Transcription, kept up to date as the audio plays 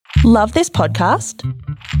Love this podcast?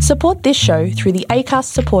 Support this show through the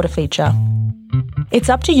Acast supporter feature. It's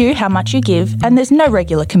up to you how much you give, and there's no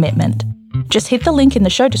regular commitment. Just hit the link in the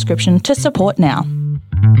show description to support now.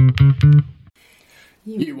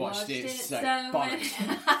 You watched it so bollocks.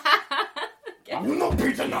 I'm not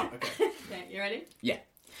Peter Nut. Okay, you ready? Yeah.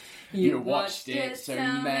 You watched it so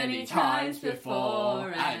many times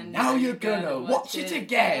before, and now you're gonna watch it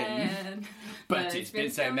again. But it's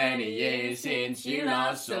been so many years since you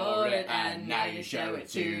last saw it, and now you show it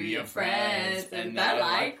to your friends, and they're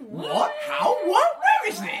like, What? How? What? Where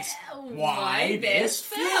is this? Why this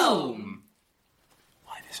film?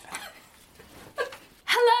 Why this film?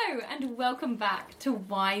 Hello, and welcome back to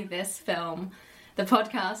Why This Film, the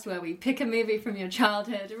podcast where we pick a movie from your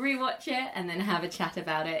childhood, rewatch it, and then have a chat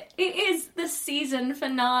about it. It is the season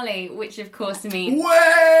finale, which of course means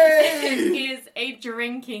it is a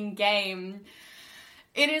drinking game.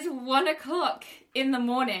 It is 1 o'clock in the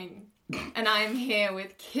morning, and I am here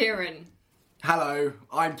with Kieran. Hello,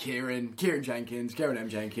 I'm Kieran Jenkins, Kieran M.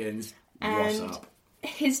 Jenkins. What's And up?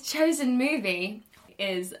 his chosen movie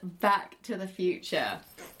is Back to the Future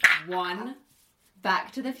 1,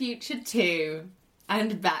 Back to the Future 2,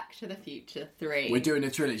 and Back to the Future 3. We're doing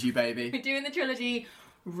a trilogy, baby. We're doing the trilogy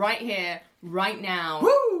right here, right now.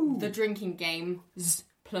 Woo! The drinking game,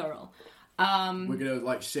 plural. We're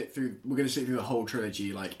gonna sit through the whole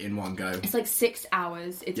trilogy in one go. It's 6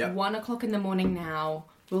 hours. It's 1 o'clock in the morning now.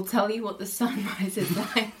 We'll tell you what the sunrise is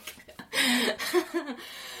like.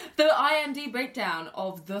 The IMDb breakdown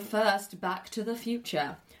of the first Back to the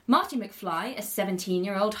Future. Marty McFly, a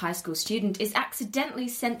 17-year-old high school student, is accidentally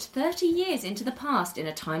sent 30 years into the past in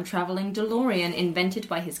a time-travelling DeLorean invented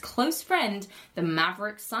by his close friend, the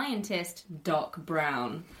maverick scientist, Doc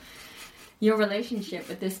Brown. Your relationship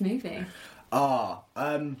with this movie? I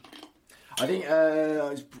think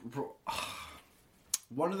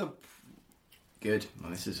one of the good. Well,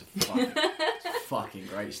 this is a fucking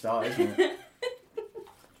great start, isn't it?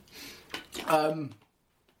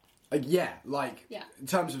 In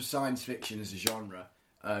terms of science fiction as a genre,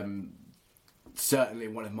 certainly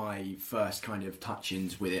one of my first kind of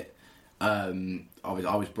touch-ins with it. I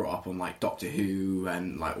was brought up on Doctor Who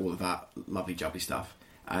and all of that lovely jubbly stuff,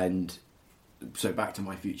 and so Back to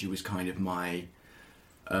My Future was kind of my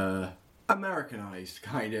Americanized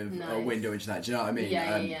kind of window into that. Do you know what I mean?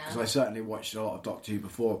 Yeah. Because I certainly watched a lot of Doctor Who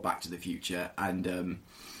before Back to the Future, and it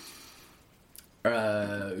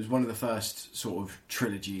was one of the first sort of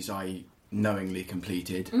trilogies I knowingly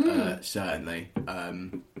completed. Certainly,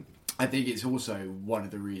 I think it's also one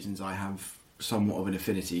of the reasons I have somewhat of an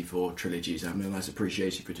affinity for trilogies. I have a nice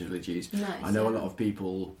appreciation for trilogies. Nice, I know a lot of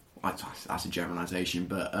people. That's a generalisation,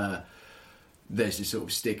 but there's this sort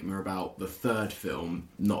of stigma about the third film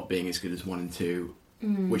not being as good as 1 and 2,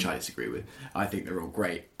 which I disagree with. I think they're all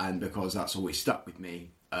great, and because that's always stuck with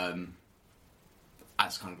me, as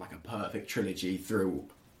kind of a perfect trilogy through,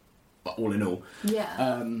 all in all.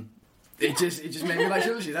 Yeah. It just made me like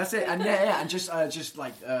trilogy. That's it. And and just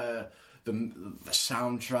the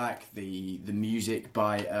soundtrack, the music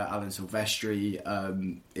by Alan Silvestri.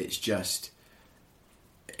 It's just.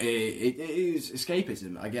 It is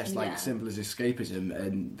escapism, I guess, simple as escapism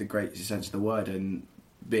in the greatest sense of the word, and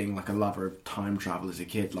being a lover of time travel as a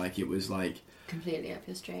kid, it was completely up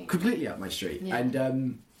your street. Completely up my street. Yeah. And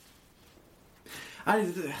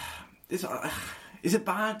is it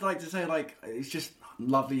bad to say it's just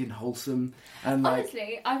lovely and wholesome and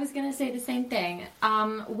Honestly, I was going to say the same thing.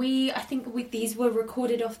 I think these were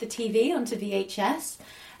recorded off the TV onto VHS,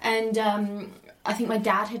 and I think my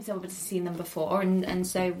dad had obviously seen them before, and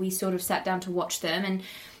so we sort of sat down to watch them, and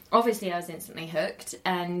obviously I was instantly hooked,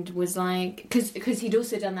 and was because he'd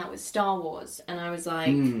also done that with Star Wars, and I was yeah,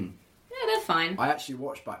 they're fine. I actually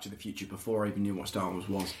watched Back to the Future before I even knew what Star Wars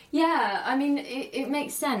was. Yeah, I mean, it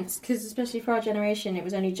makes sense, because especially for our generation, it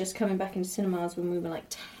was only just coming back into cinemas when we were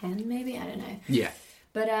 10, maybe, I don't know. Yeah.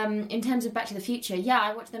 But in terms of Back to the Future, yeah,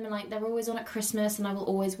 I watch them, and they're always on at Christmas, and I will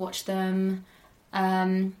always watch them.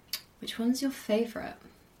 Which one's your favourite?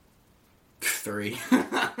 3.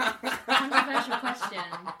 Controversial question.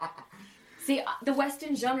 See, the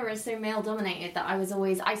Western genre is so male-dominated that I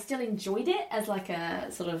still enjoyed it as a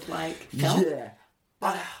sort of film. Yeah.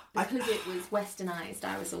 Because it was Westernised,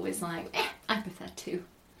 I was always I prefer 2.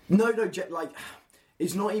 No,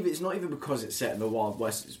 it's not even because it's set in the Wild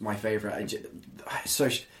West. It's my favourite.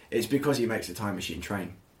 It's because he makes a time machine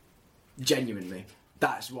train. Genuinely.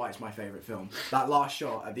 That's why it's my favourite film. That last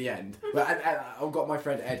shot at the end. I've got my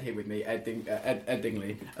friend Ed here with me, Ed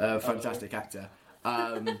Dingley, fantastic actor.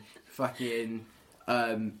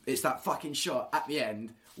 It's that fucking shot at the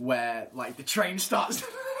end where like the train starts.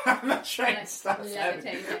 The train starts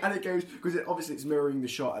and it goes because obviously it's mirroring the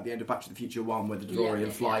shot at the end of Back to the Future 1 where the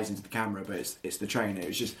DeLorean flies into the camera, but it's the train. It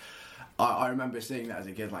was just I remember seeing that as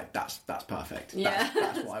a kid, like that's perfect. Yeah,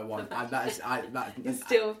 that's what I want, and You're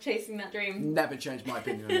still chasing that dream. Never changed my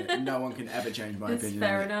opinion on it. No one can ever change my opinion.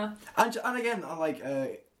 Fair enough. And again, I like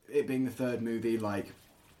it being the third movie, like.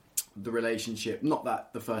 The relationship, not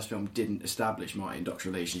that the first film didn't establish Marty and Doc's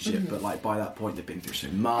relationship, but like by that point they've been through so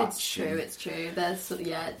much. It's true. There's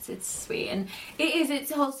it's sweet and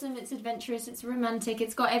it's wholesome, it's adventurous, it's romantic,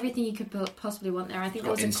 it's got everything you could possibly want there. I think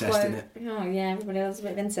there was incest a quote. in it. Oh yeah, everybody loves a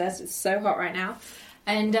bit of incest. It's so hot right now,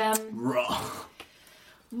 and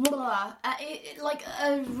like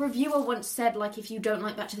a reviewer once said, like if you don't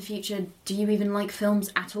like Back to the Future, do you even like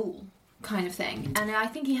films at all? Kind of thing, and I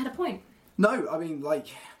think he had a point. No, I mean like.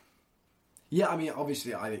 Yeah, I mean,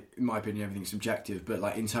 obviously, in my opinion, everything's subjective. But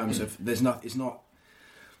like in terms of, it's not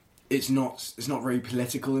very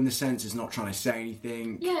political in the sense. It's not trying to say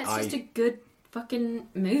anything. Yeah, it's just a good fucking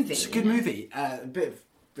movie. It's a good movie. A bit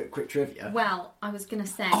of quick trivia. Well, I was gonna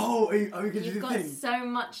say. Oh, are you gonna do the You've got thing? so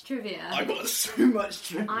much trivia. I got so much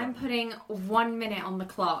trivia. I'm putting 1 minute on the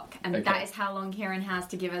clock, and that is how long Kieran has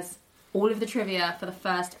to give us all of the trivia for the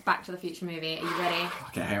first Back to the Future movie. Are you ready?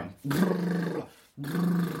 Okay, hang on.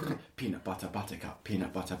 Peanut butter buttercup.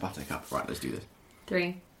 Peanut butter buttercup. Right, let's do this.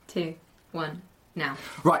 3, 2, 1, now.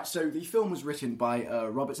 Right, so the film was written by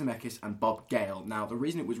Robert Zemeckis and Bob Gale. Now, the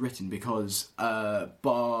reason it was written because Robert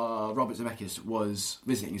Zemeckis was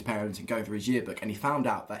visiting his parents and going through his yearbook, and he found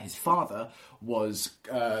out that his father was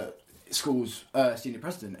school's senior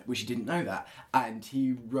president, which he didn't know that, and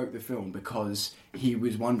he wrote the film because he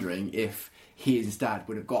was wondering if he and his dad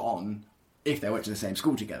would have got on if they went to the same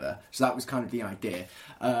school together. So that was kind of the idea.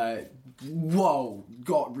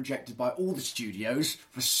 Got rejected by all the studios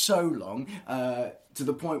for so long, to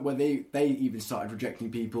the point where they even started rejecting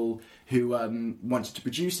people who wanted to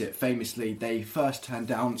produce it. Famously, they first turned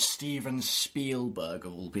down Steven Spielberg,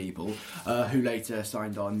 of all people, who later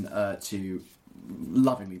signed on to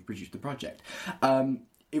lovingly produce the project.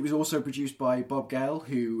 It was also produced by Bob Gale,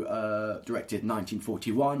 who directed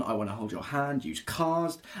 1941, I Want to Hold Your Hand, Used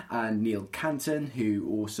Cars, and Neil Canton, who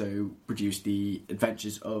also produced The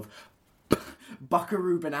Adventures of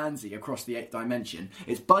Buckaroo Bonanza Across the Eighth Dimension.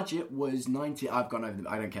 Its budget was I've gone over them,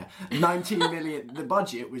 I don't care. 19 million. The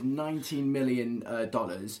budget was $19 million. That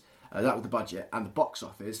was the budget, and the box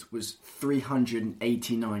office was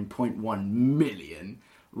 $389.1 million.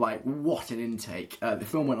 Like, what an intake. The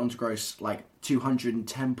film went on to gross, like,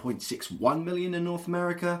 $210.61 million in North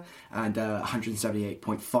America and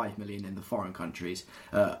 $178.5 million in the foreign countries,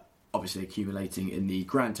 obviously accumulating in the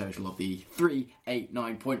grand total of the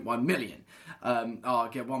 $389.1 million. I'll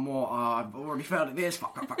get one more. I've already failed at this.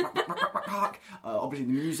 Obviously,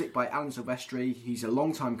 the music by Alan Silvestri. He's a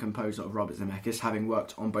long-time composer of Robert Zemeckis, having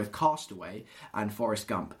worked on both Castaway and Forrest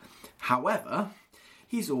Gump. However,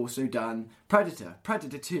 he's also done Predator,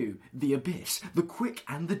 Predator 2, The Abyss, The Quick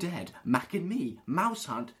and the Dead, Mac and Me, Mouse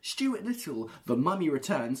Hunt, Stuart Little, The Mummy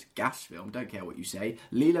Returns, gas film, don't care what you say,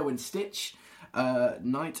 Lilo and Stitch,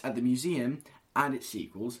 Night at the Museum, and its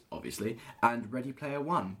sequels, obviously, and Ready Player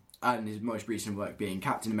One. And his most recent work being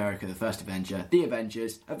Captain America, The First Avenger, The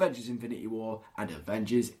Avengers, Avengers Infinity War, and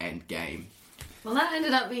Avengers Endgame. Well, that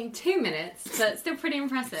ended up being 2 minutes, but still pretty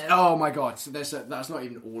impressive. Oh my god! So that's not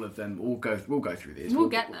even all of them. We'll go through these. We'll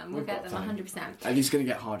get them. We'll get them 100%. And it's going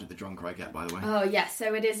to get harder the drunker I get, by the way. Oh yes.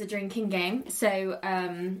 So it is a drinking game. So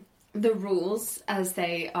the rules, as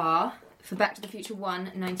they are for Back to the Future 1,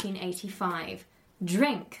 1985: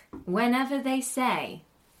 drink whenever they say,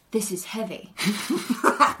 "This is heavy."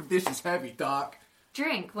 This is heavy, Doc.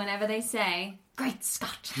 Drink whenever they say, "Great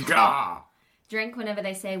Scott." Gah! Drink whenever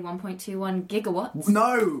they say 1.21 gigawatts.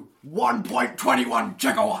 No! 1.21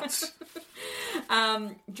 gigawatts!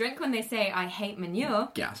 Drink when they say, "I hate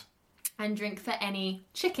manure." Gas. And drink for any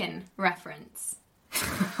chicken reference.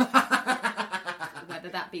 Whether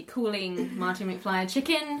that be calling Marty McFly a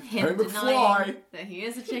chicken, him denying that he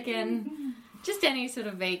is a chicken, just any sort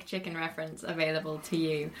of vague chicken reference available to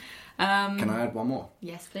you. Can I add one more?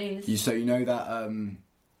 Yes, please. You know that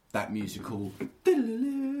that musical...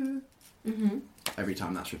 Mm-hmm. Every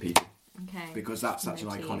time that's repeated. Okay. Because that's such an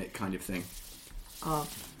iconic kind of thing. Of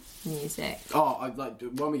music. Oh,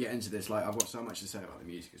 when we get into this, like, I've got so much to say about the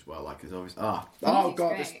music as well. Like, there's always... Oh,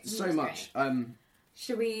 God, there's so much.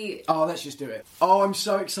 Should we... Oh, let's just do it. Oh, I'm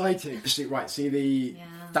so excited. See,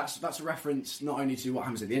 that's a reference not only to what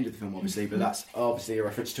happens at the end of the film, obviously, but that's obviously a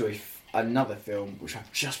reference to another film, which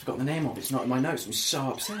I've just forgotten the name of. It's not in my notes. I'm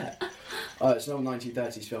so upset. It's not a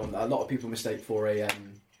 1930s film. A lot of people mistake for a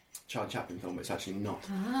Charlie Chaplin film, but it's actually not.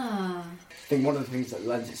 Ah. I think one of the things that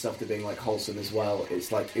lends itself to being like wholesome as well,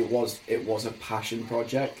 it's like it was a passion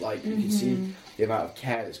project. Like you can see the amount of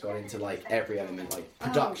care that's gone into like every element, like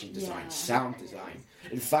production design, sound design.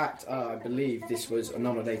 In fact, I believe this was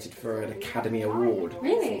nominated for an Academy Award for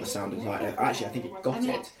the sound design. Actually, I think it got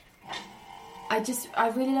it. I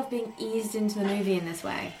really love being eased into the movie in this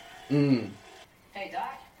way. Hey,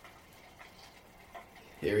 Doc.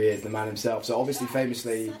 Here he is, the man himself. So obviously,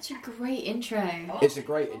 famously... Such a great intro. It's a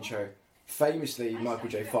great intro. Famously, Michael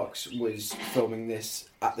J. Fox was filming this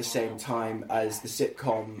at the same time as the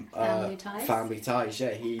sitcom Family Ties.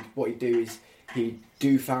 Yeah, what he'd do is he'd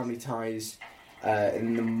do Family Ties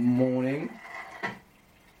in the morning.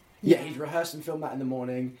 Yeah, he'd rehearse and film that in the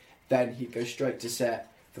morning. Then he'd go straight to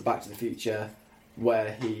set for Back to the Future,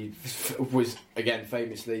 where he was, again,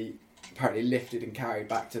 famously... apparently lifted and carried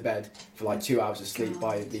back to bed for like 2 hours of sleep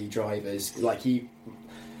by the drivers.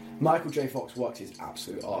 Michael J. Fox worked his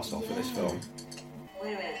absolute arse off for this film.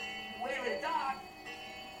 Wait a minute, Doc.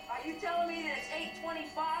 Are you telling me that it's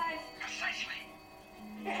 8:25? Precisely.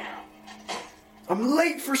 Damn. I'm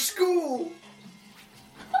late for school!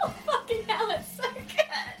 Oh, fucking hell, it's so good.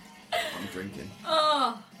 I'm drinking.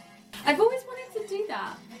 Oh, I've always wanted to do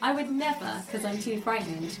that. I would never, because I'm too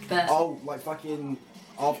frightened, but... Oh, like fucking...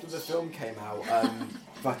 After the film came out,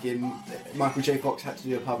 fucking Michael J. Fox had to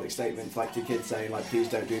do a public statement like to kids saying like, please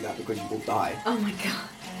don't do that because you will die. Oh my god.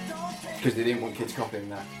 Because they didn't want kids copying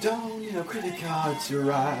that. Don't, credit cards to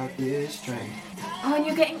ride this train. Oh, and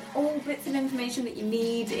you're getting all bits of information that you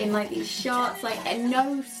need in like these shots, like, and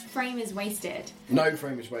no frame is wasted. No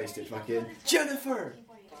frame was wasted, fucking Jennifer!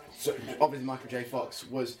 So, obviously Michael J. Fox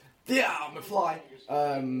was, I'm a fly.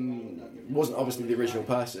 Wasn't obviously the original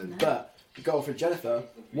person, but the girlfriend Jennifer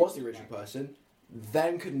was the original person,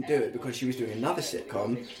 then couldn't do it because she was doing another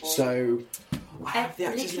sitcom, so I have the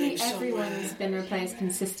actor's name somewhere. Everyone's been replaced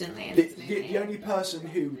consistently in The only person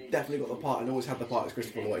who definitely got the part and always had the part is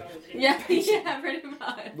Christopher Lloyd. Yeah, pretty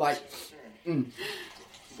much. Like, You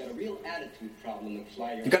got a real attitude problem,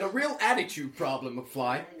 McFly. You got a real attitude problem,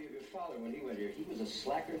 McFly. Your father, when he went here, he was a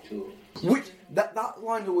slacker too. Which, that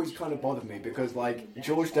line always kind of bothered me because, like,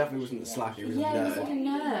 George definitely wasn't the slacker, he was a Yeah, nerd. he's like a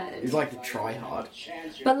nerd. He's like a try-hard.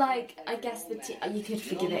 But, like, I guess you could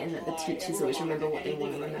forgive it in that the teachers always remember what they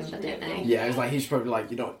want to remember, don't they? Yeah, it's like, he's probably like,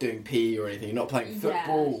 you're not doing PE or anything, you're not playing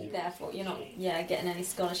football. Yeah, therefore, you're not getting any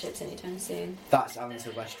scholarships anytime soon. That's Alan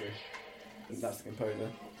Silvestri. That's the composer.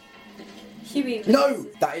 Huey. No!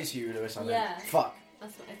 That is Huey Lewis, I know. Yeah. Fuck.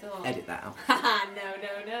 That's what I thought. Edit that out. Haha,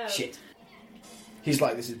 no. Shit. He's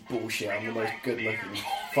like, this is bullshit, I'm the most good-looking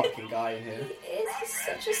fucking guy in here. He is, he's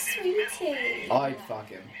such a sweetie. I'd fuck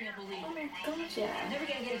him. Oh my god, yeah. Never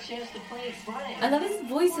gonna get a chance to play in front of him. I love his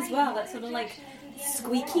voice as well, that sort of like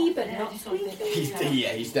squeaky but not squeaky.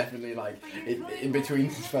 He's definitely like, in between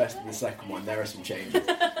the first and the second one, there are some changes.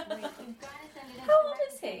 How old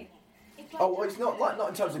is he? Oh, well, it's not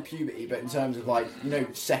in terms of puberty, but in terms of like,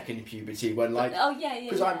 second puberty when like. Oh yeah.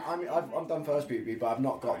 Because I've done first puberty, but I've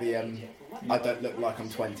not got the I don't look like I'm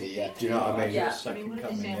 20 yet. Do you know what I mean? Yeah. Second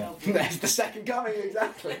coming, yeah. There's the second coming,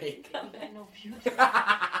 exactly.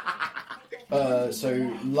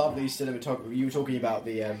 So lovely cinematography. You were talking about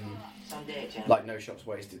the like No Shots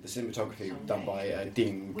Wasted. The cinematography done by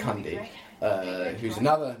Dean Cundy, who's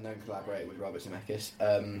another known collaborator with Robert Zemeckis,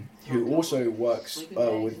 who also works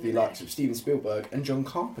with the likes of Steven Spielberg and John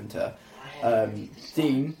Carpenter.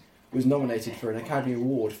 Dean was nominated for an Academy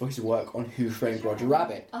Award for his work on Who Framed Roger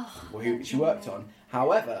Rabbit, which he worked on.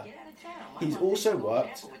 However, he's also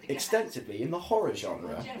worked extensively in the horror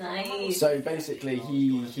genre. Nice. So basically,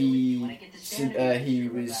 he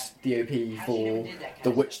was DOP for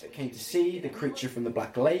The Witch That Came to Sea, The Creature from the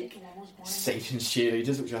Black Lake, Satan's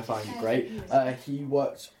Cheerleaders, which I find great. He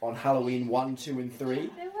worked on Halloween 1, 2, and 3.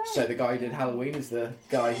 So the guy who did Halloween is the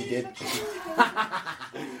guy who did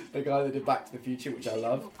the guy that did Back to the Future, which I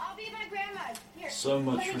love. I'll be my grandma. Here. So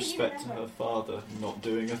much respect to her father not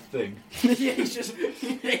doing a thing. Yeah, he's just.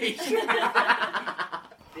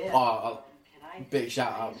 Big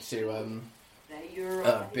shout out to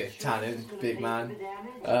Biff Tannen, big man.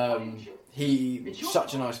 He's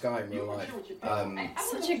such a nice guy in real life.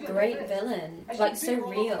 Such a great villain, like so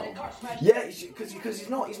real. Yeah, because he's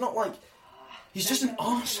not like. He's just an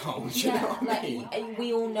arsehole, do you know what I mean? Like,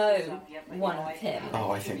 we all know one of him. Oh,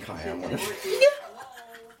 I think I am one of them.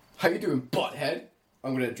 How you doing, butthead?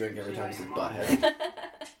 I'm gonna drink every time he says butthead.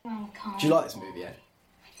 Do you like this movie, Ed?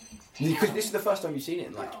 Because this is the first time you've seen it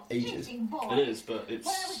in like ages. It is, but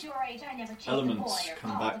it's elements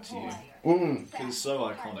come back to you. Because it's so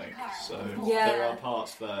iconic. So there are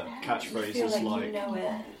parts there, catchphrases like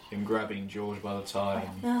him grabbing George by the tie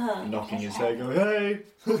and knocking his head, going, "Hey,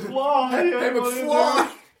 McFly! Hey,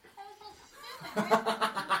 McFly!"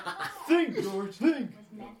 Think, George, think.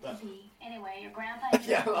 Anyway, your grandpa.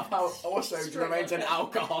 Yeah, I love how also Lorraine's an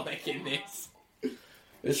alcoholic in this.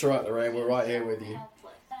 It's right, Lorraine, we're right here with you.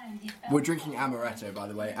 We're drinking amaretto, by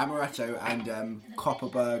the way. Amaretto and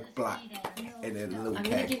Copperberg Black in a little I'm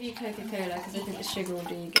keg. going to give you Coca-Cola because I think the sugar will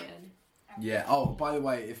do you good. Yeah. Oh, by the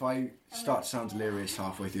way, if I start to sound delirious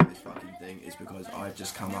halfway through this fucking thing, it's because I've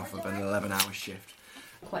just come off of an 11-hour shift.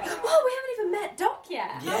 Quite. Whoa, we haven't even met Doc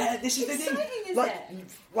yet. Yeah, this is the thing.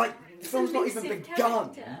 Like, the film's not even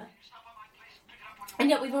begun. Character. And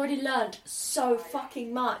yet we've already learned so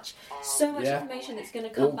fucking much. So much information that's going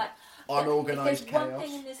to come back. Unorganised chaos. chaos. One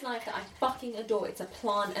thing in this life that I fucking adore, it's a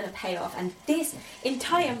plan and a payoff. And this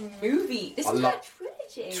entire movie, this entire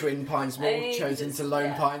trilogy. Twin Pines Mall, chosen to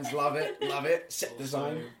Lone Pines, love it, love it. Set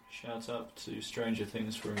design. Shout out to Stranger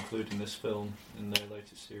Things for including this film in their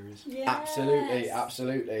latest series. Yes. Absolutely,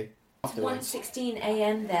 absolutely. Afterwards. 1:16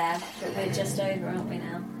 a.m. there, but we're just over, aren't we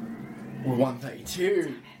now? We're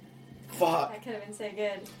 1:32. Fuck. That could have been so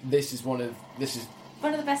good. This is one of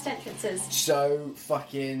the best entrances. so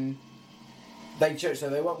fucking. So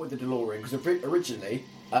they went with the DeLorean because originally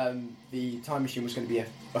the time machine was going to be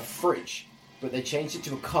a fridge, but they changed it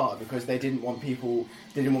to a car because they didn't want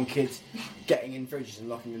kids getting in fridges and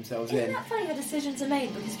locking themselves Isn't in. that funny how decisions are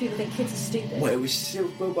made because people think kids are stupid? Well, it was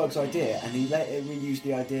Spielberg's idea, and he later reused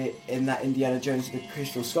the idea in that Indiana Jones and the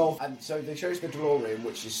Crystal Skull. And so they chose the DeLorean,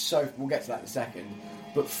 which is we'll get to that in a second,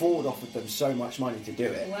 but Ford offered them so much money to do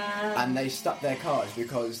it. Wow. And they stuck their cars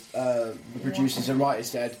because the producers and writers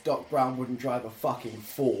said Doc Brown wouldn't drive a fucking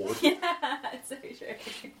Ford. Yeah, that's so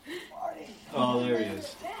true. Oh, there he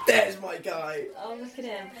is. There's my guy! Oh, look at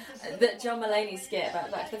him. The John Mulaney skit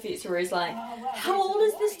about Back to the Future where he's like, how old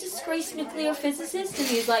is this disgraced nuclear physicist? And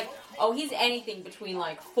he's like, oh, he's anything between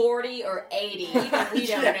like 40 or 80. Even we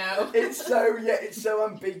don't know. It's so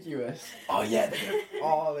ambiguous. Oh yeah, they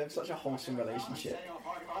have such a wholesome relationship.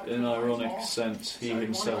 In an ironic sense, he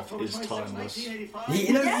himself is timeless. He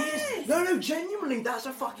is. No, genuinely, that's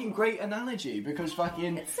a fucking great analogy because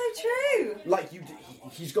fucking It's so true. like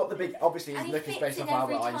he's got the big. Obviously, his And look he is fits based in off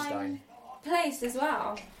every Albert time, Einstein. place as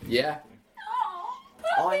well. Yeah,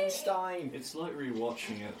 Oh, Einstein. It's like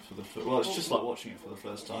rewatching it for the it's just like watching it for the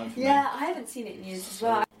first time for yeah, I haven't seen it in years as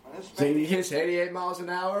well. So he hits 88 miles an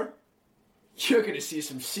hour. You're gonna see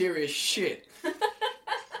some serious shit.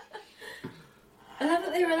 I love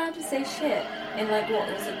that they were allowed to say shit in like,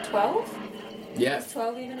 what was it, 12? Yeah. Was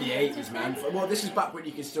 12 even? The 80s, man. Well, this is back when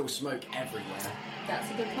you could still smoke everywhere.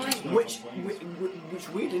 That's a good point. Which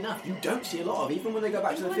weird enough, you don't see a lot of, even when they go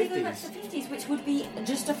back to the When they go back 50s. to the 50s, which would be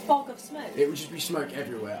just a fog of smoke. It would just be smoke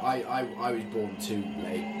everywhere. I was born too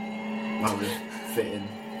late. I would fit in.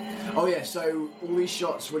 Oh yeah, so all these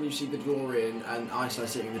shots when you see the DeLorean and Einstein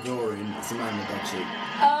sitting in the DeLorean, it's a man in a dog suit.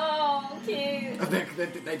 Oh,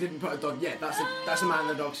 cute. They didn't put a dog. Yeah, that's a man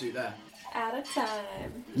in a dog suit there. Out of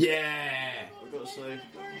time. Yeah. I've got to say,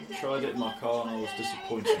 tried it in my car and I was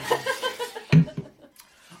disappointed.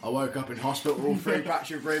 I woke up in hospital, 3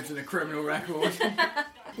 patch of ribs and a criminal record.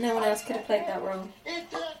 No one else could have played that role.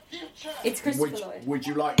 It's Christopher Lloyd. Would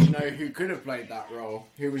you like to know who could have played that role?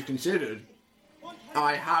 Who was considered?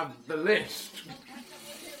 I have the list.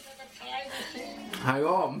 Hang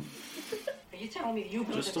on. Are you telling me you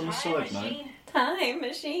Just built on a the time side, mate. machine? Time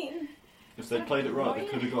machine. If they played it right, they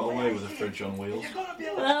could have got away with a fridge on wheels.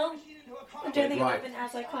 Well, I don't think it would Right. have been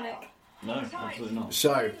as iconic. No, absolutely not.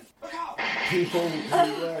 So, people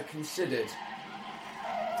who were considered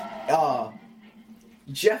are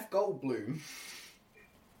Jeff Goldblum,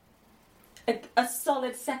 A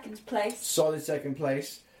solid second place. solid second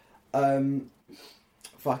place.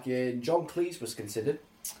 Fucking John Cleese was considered.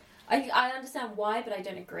 I understand why, but I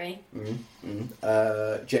don't agree.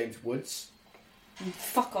 James Woods.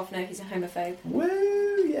 Fuck off, no, he's a homophobe.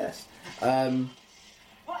 Woo, yes.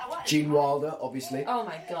 Gene Wilder, obviously. Oh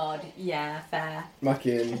my god, yeah, fair.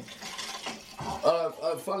 Fucking.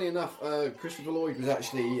 Funnily enough, Christopher Lloyd was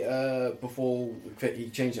actually before he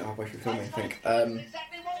changed it halfway through filming. I think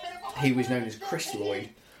he was known as Chris Lloyd.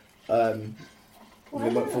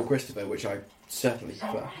 Before Christopher, which I certainly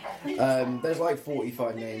prefer. There's like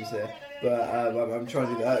 45 names here, but I'm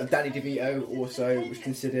trying to. Danny DeVito also was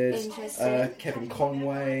considered. Interesting. Kevin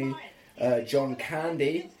Conway, John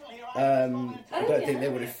Candy. I don't think they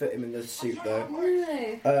would have fit him in the suit though.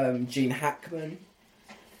 No. Gene Hackman.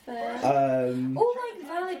 fair. All like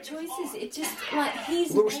valid choices. It just like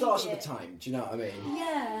he's. Well, it starts at the time. Do you know what I mean?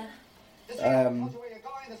 Yeah. This one tells you where you're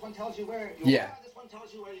going. This one tells you where you yeah. are. This one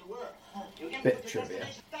tells you where you were. Bit trivia.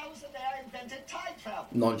 That was the day I invented time travel.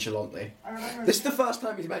 Nonchalantly. This is the first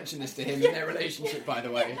time he's mentioned this to him in their relationship, by the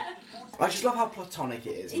way. I just love how platonic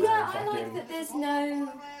it is. Yeah, I like that there's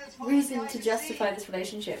no reason to justify this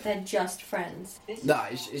relationship. They're just friends. No,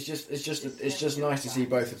 it's just nice to see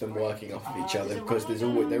both of them working off of each other because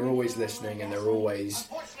they're always listening and they're always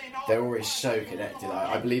so connected.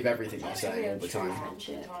 I believe everything they're saying all the time.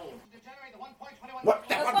 What?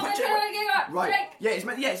 That 1.2? Right. Yeah, it's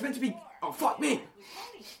meant to be. Oh fuck me.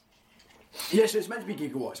 Yeah, so it's meant to be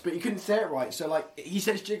gigawatts, but you couldn't say it right. So like he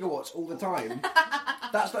says gigawatts all the time.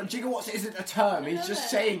 That's not gigawatts. Isn't a term. He's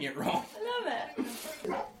just saying it wrong. I love it.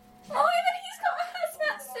 Oh, even he's got a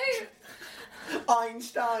hazmat suit.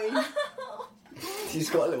 Einstein. He's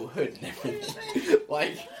got a little hood and everything.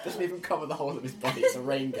 Like, doesn't even cover the whole of his body. It's a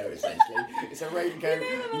raincoat, essentially. It's a raincoat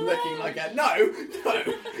looking like a... No!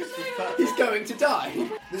 He's going to die.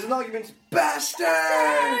 There's an argument...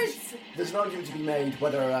 Bastards! There's an argument to be made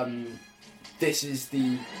whether this is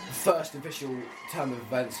the first official term of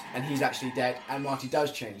events and he's actually dead and Marty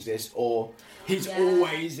does change this, or he's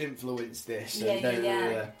always influenced this.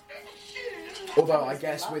 Although I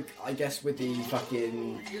guess with the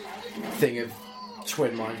fucking thing of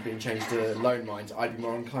twin minds being changed to lone minds, I'd be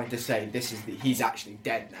more inclined to say he's actually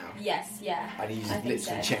dead now. Yes, yeah. And he's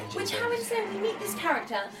literally changing. Which, how insane, when you meet this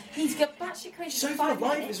character, he's got batshit crazy so for full 5 of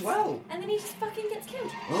life minutes, as well. And then he just fucking gets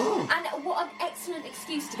killed. Oh. And what an excellent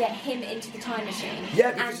excuse to get him into the time machine.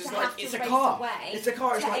 Yeah, because and it's to like, have to it's a race car. Away It's a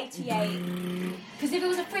car, it's to like... 88. Because if it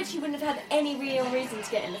was a fridge, he wouldn't have had any real reason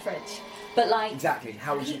to get in the fridge. But like... Exactly,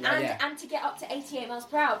 how would you... And to get up to 88 miles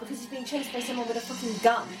per hour because he's being chased by someone with a fucking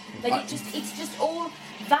gun. Like, it's just all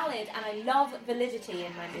valid, and I love validity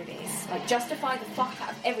in my movies. Like, justify the fuck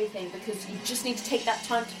out of everything because you just need to take that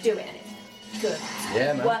time to do it, and it's good.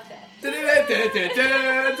 Yeah, man. Worth it.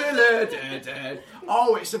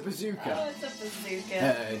 Oh, it's a bazooka. Oh, it's a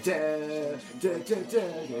bazooka.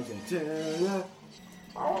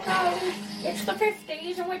 Oh no, it's the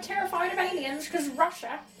 50s and we're terrified of aliens because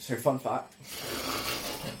Russia. So, fun fact.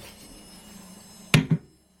 I'll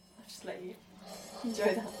just let you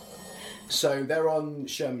enjoy that. So, they're on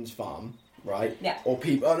Sherman's farm, right? Yeah.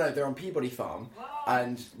 They're on Peabody Farm,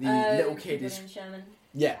 and the little kid is... Sherman.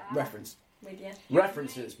 Yeah, reference. With you.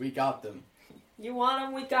 References, we got them. You want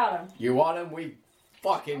them, we got them. You want them, we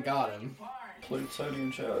fucking got them.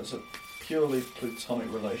 Plutonian show. It's a purely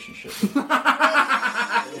platonic relationship.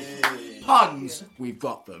 Puns, we've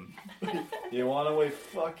got them. You want them, we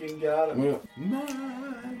fucking got them.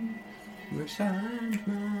 We're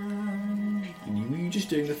Sandman. Were you just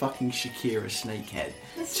doing the fucking Shakira snakehead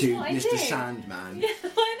to Mr. Sandman? Yeah,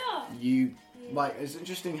 why not? It's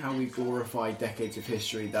interesting how we glorify decades of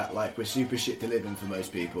history that, like, we're super shit to live in for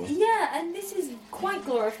most people. Yeah, and this is quite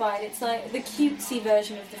glorified. It's like the cutesy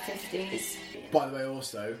version of the 50s. By the way,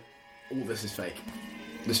 also, all this is fake.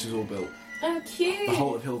 This was all built. Oh, cute. The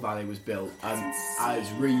whole of Hill Valley was built. I was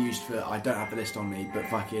reused for... I don't have the list on me, but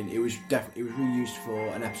fucking... It was reused for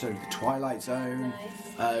an episode of The Twilight Zone.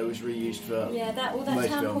 Nice. It was reused for that most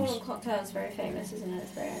Town films. Hall and Cocktail is very famous, isn't it? It's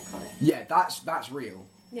very iconic. Yeah, that's real.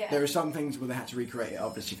 Yeah. There are some things where they had to recreate it,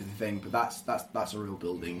 obviously, for the thing, but that's a real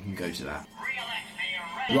building. You can go to that.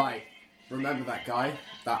 Right. Remember that guy?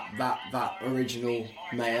 That original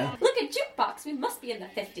mayor? Look at Jukebox, we must be in the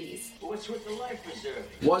 50s. What's with the life preserver?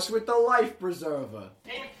 What's with the life preserver?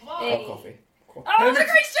 Hey, Hey. Oh, coffee. Oh, look at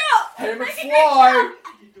great shot! Hey, McFly!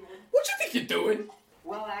 What do you think you're doing?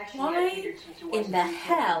 Well, actually, Why in the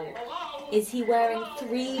hell is he wearing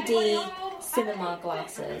 3D cinema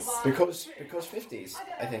glasses? Because 50s,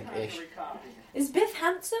 I think, ish. Is Biff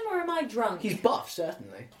handsome or am I drunk? He's buff,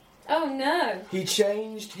 certainly. Oh no. He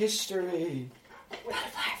changed history.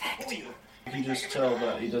 Butterfly effect. You can just tell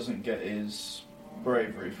that he doesn't get his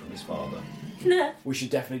bravery from his father. We should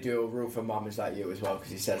definitely do a rule for Mum Is That You as well,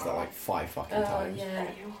 because he says that like 5 fucking times. Yeah.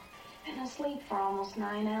 Been asleep for almost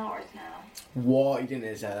 9 hours now. What? He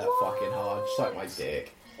didn't say that fucking hard. Suck my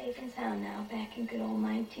dick. Safe and sound now, back in good old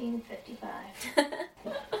 1955.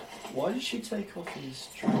 Why did she take off his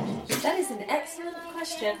trousers? That is an excellent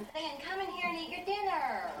question. Then come in here and eat your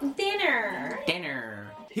dinner.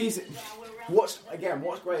 Dinner. What's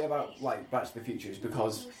great about like Back to the Future is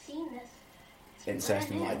because You've seen this. incest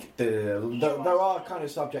and like there are kind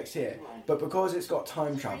of subjects here, but because it's got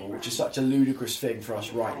time travel, which is such a ludicrous thing for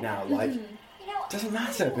us right now, like doesn't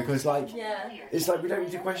matter because like Yeah. it's like we don't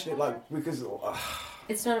need to question it like because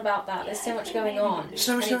It's not about that. There's so much going on.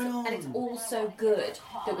 So much going on. And it's all so good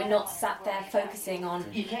that we're not sat there focusing on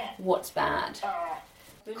what's bad.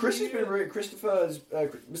 Christopher's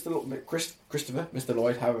Mr.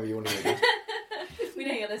 Lloyd, however you want to read it. We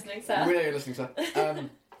know you're listening, sir. We know you're listening, sir.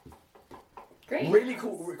 Great. Really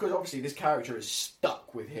cool because obviously this character is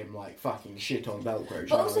stuck with him like fucking shit on Velcro.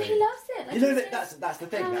 But also he loves it. Like, You know he that says that's the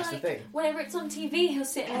thing. how, That's the like, thing. Whenever it's on TV, he'll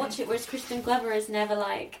sit and watch it, whereas Crispin Glover is never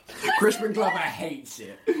like, Crispin Glover hates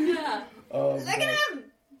it. yeah. Look at him!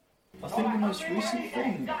 I think the most recent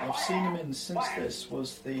thing I've seen him in since this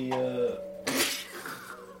was the.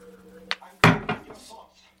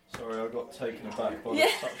 Sorry, I got taken aback by the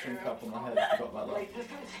suction cup on my head. I forgot about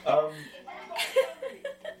that.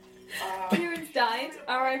 Kieran's died.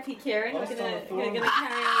 R.I.P. Kieran. We're Last time I gonna thought-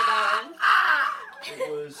 carry on without him.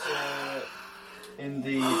 It was in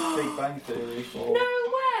the Big Bang Theory for.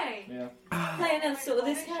 No way! Yeah. Playing a sort of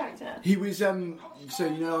this character. He was so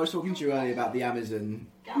you know I was talking to you earlier about the Amazon.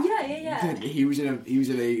 Yeah. He was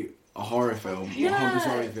in a horror film, Yeah.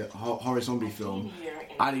 horror zombie film,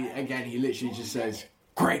 and he literally just says,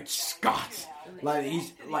 "Great Scott!"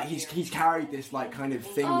 He's carried this like kind of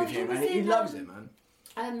thing with him, and he loves it, man.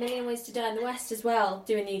 A Million Ways to Die in the West as well,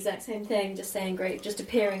 doing the exact same thing, just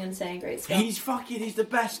appearing and saying great stuff. He's the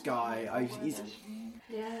best guy. He's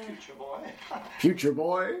Yeah. Future boy. future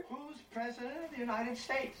boy. Who's president of the United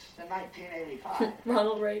States in 1985?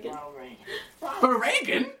 Ronald Reagan. Ronald Reagan. But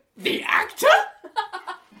Reagan, the actor.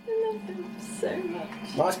 I love him so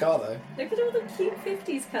much. Nice car though. Look at all the cute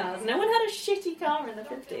 50s cars. No one had a shitty car in the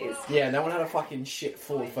 50s. Yeah, no one had a fucking shit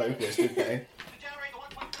Ford Focus, did they?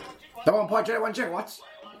 The 1.01 gigawatts.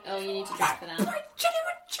 Oh, you need to drink for that.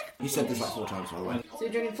 He said this like 4 times, by the way. So we're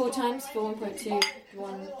drinking 4 times for 1.21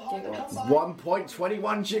 gigawatts.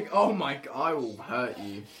 1.21 gig. Oh my god, I will hurt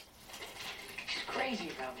you. She's crazy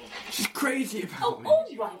about me. She's crazy about Oh,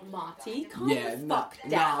 me. alright, Marty. Calm Yeah, the nah, fuck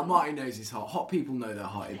down. Marty knows he's hot. Hot people know they're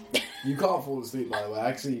hot. You can't fall asleep, by the way.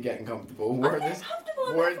 Actually, you're getting comfortable. I'm not comfortable.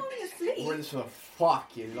 I'm not falling asleep. We're in this for a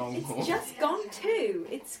fucking long It's haul. just gone too.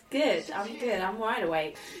 It's good. I'm wide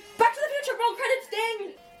awake. Back to the Future. Roll credits,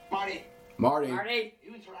 ding. Marty. Marty. You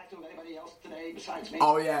interacted with anybody else today besides me?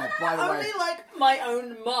 Oh yeah, by the way. Only like my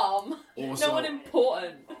own mum. Also- No one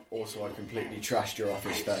important. Also, I completely trashed your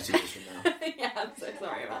office 30 years from now. Yeah, I'm so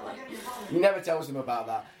sorry about that. He never tells them about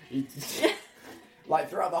that. Like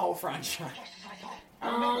throughout the whole franchise.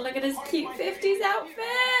 Oh, look at his cute 50s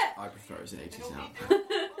outfit. I prefer his 80s outfit.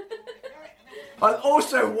 And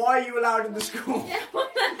also, why are you allowed in the school?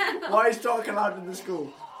 Why is Doc allowed in the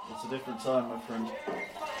school? It's a different time, my friend. Like,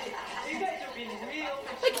 can you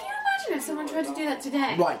imagine if someone tried to do that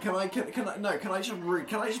today? Right, can I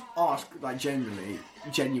just ask, like, genuinely,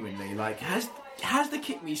 like, has the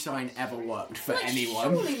kick me sign ever worked for Like,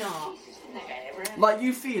 anyone? surely not. Like,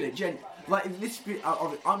 you feel it, like, this bit,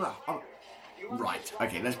 right,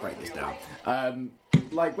 okay, let's break this down.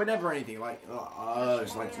 Like, whenever anything,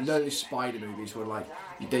 it's like, you know, these spider movies where, like,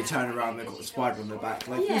 they turn around and they've got the spider on their back,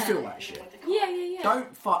 like, you Yeah. feel that shit. Yeah.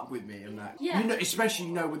 Don't fuck with me on that. Yeah. You know, especially,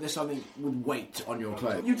 you know, when there's something with weight on your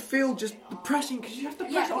clothes. You'd feel just the pressing, because you have to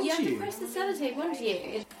press Yeah, onto you have to you. press the sellotape onto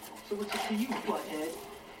you. So what's it for you, butthead?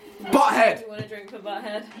 Butthead! You want a drink for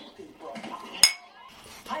Butthead?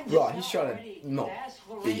 Right, he's trying to not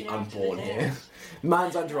be unborn here.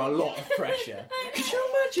 Man's under a lot of pressure. Could you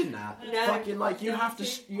imagine that? No. Fucking like you have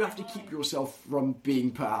to keep yourself from being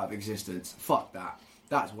put out of existence. Fuck that.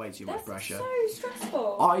 That's way too much That's pressure. so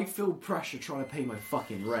stressful. I feel pressure trying to pay my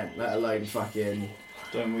fucking rent, let alone fucking.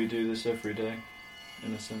 Don't we do this every day,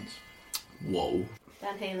 in a sense? Whoa.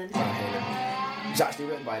 Van Halen. It's actually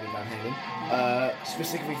written by Eddie Van Halen,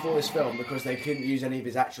 specifically for this film because they couldn't use any of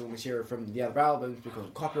his actual material from the other albums because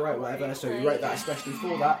of copyright or whatever, so he wrote that especially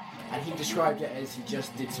for that, and he described it as he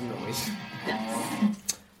just did some noise.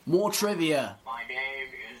 More trivia. My name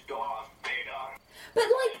is Darth Vader. But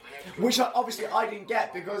like, Which obviously I didn't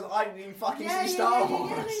get because I didn't even fucking see Star Wars.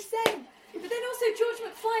 Yeah, same. But then also George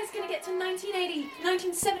McFly is going to get to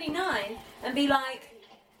 1979 and be like,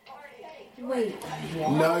 wait,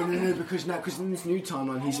 what? No, because in this new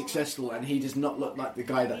timeline he's successful and he does not look like the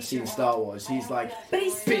guy that's seen Star Wars. He's like But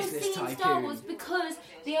he's still business seeing tycoon. Star Wars because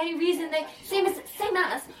the only reason they same as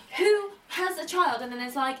who has a child and then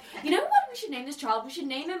it's like, you know what we should name this child? We should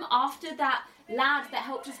name him after that lad that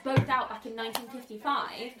helped us both out back in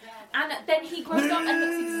 1955, and then he grows up and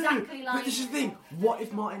looks exactly like. But this is the thing. What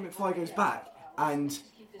if Marty McFly goes back and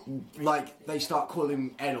like, they start calling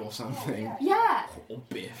him Ed or something. Yeah. Or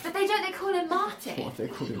Biff. But they call him Marty. What they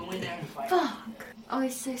call him? Fuck. Oh,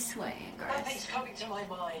 he's so sweet and gross. Nothing's coming to my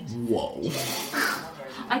mind. Whoa.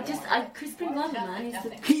 Crispy Blonde Man is the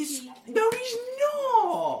No, he's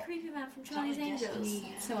not! creepy man from Charlie's Angels.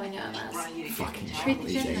 So I know him as. Fucking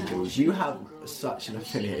Creepy Charlie's Jim. Angels. You have such an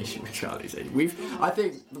affiliation with Charlie's Angels. I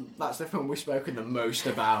think that's the film we've spoken the most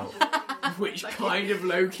about. Which kind of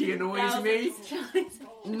low-key annoys me.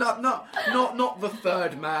 Not the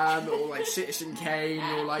Third Man or like Citizen Kane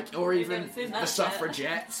or even the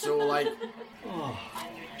Suffragettes or like. Oh,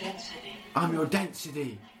 I'm your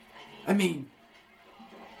density. I mean,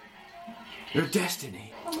 your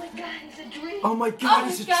destiny. Oh my god, it's a dream. Oh my god,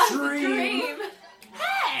 it's a dream.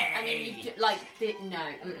 Hey! I mean, you no,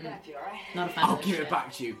 not a fan. I'll give it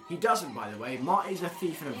back to you. He doesn't, by the way. Marty's a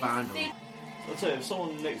thief and a vandal. I'll tell you, if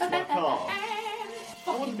someone nicked my car,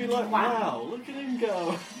 I wouldn't be like, wow, look at him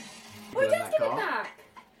go. Well, he does give it back.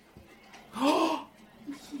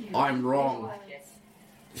 I'm wrong.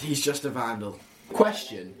 He's just a vandal.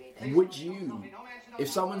 Question: would you, if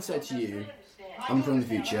someone said to you, "I'm from the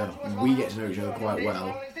future, we get to know each other quite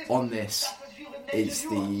well," on this is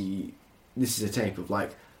a tape of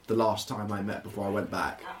like the last time I met before I went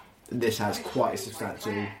back. This has quite a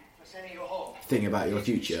substantial thing about your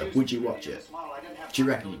future. Would you watch it? Do you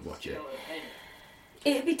reckon you'd watch it?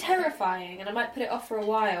 It'd be terrifying, and I might put it off for a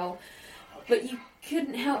while. But you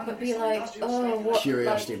couldn't help but be like, oh, what?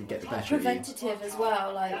 Curiosity would get the better of you. Preventative as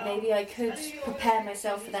well. Like maybe I could prepare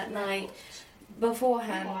myself for that night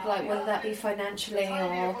beforehand. Like whether that be financially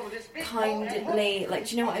or kindly. Like,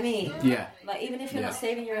 do you know what I mean? Yeah. Like even if you're not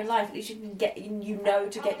saving your own life, at least you can get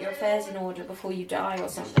to get your affairs in order before you die or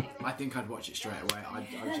something. I think I'd watch it straight away.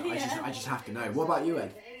 I just have to know. What about you,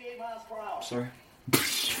 Ed? Sorry?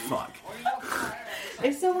 Fuck.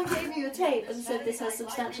 If someone gave you a tape and said this has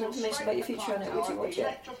substantial information about your future on it, would you watch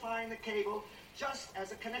it?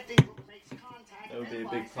 There would be a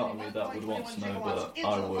big part of me that would want to know, but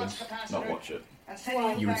I would not watch it.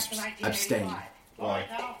 Why? You would abstain. Why?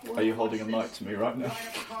 Are you holding a mic to me right now?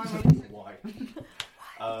 Why?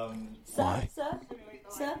 Why?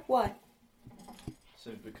 Sir, why?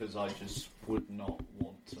 Simply because I just would not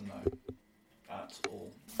want to know at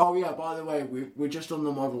all. Oh yeah, by the way, we're just on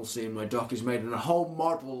the model scene where Doc has made a whole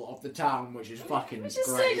model of the town, which is fucking Which is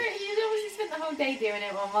great. so great. You obviously spent the whole day doing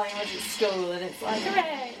it while mine was at school, and it's like,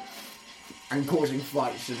 hooray! And causing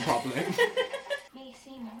fights in public. May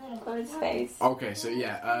seem a little On his face. Okay, so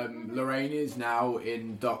yeah, Lorraine is now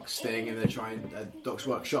in Doc's thing, and they're trying Doc's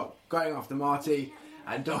workshop, going after Marty,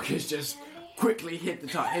 and Doc has just quickly hidden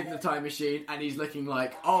the time machine, and he's looking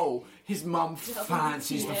like, oh, his mum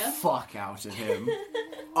fancies the fuck out of him.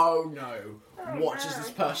 Oh no, what has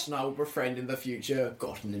this person I will befriend in the future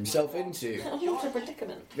gotten himself into? What a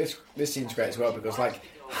predicament. This seems great as well, because like,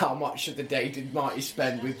 how much of the day did Marty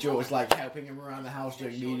spend with George, like helping him around the house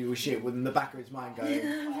doing menial shit, with in the back of his mind going,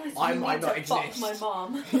 I might not exist. Fuck my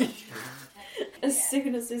mom. As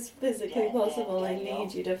soon as it's physically possible, I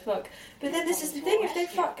need you to fuck. But then this is the thing, if they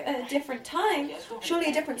fuck at a different time,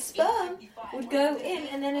 surely a different sperm would go in,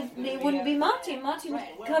 and then it wouldn't be Marty. Marty would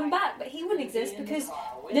come back, but he wouldn't exist because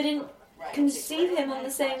they didn't conceive him on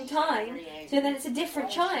the same time, so then it's a different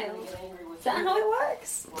child. Is that how it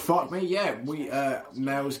works? Fuck me, yeah. We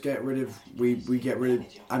males get rid of. We get rid of.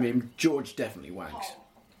 I mean, George definitely wanks.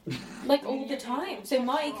 Like all the time. So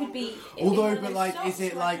Marty could be. Although, but like, is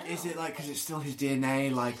it like because it's still his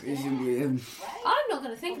DNA? Like, is it? I'm not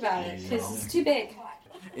going to think about it because it's too big.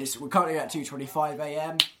 We're currently at 2:25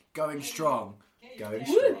 a.m. Going strong. Going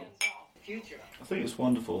strong. I think it's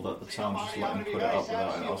wonderful that the town just let him put it up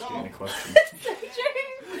without asking any questions.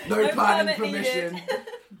 No planning permit permission.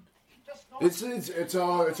 It's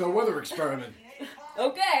our weather experiment.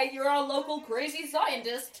 Okay, you're our local crazy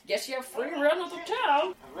scientist. Guess you have free run of the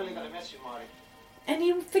town. I'm really gonna miss you, Marty. And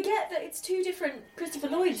you forget that it's two different Christopher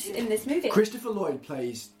Lloyds in this movie. Christopher Lloyd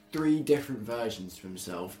plays 3 different versions of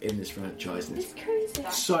himself in this franchise. And It's crazy.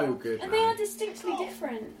 so good, And man. they are distinctly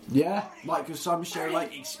different. Yeah, like because some show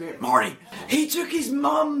like experience. Marty, he took his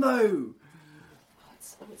mum though.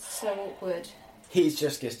 It's so awkward. He's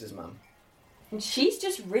just kissed his mum. And she's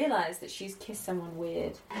just realised that she's kissed someone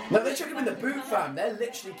weird. No, they took him in the boot, fam. They're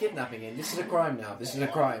literally kidnapping him. This is a crime now. This is a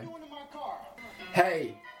crime.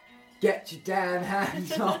 Hey, get your damn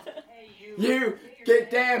hands off. You, get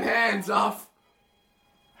damn hands off.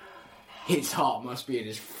 His heart must be in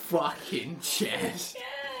his fucking chest.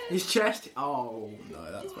 His chest? Oh,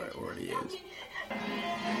 no, that's where it already is.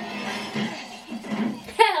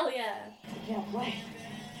 Hell yeah!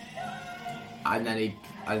 And then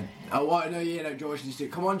George needs to.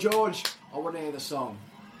 Come on, George. I want to hear the song.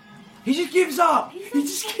 He just gives up. He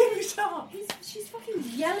just gives up. She's fucking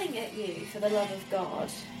yelling at you for the love of God.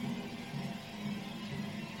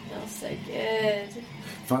 That was so good.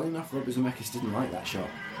 Funnily enough, Robert Zemeckis didn't like that shot.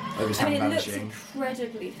 It looks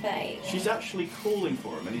incredibly fake. She's actually calling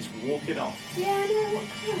for him and he's walking off. Yeah, I know, what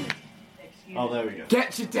kind? Oh, there we go.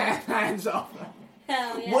 Get your damn hands off her.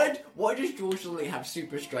 Hell yeah. Why does George Clooney have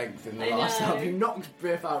super strength in the last time? He knocked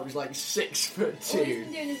Biff out, was like 6'2". All he's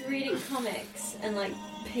been doing is reading comics and like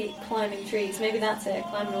climbing trees. Maybe that's it,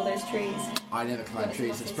 climbing all those trees. I never climb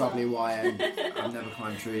trees, that's probably why I've never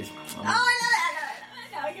climbed trees. I love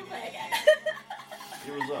it! Now I can play again.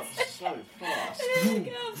 He was up so fast.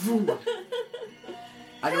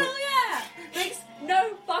 Hell yeah! Makes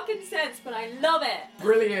no fucking sense, but I love it.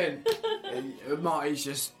 Brilliant. Marty's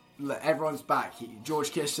just, everyone's back.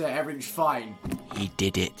 George kissed her, everything's fine. He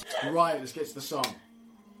did it. Right, let's get to the song.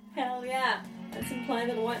 Hell yeah. Let's imply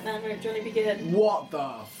that a white man wrote Johnny B. Good. What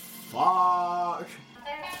the fuck?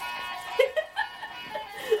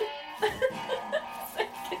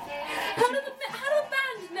 How do a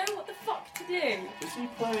band know what the fuck to do? Is he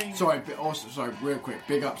playing? Sorry, real quick,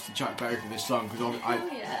 big ups to Chuck Berry for this song, because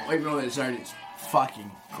even on its own, it's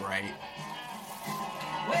fucking great.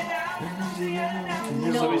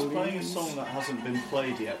 So he's playing a song that hasn't been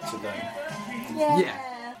played yet today. Yeah.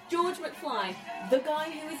 George McFly, the guy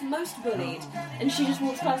who is most bullied, and she just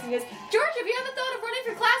walks past and goes, George, have you ever thought of running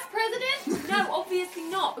for class president? No, obviously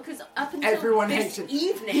not, because up until everyone this hates it.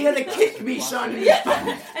 evening... He had a kick me, son.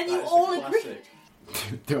 And you all agree.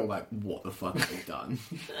 They're all like, what the fuck have you done?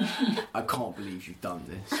 I can't believe you've done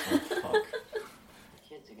this. Oh, fuck.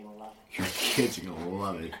 Kids are gonna love it. Your kids are gonna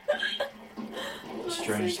love it.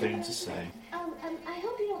 Strange thing to say. I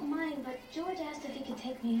hope you don't mind, but George asked if he could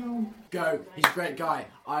take me home. Go. He's a great guy.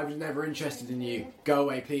 I was never interested in you. Go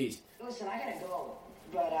away, please. Listen, I gotta go,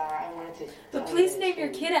 but I wanted to... But please name your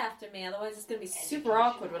kid after me, otherwise it's gonna be super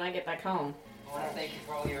awkward when I get back home. I want to thank you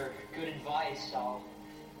for all your good advice. I'll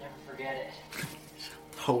never forget it.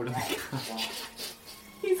 Holding the couch.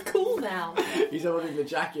 He's cool now. He's holding the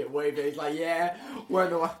jacket, waving. He's like, yeah, where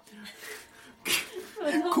do I...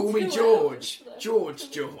 Call me George. George.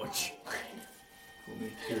 Call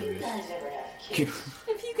me curious.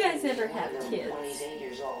 If you guys ever have kids. When he's 8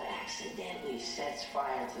 years old, accidentally sets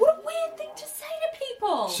fire to... What a weird thing to say to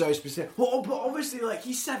people. So specific. Well, but obviously, like,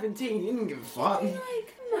 he's 17. He didn't give a fuck.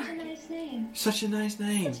 Like, Such a nice name. Such a nice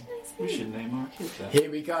name. We should name our kid that. Here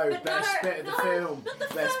we go. But Best bit of the film. Not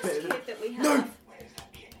the Best first bit of the... kid that we have. No!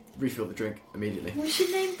 Refill the drink immediately. We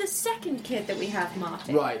should name the second kid that we have,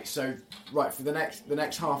 Martin. Right, so for the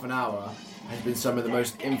next half an hour has been some of the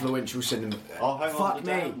most influential cinema. Oh, hang fuck on,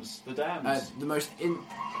 me. The dams. The most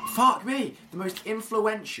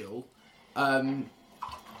influential.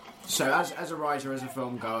 So as a writer, as a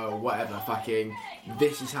film goer, whatever, fucking,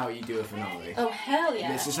 this is how you do a finale. Oh hell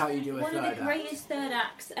yeah! This is how you do a One third of the greatest third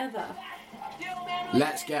acts ever.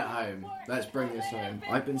 Let's get home. Let's bring this home.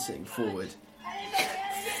 I've been sitting forward.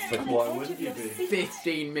 Why wouldn't you be?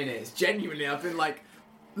 15 minutes. Genuinely, I've been like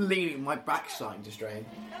leaning, my back's starting to strain.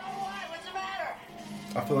 What's the matter?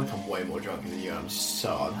 I feel like I'm way more drunk than you. I'm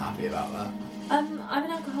so unhappy about that. I'm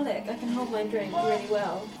an alcoholic. I can hold my drink really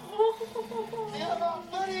well.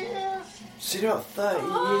 So you're not 30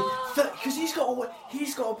 years, because he's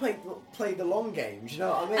got to play the long game. Do you know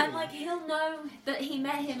what I mean? And like he'll know that he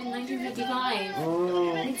met him in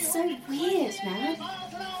 1955. It's so weird, man.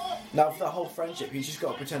 Now for that whole friendship, he's just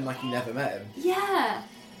got to pretend like he never met him. Yeah.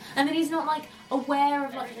 And then he's not like aware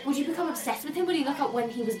of like. Would you become obsessed with him? Would he look up when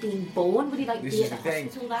he was being born? Would he like This be is at the the thing.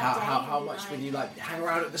 hospital that day? How much would you like hang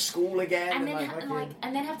around at the school again? And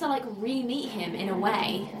then have to like re-meet him in a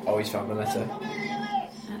way. Oh, he's found the letter.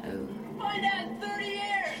 Uh-oh. Find out 30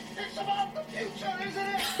 years. It's about the future, isn't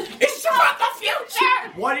it? It's about the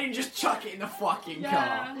future. Why didn't you just chuck it in the fucking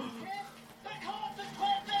car? The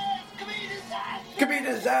consequences could be disastrous. Could be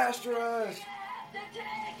disastrous. To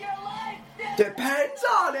take your life. Depends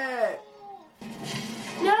on it.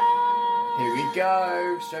 No. Here we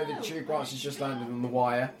go. So the tree branch has just landed on the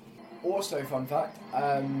wire. Also, fun fact.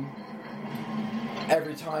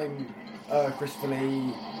 Every time Christopher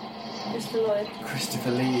Lee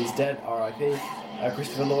is dead, R.I.P.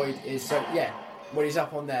 Christopher Lloyd is so when he's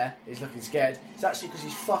up on there, he's looking scared. It's actually because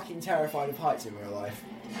he's fucking terrified of heights in real life.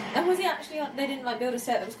 And was he actually on? They didn't like build a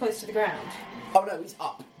set that was close to the ground. Oh no, he's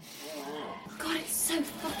up. God, it's so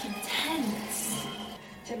fucking tense.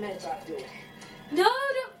 10 minutes, I'll do it. No,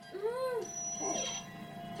 don't.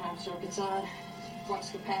 Time circuits on. Flux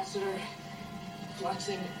capacitor.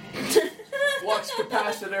 Fluxing. Flux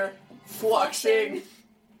capacitor. Fluxing.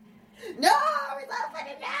 No, it's not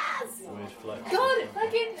fucking gas. Weird flex. God,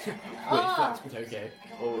 fucking. Weird Flux, but okay.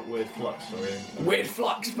 Or Weird Flux, sorry. Weird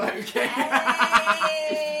Flux, but okay.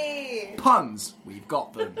 Hey! Puns, we've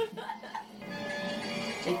got them.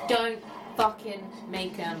 They don't fucking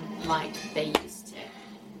make them like they used to.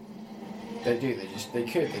 They do, they're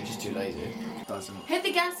just too lazy. Doesn't. Hit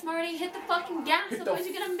the gas, Marty. Hit the fucking gas, otherwise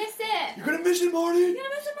you're gonna miss it. You're gonna miss it, Marty! You're gonna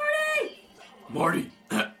miss it, Marty!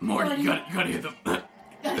 Marty, you gotta hit the...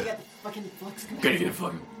 Gotta get the fucking flux. Gotta get the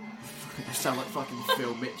fucking... I sound like fucking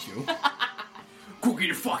Phil Mitchell. Go get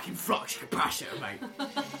your fucking flux capacitor, mate.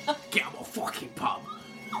 Get out my fucking pub.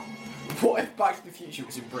 What if Back to the Future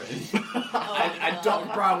was in Britain? and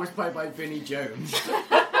Doc Brown was played by Vinnie Jones?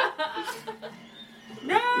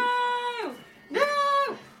 No! No!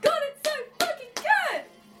 God, it's so fucking good!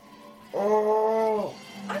 Oh!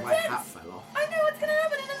 I'm My tense. hat fell off. I know what's gonna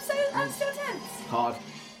happen and I'm so tense. Hard.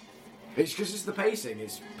 It's because it's the pacing.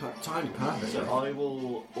 It's timely perfect. So I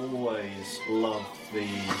will always love the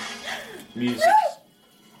music,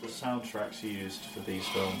 the soundtracks used for these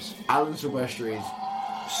films. Alan Silvestri is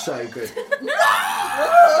so good.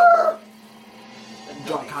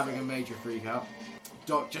 Doc having a major freak out.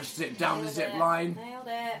 Doc just sit down the zip line. Nailed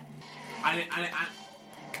it. And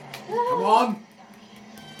come on.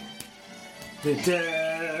 Da,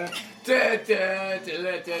 da, da, da, da,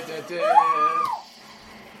 da, da, da.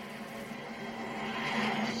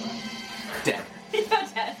 Dead. You're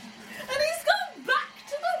dead. And he's gone back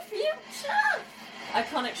to the future!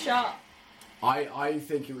 Iconic shot. I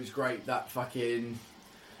think it was great that fucking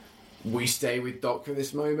we stay with Doc for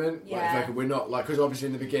this moment. Yeah. Like we're not like, because obviously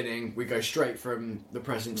in the beginning we go straight from the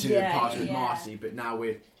present to the past with Marty, but now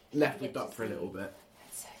we're left with Doc for a little bit.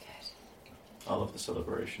 So good. I love the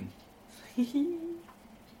celebration.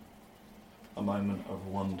 A moment of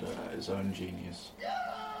wonder at his own genius.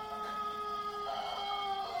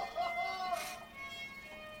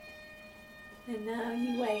 And now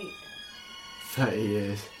you wait. 30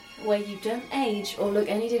 years. Where you don't age or look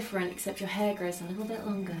any different except your hair grows a little bit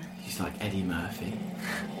longer. He's like Eddie Murphy.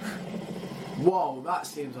 Whoa, that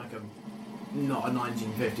seems like not a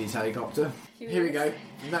 1950s helicopter. Here we go.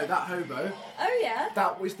 No, that hobo. Oh yeah?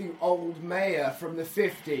 That was the old mayor from the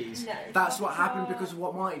 50s. No. That's what happened because of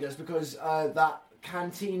what Marty does, because that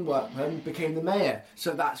canteen workman became the mayor.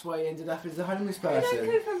 So that's why he ended up as a homeless You don't person.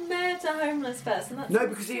 go from mayor to homeless person. That's No,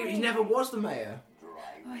 because he never was the mayor.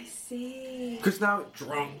 Oh, I see. Because now,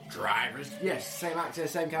 drunk drivers. Yes, same actor,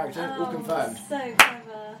 same character, all confirmed. So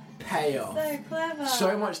clever. Payoff. So clever.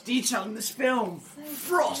 So much detail in this film. So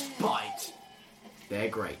Frostbite. They're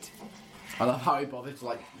great. I love how he bothered to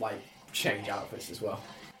like change outfits as well.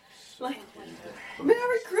 Like,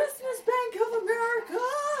 Merry Christmas, Bank of America!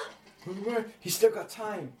 He's still got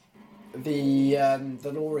time. The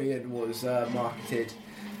DeLorean was marketed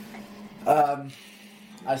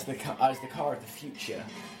as the car of the future.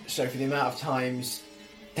 So for the amount of times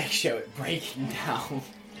they show it breaking down.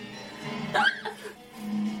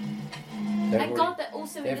 Thank God that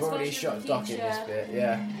also in they've this already version of shot the Doc in future, this bit,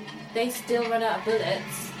 yeah. they still run out of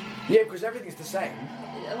bullets. Yeah, because everything's the same.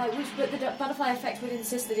 Like, but the butterfly effect would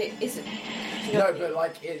insist that it isn't. You know No, what I mean? but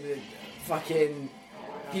like fucking,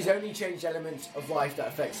 he's only changed elements of life that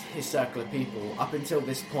affects his circle of people. Up until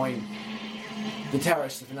this point, the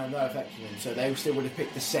terrorists have no affecting him, so they still would have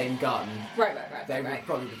picked the same gun. Right. They would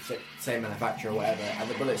probably have the same manufacturer or whatever, and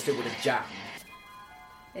the bullet still would have jammed.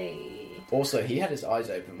 Hey. Also, he had his eyes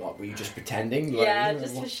open. What, were you just pretending? Yeah,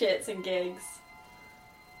 just for shits and gigs.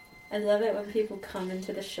 I love it when people come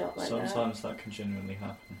into the shot like Sometimes that can genuinely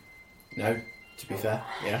happen. No, to be fair,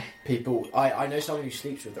 yeah. People, I know someone who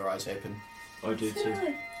sleeps with their eyes open. I do too.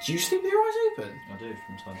 Do you sleep with your eyes open? I do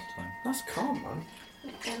from time to time. That's calm, man.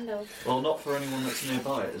 Gandalf. Well, not for anyone that's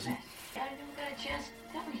nearby, it isn't.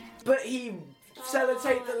 But he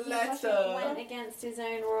sellotaped the He letter went against his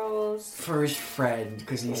own rules. for his friend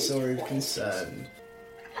because he saw his concern.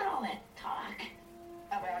 Not all that talk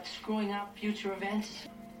about screwing up future events.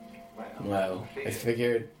 Well, I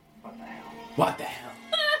figured, What the hell? what the hell?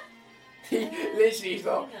 He literally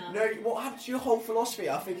thought, no, what happened to your whole philosophy?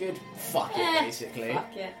 I figured, fuck it, basically.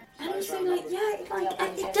 Fuck it. And also, like,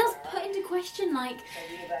 it does put into question, like,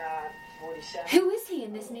 Maybe about 47. who is he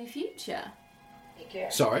in this new future? Take care.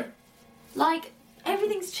 Sorry? Like,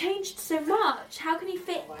 everything's changed so much. How can he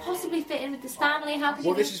possibly fit in with this family? How can he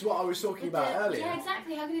Well, live this is what I was talking with about the- earlier. Yeah,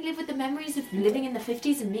 exactly. How can he live with the memories of living in the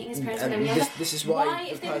 50s and meeting his parents when they were And younger? this is why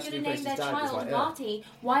if the they were person going who to plays name his their dad was child like, yeah. Marty,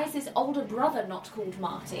 why is his older brother not called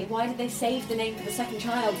Marty? Why did they save the name for the second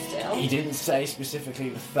child still? He didn't say specifically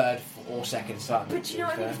the third or second son. But to you know be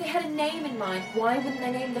what I mean? If fair. they had a name in mind, why wouldn't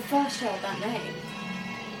they name the first child that name?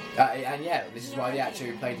 And yeah, this is why the actor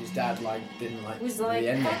who played his dad didn't like It was the like,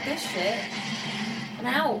 ending. fuck this shit. I'm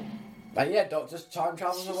out. And yeah, Doctor's time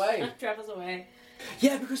travels away. Travels away.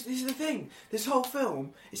 Yeah, because this is the thing. This whole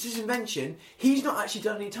film, it's his invention. He's not actually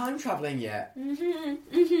done any time travelling yet.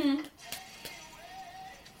 Mm-hmm.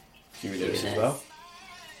 Should we do this as well?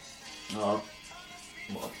 Oh.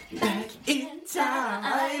 What? Back in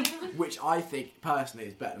time, which I think personally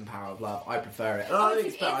is better than Power of Love. I prefer it. I think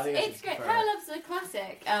it's better. I think it's great. Power of Love's a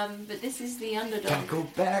classic, but this is the underdog. Can't go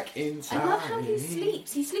back in time. I love how he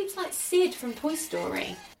sleeps. He sleeps like Sid from Toy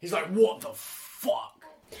Story. He's like, what the fuck?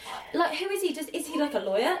 Like, who is he? Is he like a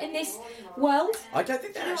lawyer in this world? I don't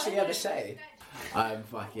think they actually ever say.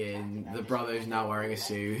 Fucking the brother who's now wearing a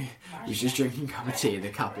suit. He's just drinking a cup of tea and the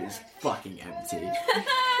cup is fucking empty.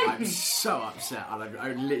 I'm so upset and I've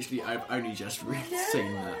only just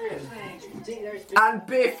seen that. And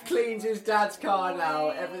Biff cleans his dad's car now.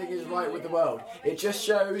 Everything is right with the world. It just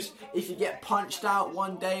shows if you get punched out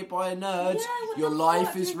one day by a nerd, your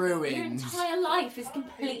life is ruined. Your entire life is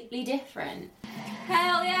completely different.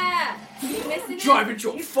 Hell yeah! You missing it? Driving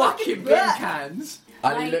your fucking bin cans.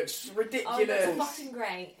 And he looks ridiculous. Oh, that's fucking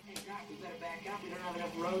great.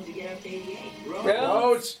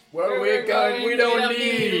 Roads, where we're going, we don't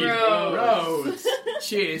need roads.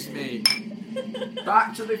 Cheers, mate.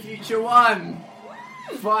 Back to the Future 1.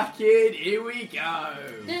 Fucking here we go.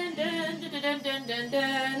 Dun, dun, dun, dun, dun, dun,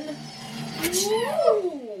 dun.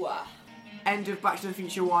 Ooh. End of Back to the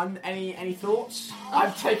Future 1. Any thoughts?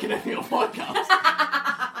 I've taken over your podcast.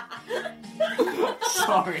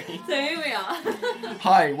 Sorry. So here we are.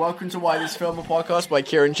 Hi, welcome to Why This Film, a podcast by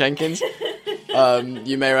Kieran Jenkins.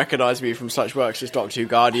 You may recognise me from such works as Doctor Who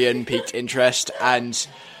Guardian, Piqued Interest, and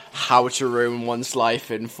How to Ruin One's Life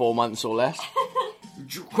in 4 months or less.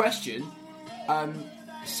 Question.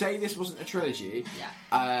 Say this wasn't a trilogy,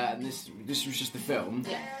 and this was just the film.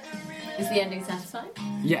 Yeah. Is the ending satisfying?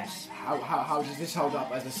 Yes. How does this hold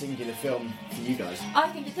up as a singular film for you guys? I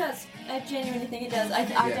think it does. I genuinely think it does.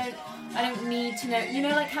 I don't need to know. You know,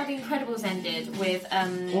 like how The Incredibles ended with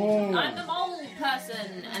I'm the mole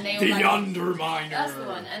person, and they all the like, Underminer. That's the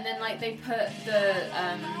one. And then like they put the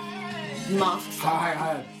masks on.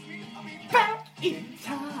 Hi. Back in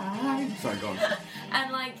time. Sorry, go on.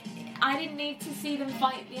 And like, I didn't need to see them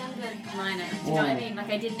fight the Underminer. Do you know what I mean? Like,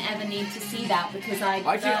 I didn't ever need to see that because I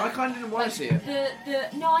kind of didn't want to see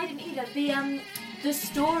it. No, I didn't either. The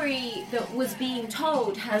story that was being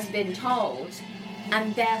told has been told,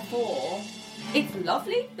 and therefore, it's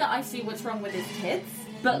lovely that I see what's wrong with his kids.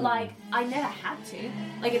 But like, I never had to.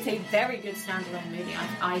 Like, it's a very good standalone movie.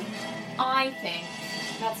 I think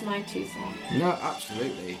that's my 2 cents. No,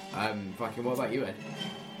 absolutely. Fucking. What about you, Ed?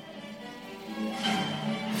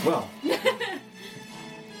 Well.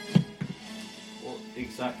 What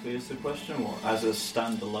exactly is the question? What, as a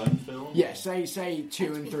standalone film? Yeah, say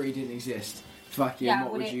 2 and 3 didn't exist. Fucking,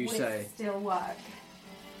 what would you say? It still work?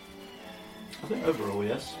 I think overall,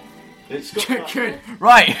 yes. It's got Good.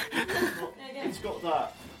 Right. It's got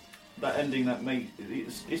that ending that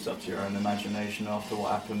it's up to your own imagination after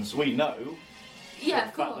what happens. We know. Yeah,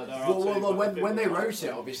 of course. Well, when they wrote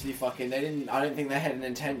it, obviously, fucking, they didn't. I don't think they had an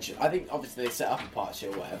intention. I think obviously they set up a part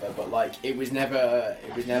 2 or whatever, but like it was never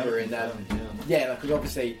in them. Yeah, like, because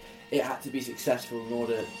obviously it had to be successful in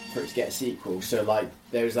order for it to get a sequel. So like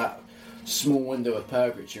there was that small window of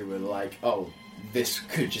purgatory where like, oh, this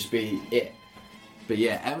could just be it. But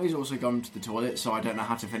yeah, Emily's also gone to the toilet, so I don't know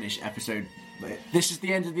how to finish episode. This is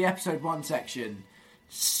the end of the episode 1 section.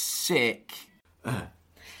 Sick.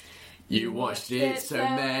 You watched it so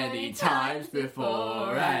many times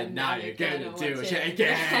before, and now you're gonna do it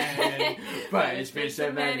again. But it's been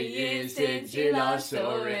so many years since you last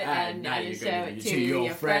saw it, and now you're gonna show it to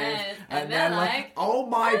your friends. And they're like, oh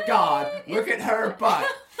my god, look at her butt.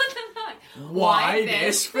 Why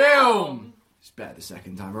this film? It's better the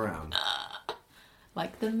second time around.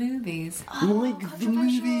 Like the movies. Like the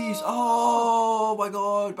movies. Oh my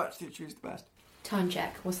god, Back to the Future is the best. Time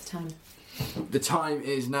check. What's the time? The time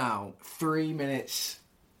is now 3 minutes.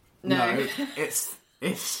 No. It's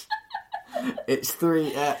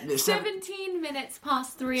 17 minutes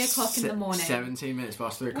past 3 o'clock in the morning. 17 minutes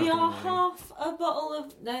past 3 o'clock We in the are morning. half a bottle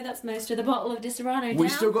of... No, that's most of the bottle of Disaronno down. We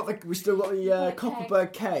still got the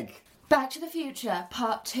Copperberg keg. Back to the Future,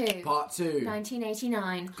 Part 2. Part 2.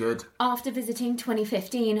 1989. Good. After visiting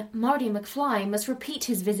 2015, Marty McFly must repeat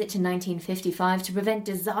his visit to 1955 to prevent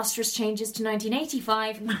disastrous changes to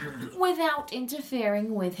 1985 without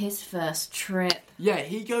interfering with his first trip. Yeah,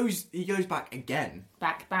 he goes back again.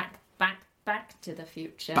 Back to the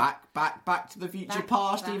future. Back to the future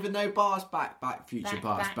past, back. even though Bar's back, future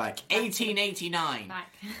past, back. 1889.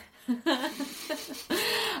 Back.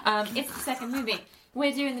 It's the second movie.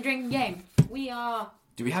 We're doing the drinking game. We are...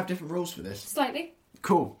 Do we have different rules for this? Slightly.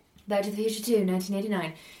 Cool. Back to the Future 2,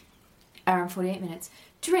 1989. Hour and 48 minutes.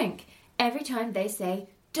 Drink every time they say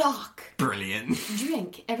Doc. Brilliant.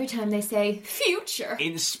 Drink every time they say future.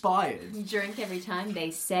 Inspired. Drink every time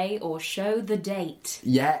they say or show the date.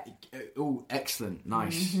 Yeah. Oh, excellent.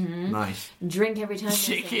 Nice. Nice. Drink every time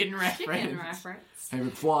Chicken they say reference. chicken reference.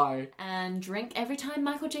 Favourite fly. And drink every time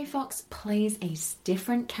Michael J. Fox plays a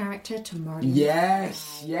different character to Marty.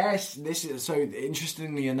 Yes, yes. This is so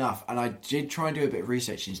interestingly enough, and I did try and do a bit of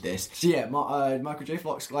research into this. So yeah, Michael J.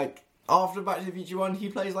 Fox, like after Back to the Future 1, he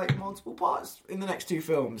plays like multiple parts in the next 2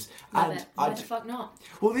 films. Love it. Why the fuck not?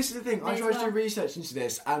 Well, this is the thing. I tried to do research into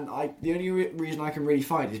this, and the only reason I can really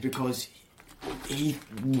find is because he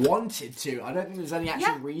wanted to. I don't think there's any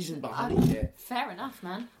actual reason behind it. Fair enough,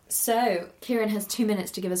 man. So, Kieran has 2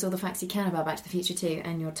 minutes to give us all the facts he can about Back to the Future 2,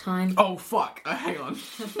 and your time... Oh, fuck. Hang on.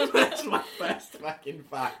 That's my first fucking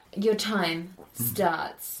fact. Your time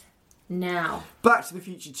starts now. Back to the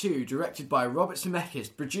Future 2, directed by Robert Zemeckis,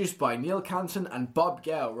 produced by Neil Canton and Bob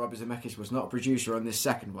Gale. Robert Zemeckis was not a producer on this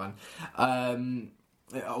second one.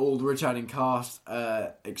 All the returning cast,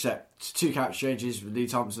 except 2 character changes, Lee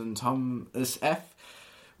Thompson, Thomas F.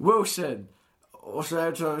 Wilson.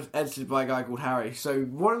 Also edited by a guy called Harry. So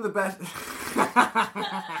one of the best.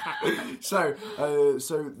 so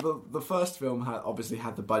the first film obviously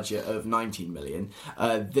had the budget of 19 million.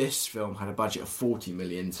 This film had a budget of 40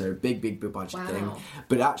 million. So big budget thing.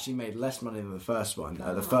 But it actually made less money than the first one.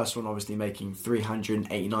 The first one obviously making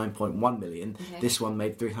 389.1 million. Okay. This one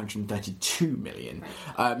made 332 million.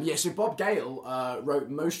 Right. So Bob Gale wrote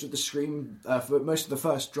most of the for most of the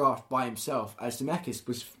first draft by himself, as Zemeckis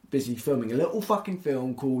was busy filming a little fucking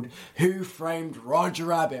film called Who Framed Roger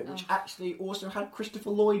Rabbit, which actually also had Christopher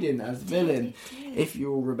Lloyd in as the villain, if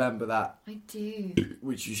you all remember that. I do.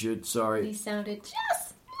 Which you should, sorry. He sounded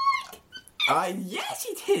just like... yes,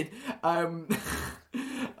 he did! Oh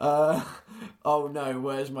no,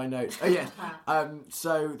 where's my notes? Oh yeah.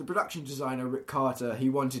 So the production designer, Rick Carter, he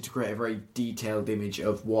wanted to create a very detailed image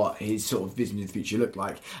of what his sort of vision of the future looked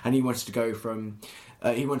like, and he wanted to go in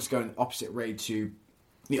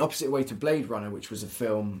the opposite way to Blade Runner, which was a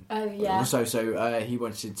film. Oh yeah. So he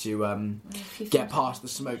wanted to get past the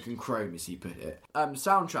smoke and chrome, as he put it.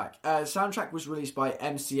 Soundtrack. Soundtrack was released by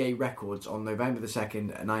MCA Records on November the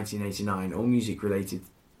 2nd, 1989. All music related.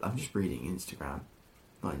 I'm just reading Instagram.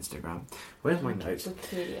 Not Instagram. Where's my notes?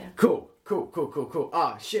 Wikipedia. Cool.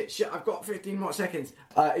 Ah, shit, I've got 15 more seconds.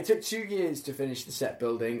 It took 2 years to finish the set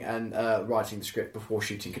building and writing the script before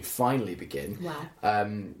shooting could finally begin. Wow.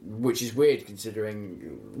 Which is weird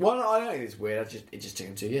considering... Well, I don't think it's weird, it just took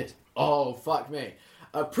him 2 years. Oh, fuck me.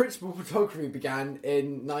 Principal photography began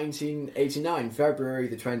in 1989, February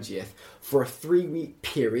the 20th, for a 3-week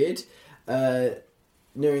period.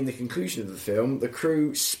 Nearing the conclusion of the film, the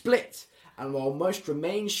crew split, and while most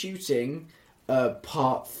remained shooting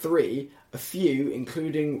part 3, a few,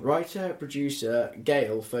 including writer-producer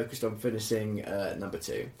Gale, focused on finishing number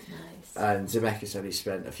 2. Nice. And Zemeckis only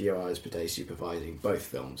spent a few hours per day supervising both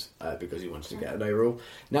films because he wanted to get an overall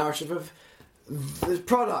narrative of the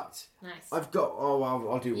product. Nice. I've got... Oh,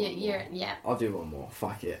 I'll do one more. Yeah. I'll do one more.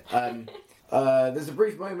 Fuck it. There's a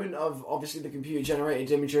brief moment of, obviously, the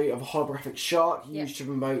computer-generated imagery of a holographic shark used to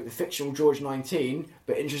promote the fictional George 19,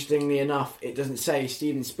 but interestingly enough, it doesn't say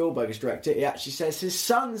Steven Spielberg as director, it actually says his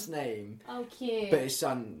son's name. Oh, cute. But his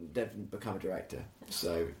son didn't become a director,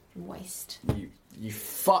 so... Waste. You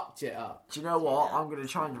fucked it up. Do you know what? I'm going to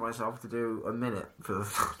challenge myself to do a minute for the...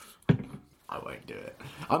 I won't do it.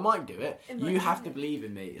 I might do it. You have to believe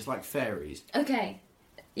in me. It's like fairies. Okay.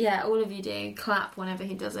 Yeah, all of you do. Clap whenever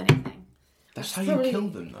he does anything. That's how you kill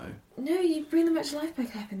them, though. No, you bring them back to life by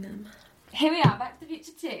clapping them. Here we are, Back to the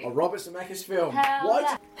Future 2. A Robert Zemeckis film. Hell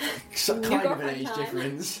what? Yeah. Some kind of an age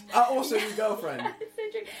difference. Also, your girlfriend. It's so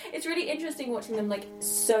true. It's really interesting watching them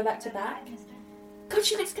so back to back. God,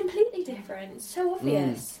 she looks completely different. It's so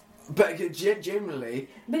obvious. But generally...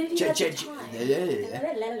 But if you had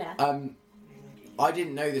time... I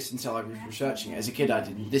didn't know this until I was researching it. As a kid, I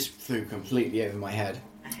didn't. This flew completely over my head.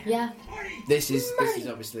 Yeah. This is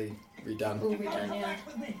obviously redone. All redone, yeah.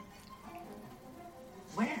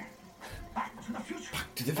 Where? Back to the future.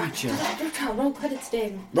 Back to the future. Roll credits,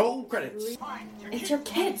 Dave. Roll credits. It's your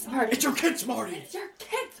kids, Marty. It's your kids, Marty. It's your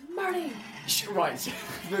kids, Marty. Right.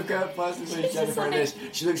 The person who's Jennifer in this,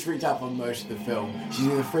 she looks freaked out for most of the film. She's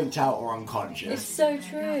either freaked out or unconscious. It's so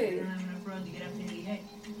true.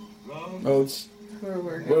 Roads. Where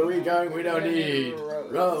are we going? We don't need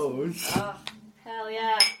roads. Oh, hell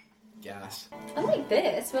yeah. Gas. I like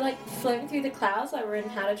this. We're floating through the clouds like we're in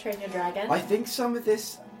How to Train Your Dragon. I think some of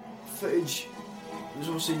this footage was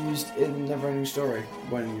also used in Neverending Story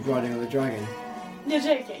when riding on the dragon. You're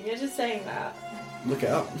joking. You're just saying that. Look it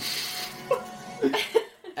up.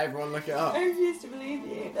 Everyone look it up. I refuse to believe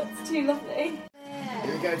you. That's too lovely.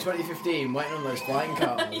 Here we go, 2015, waiting on those flying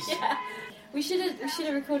cars. Yeah. We should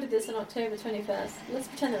have recorded this on October 21st. Let's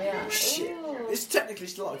pretend that we are. Shit. Ooh. It's technically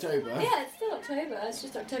still October. Yeah, it's still October. It's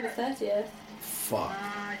just October 30th. Fuck.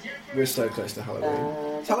 We're so close to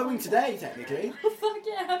Halloween. It's Halloween today, technically. Oh, fuck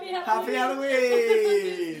yeah, happy Halloween. Happy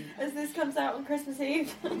Halloween! As this comes out on Christmas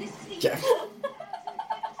Eve. Yeah.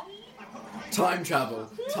 Time travel.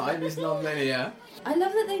 Time is non-linear. I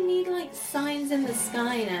love that they need, like, signs in the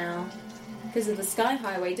sky now. Because of the Sky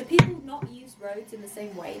Highway. Do people not use roads in the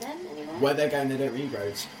same way then anymore? Where they're going, they don't need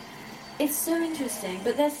roads. It's so interesting,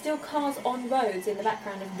 but there's still cars on roads in the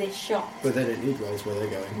background of this shot. But they don't need roads where they're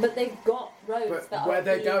going. But they've got roads But that where are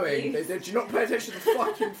they're being going, used. they do not pay attention to the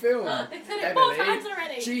fucking film. They've said it 4 times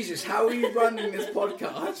already. Jesus, how are you running this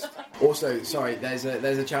podcast? Also, sorry, there's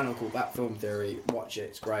a channel called That Film Theory. Watch it,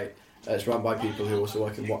 it's great. It's run by people who also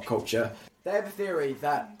work in What Culture. They have a theory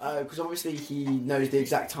that, because obviously he knows the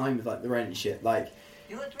exact time of like the rent and shit, like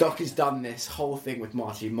Doc has done this whole thing with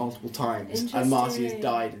Marty multiple times, and Marty has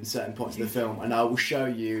died in certain points of the film, and I will show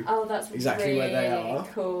you exactly really where they are.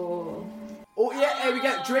 Cool. Oh yeah, here we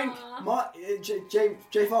go. Drink.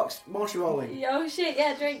 J Fox. Marshall rolling. Oh shit!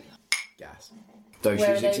 Yeah, drink. Gas. Those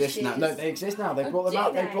Where shoes are those exist now. shoes? No, they exist now. They brought them do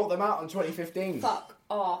out. They they? brought them out in 2015. Fuck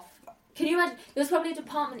off. Can you imagine? There was probably a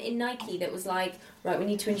department in Nike that was like, right, we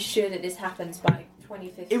need to ensure that this happens by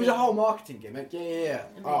 2015. It was a whole marketing gimmick. Yeah.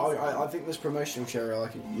 I think there's promotional material I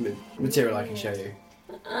can show you.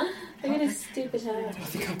 Look at his stupid hair. I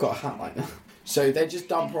think I've got a hat like that. So they just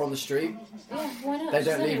dump her on the street. Yeah, why not? They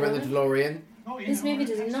don't Just leave her in the anyone. DeLorean. This movie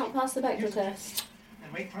does not pass the Bechdel test.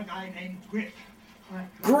 And wait for a guy named Griff.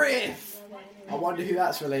 Griff! I wonder who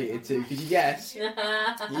that's related to. Could you guess?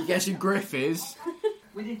 You guess who Griff is?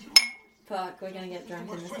 Fuck, we're gonna get drunk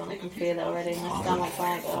in this one. I can feel it already. My stomach's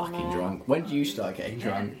like, oh Fucking no. drunk. When do you start getting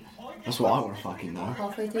drunk? That's what I want to fucking know.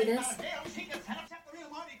 Halfway through this.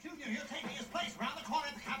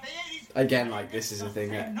 Again, like, this is a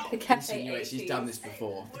thing that The cafe insinuates she's 80s. done this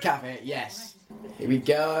before. The cafe, yes. Here we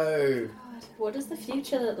go. God, what does the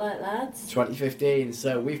future look like, lads? 2015.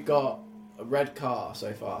 So we've got a red car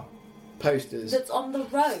so far. Posters. That's on the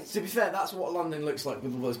road. To be fair, that's what London looks like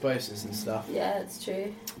with all those posters and stuff. Yeah, it's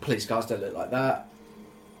true. Police cars don't look like that.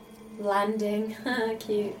 Landing.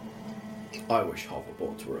 Cute. I wish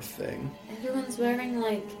hoverboards were a thing. Everyone's wearing,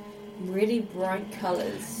 like, really bright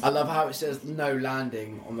colours. I love how it says no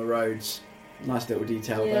landing on the roads. Nice little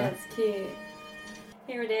detail Yeah, there. it's cute.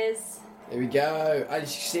 Here it is. Here we go. And you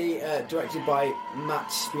see, directed by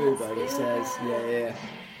Matt Spielberg, it says. Yeah.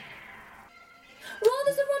 Oh,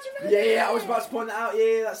 there's a Roger Rabbit. Yeah, I was about to point that out.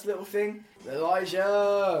 Yeah, that's the little thing. Elijah.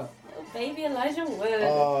 Oh, baby Elijah Wood.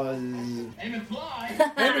 Oh. Hey, McFly!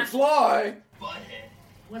 Hey, McFly! Butthead.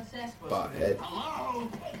 What's that supposed Butthead. Hello?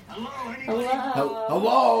 Hello? Hello.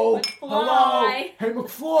 Hello? Hello? McFly. Hey,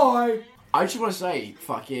 McFly! I just want to say,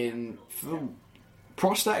 fucking...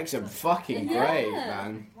 prosthetics are fucking great,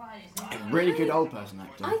 man. Really good old person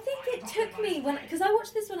actor. I think it took me, because I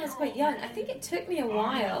watched this when I was quite young, I think it took me a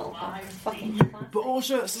while. Oh, fucking classic. But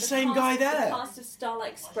also, it's the same guy The there. cast of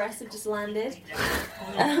Starlight Express have just landed.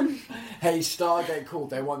 Hey, Stargate called.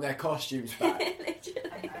 They want their costumes back.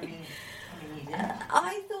 Literally.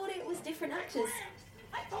 I thought it was different actors.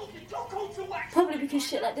 Probably because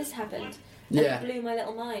shit like this happened. Yeah. And it blew my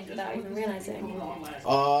little mind without even realising.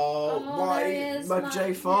 Oh, there he right. is. Mike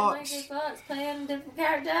J. Fox. Mike J. Fox playing a different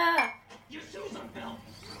character.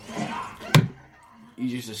 You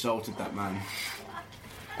just assaulted that man.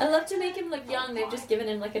 I love to make him look young. They've just given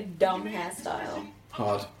him like a dumb hairstyle.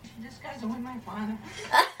 Hard. This guy's with my father.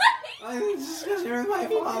 I'm discussing with my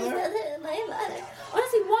father.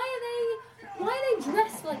 Honestly, why are they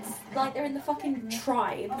dressed like they're in the fucking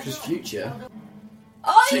tribe? Because future.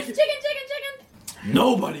 Oh, Chicken. it's chicken!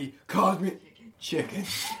 Nobody called me chicken.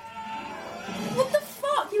 What the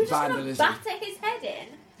fuck? You were just Vandalism. gonna batter his head in?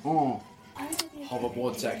 Oh.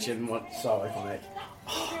 Hoverboard section. What? So iconic.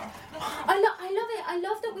 I love it. I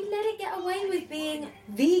love that we let it get away with being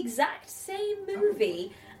the exact same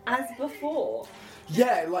movie as before.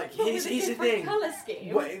 Yeah, like But here's with a the different thing. colour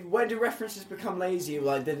scheme. When do references become lazy?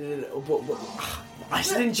 Like, I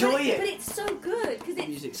still enjoy it. But it's so good because The it's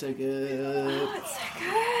music's so good. oh, it's so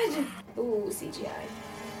good. Ooh, CGI.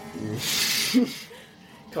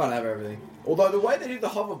 Can't have everything. Although the way they do the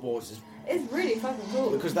hoverboards is It's really fucking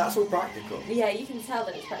cool. because that's all practical. Yeah, you can tell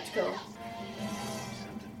that it's practical.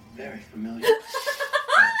 Very familiar.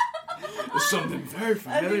 There's something very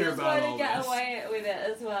familiar about all I think they're trying to get this. away with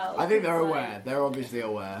it as well. I think they're It's like- aware. They're obviously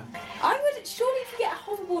aware. I would surely if you get a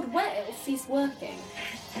hoverboard wet, it'll cease working.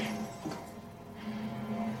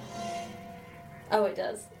 Oh, it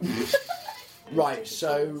does. Right,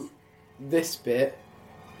 so this bit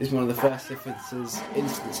is one of the first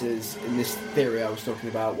instances in this theory I was talking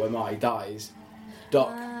about where Marty dies.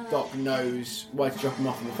 Doc knows where to drop him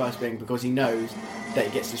off in the first thing because he knows that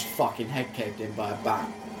he gets his fucking head caved in by a bat.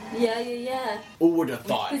 Yeah. Who would have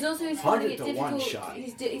thought? He's also finding 100 it to 1 difficult. shot.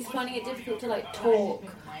 He's finding it difficult to like talk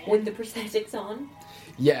with the prosthetics on.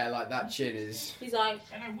 Yeah, like that chin is. He's like,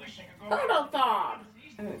 oh God.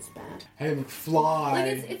 Oh, it's bad. Hey, McFly. Like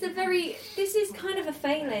it's a very. This is kind of a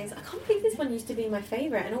phalanx. I can't believe this one used to be my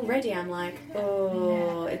favourite, and already I'm like,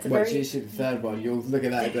 oh, it's a Wait very. till you see the third one, you'll look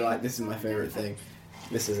at that and be like, this is my favourite thing.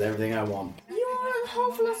 This is everything I want. Your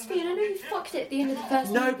whole philosophy, and I know you fucked it at the end of the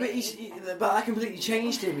first. No, movie. but I completely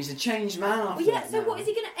changed him. He's a changed man after Well, yeah. that So now. what is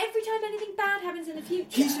he gonna? Every time anything bad happens in the future.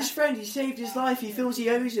 He's his friend. He saved his life. He feels he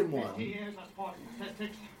owes him one.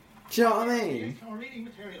 Do you know what I mean?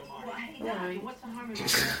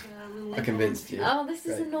 I convinced you. Oh, this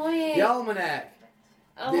is Great. annoying. The Almanac.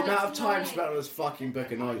 Oh, The amount it's of time annoying. spent on this fucking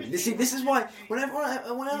book annoys me. See, this is why when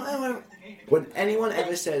anyone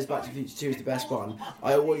ever says Back to the Future 2 is the best one,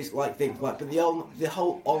 I always think but the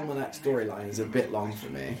whole Almanac storyline is a bit long for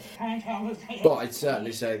me. But I'd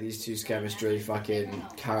certainly say these two's chemistry fucking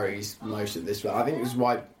carries most of this. But I think this is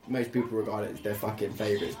why most people regard it as their fucking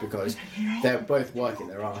favourites because they're both working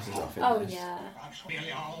their asses off in Oh this. yeah.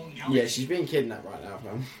 Yeah, she's being kidnapped right now,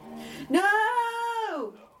 man. No.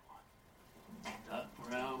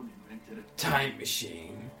 Time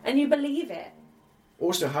machine. And you believe it.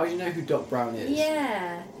 Also, how do you know who Doc Brown is?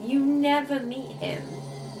 Yeah. You never meet him.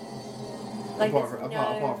 Like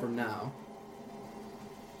apart from now.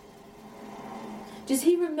 Does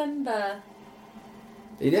he remember?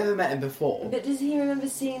 He never met him before. But does he remember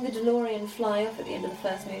seeing the DeLorean fly off at the end of the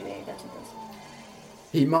first movie? That's impressive.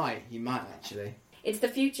 He might actually. It's the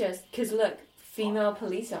future, because look, female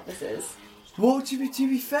police officers. Well, to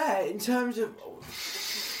be fair, in terms of...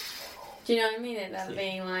 Do you know what I mean? That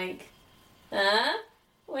being like, huh?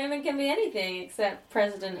 Women can be anything except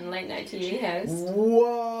president and late night TV host.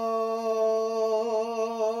 What?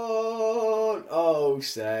 Oh,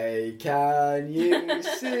 say, can you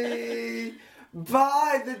see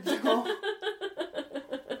by the door?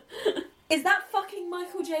 Is that fucking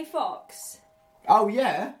Michael J. Fox? Oh,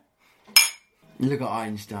 yeah. Look at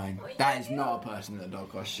Einstein. That is not a person in a dog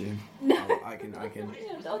costume. No. I can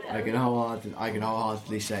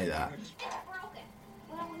wholeheartedly say that.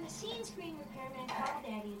 Well, when the scene screen repairman called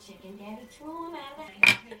Daddy a chicken, Daddy threw him out of the...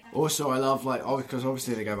 Also, I love because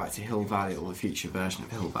obviously they go back to Hill Valley or the future version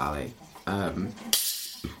of Hill Valley.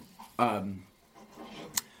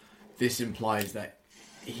 This implies that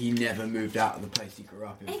he never moved out of the place he grew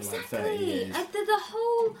up in for like 30 years. The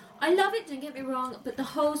whole, I love it, don't get me wrong, but the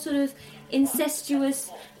whole sort of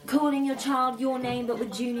incestuous calling your child your name but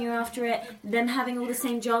with Junior after it, them having all the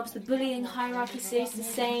same jobs, the bullying hierarchy stays the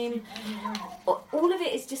same. All of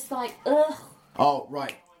it is just like, ugh. Oh,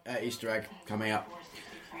 right. Easter egg coming up.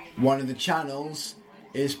 One of the channels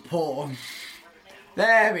is porn.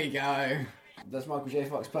 There we go. That's Michael J.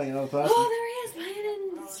 Fox playing another person. Oh, there he is, playing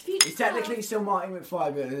in this future. He's technically still Marty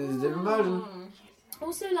McFly, but there's a different version.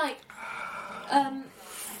 Also, like,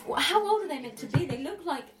 how old are they meant to be? They look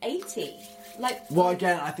like 80. Like, Well,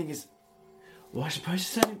 again, I think it's... Well, I suppose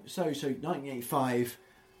so 1985,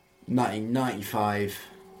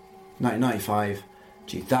 1995,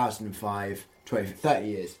 2005, 30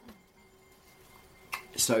 years.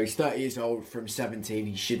 So he's 30 years old from 17.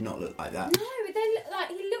 He should not look like that. no, they look like,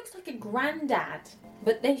 he looks like a granddad,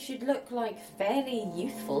 but they should look like fairly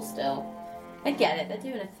youthful still. I get it, they're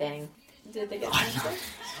doing a thing. Did they get something?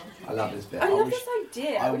 I love this bit. I love wish- this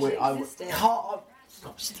idea. I wish it existed.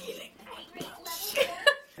 Stop stealing.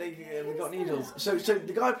 We got Needles. So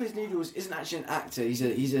the guy who plays Needles isn't actually an actor. He's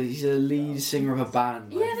a lead singer of a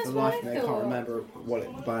band. Yeah, that's for the what life I of me, I thought. can't remember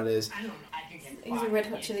what the band is. He's a Red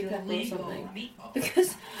Hot Chili Pepper or something.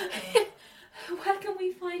 Because where can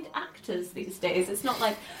we find actors these days? It's not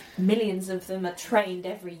like millions of them are trained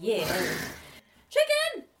every year.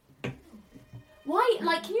 Chicken! Why?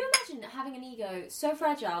 Like, can you imagine having an ego so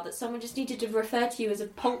fragile that someone just needed to refer to you as a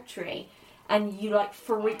poultry and you, like,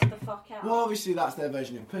 freak the fuck out? Well, obviously that's their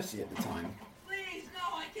version of pussy at the time. Please,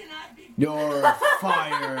 no, I cannot be. You're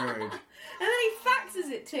fired. And then he faxes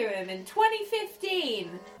it to him in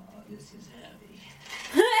 2015. This is heavy.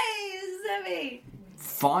 Hey, this is heavy.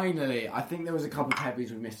 Finally, I think there was a couple of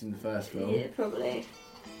heavies we missed in the first film. Yeah, probably.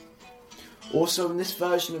 Also, in this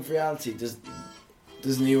version of reality,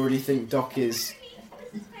 doesn't he already think Doc is?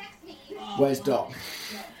 Where's Doc?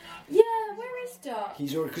 Yeah, where is Doc?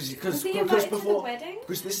 He's already because he invited to the before wedding?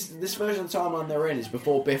 because this version of the timeline they're in is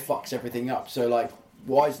before Biff fucks everything up. So like,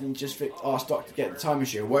 why doesn't he just ask Doc to get the time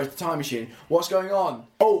machine? Where's the time machine? What's going on?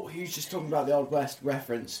 Oh, he's just talking about the Old West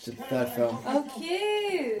reference to the third film. Oh,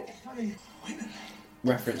 cute.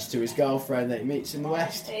 Reference to his girlfriend that he meets in the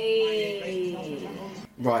West. Hey.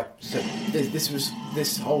 Right, so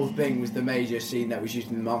this whole thing was the major scene that was used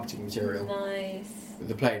in the marketing material. Nice. With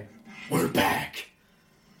the plane. We're back!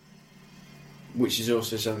 Which is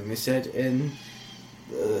also something they said in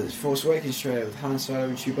the Force Awakens trailer with Han Solo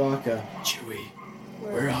and Chewbacca. Chewie,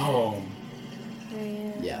 we're home.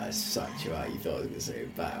 Yeah, I sucked you out. You thought I was going to say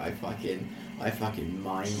it back. I fucking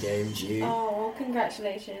mind gamed you. Oh, well,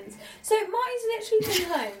 congratulations. So Marty's literally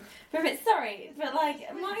been home from it. Sorry, but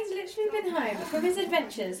like Marty's literally been home from his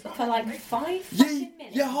adventures for like 5 fucking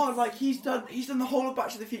minutes. Yeah, hard. Like he's done the whole of Back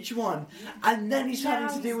to the Future 1, and then he's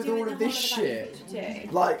having to deal with all of this shit.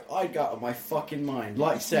 Like I got out of my fucking mind.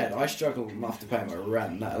 Like I said, I struggled enough to pay my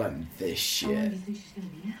rent, let alone this shit.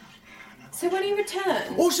 So when he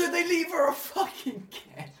returns... Also, they leave her a fucking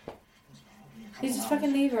kid. They just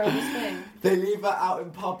fucking leave her on this thing. They leave her out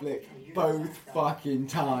in public both fucking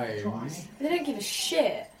times. They don't give a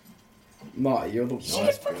shit. Marty, you're the worst She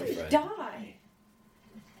could fucking boyfriend. die.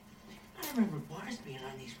 I remember bars being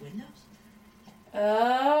on these windows.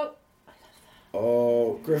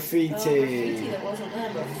 Oh, graffiti. Oh, graffiti that wasn't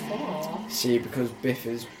there before. See, because Biff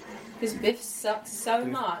is... Because Biff sucks so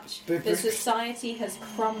much, the society has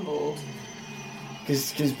crumbled.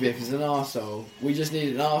 Because Biff is an arsehole. We just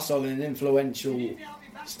need an arsehole and influential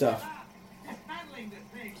stuff.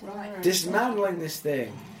 Dismantling this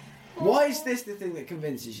thing. Why is this the thing that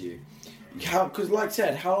convinces you? Because, like I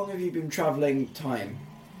said, how long have you been travelling time?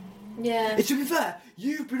 Yeah. To be fair,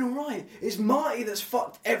 you've been alright. It's Marty that's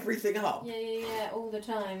fucked everything up. Yeah, all the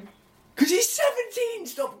time. Because he's 17,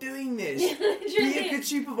 stop doing this. Be a good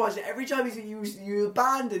supervisor. Every time you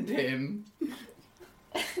abandoned him.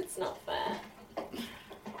 It's not fair.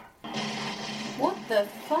 What the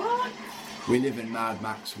fuck? We live in Mad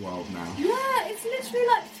Max world now. Yeah, it's literally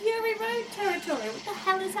like Fury Road territory. What the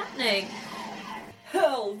hell is happening?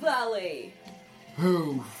 Hell Valley.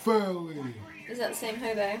 Hell Valley. Is that the same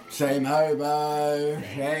hobo? Same hobo.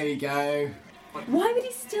 There we go. Why would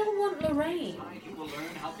he still want Lorraine?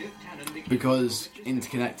 Because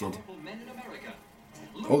interconnected.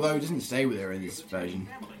 Although he doesn't stay with her in this version.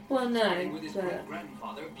 Well, no.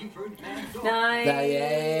 But... Nice.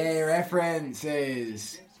 Yeah,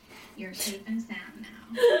 references. You're safe and sound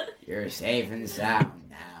now. You're safe and sound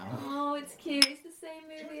now. Oh, it's cute. It's the same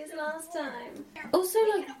movie as last time. Also,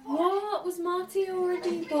 like, what? Was Marty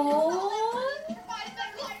already born?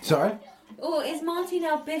 Sorry? Or is Marty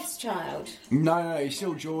now Biff's child? No, he's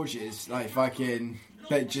still George's. Like, fucking...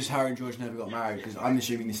 But just her and George never got married, because I'm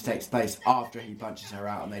assuming this takes place after he punches her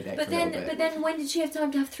out and they date for a little bit. But then when did she have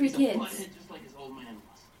time to have 3 kids?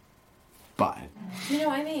 But... Do you know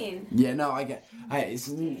what I mean? Yeah, no, I get... Hey, this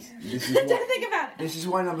is Don't think about it. This is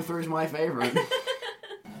why number 3 is my favourite.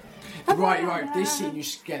 Right, this scene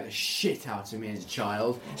used to scare the shit out of me as a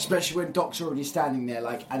child. Especially when Doc's already standing there,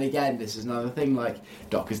 like... And again, this is another thing, like...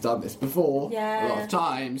 Doc has done this before. Yeah. A lot of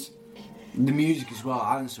times. The music as well,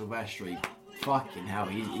 Alan Silvestri... Fucking hell,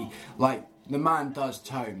 he like, the man does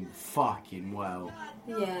tone fucking well.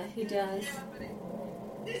 Yeah, he does.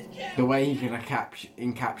 The way he can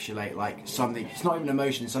encapsulate, like, something, it's not even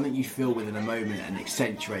emotion, something you feel within a moment and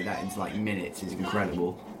accentuate that into, like, minutes is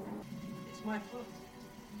incredible. It's my fault.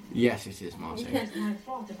 Yes, it is, Marty. It's my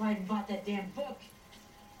fault if I hadn't bought that damn book.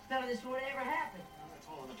 None of this would ever happen. That's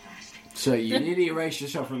all in the past. So you nearly erase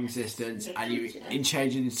yourself from existence and you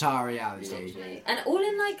change an entire reality. Literally. And all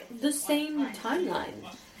in like the same timeline.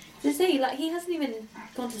 To say, like, he hasn't even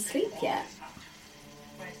gone to sleep yet.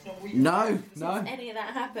 No. Since any of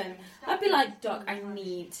that happened, I'd be like, Doc, I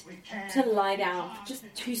need to lie down for just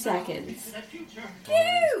 2 seconds.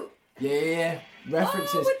 Cute! Yeah.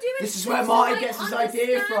 References. Oh, we're doing this is where Marty gets his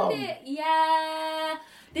idea from. Yeah.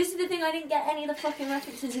 This is the thing, I didn't get any of the fucking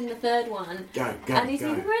references in the third one. Go. And he's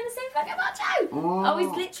even wearing the same fucking poncho. Oh, he's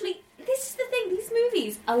literally... This is the thing, these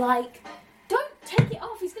movies are like... Don't take it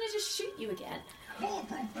off, he's going to just shoot you again.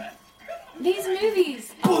 These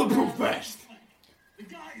movies... Bulletproof vest!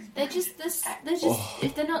 They're just...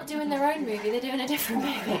 If they're not doing their own movie, they're doing a different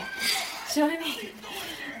movie. Do you know what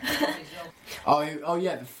I mean? Oh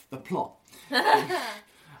yeah, the plot.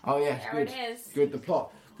 Oh yeah, there good. it is. Good, the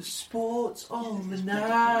plot. The sports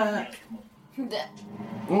almanac.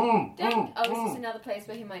 Oh, this is another place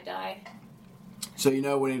where he might die. So you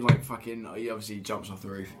know when he like fucking, he obviously jumps off the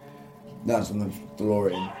roof. Lands on the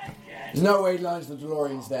DeLorean. There's no way he lands the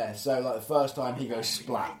DeLorean's there. So like the first time he goes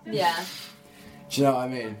splat. Yeah. Do you know what I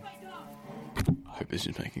mean? I hope this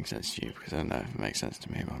is making sense to you, because I don't know if it makes sense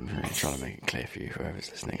to me, but I'm really trying to make it clear for you,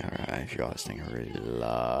 whoever's listening. If you are listening, I really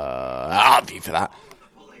love you for that.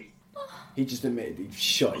 He just admitted he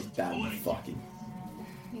shot his damn fucking...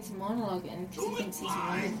 He's monologuing because he thinks he's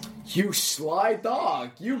right. You sly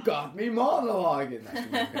dog! You got me monologuing!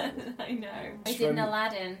 I know. He did in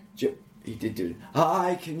Aladdin. He did do it.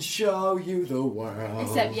 I can show you the world.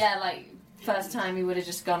 Except, yeah, like, first time he would have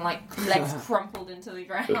just gone, like, legs crumpled into the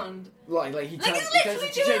ground. Like he's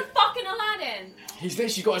literally doing fucking Aladdin! He's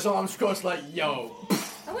literally got his arms crossed like, yo.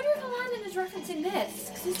 I wonder if Aladdin is referencing this,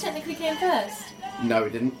 because this technically came first. No,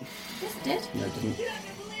 it didn't. Yes, it did. No, it didn't.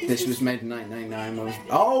 This was made in 1999.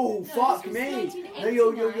 Oh, fuck me! No,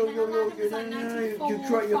 you're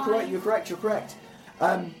correct.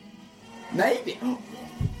 Maybe.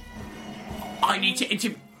 I need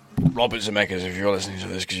to Robert Zemeckis, if you're listening to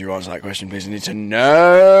this, because you answered that question, please, I need to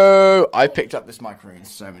know. I picked up this microphone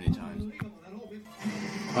so many times.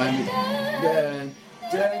 We're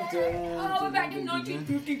back in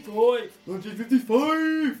 1955.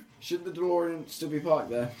 1955. Should the DeLorean still be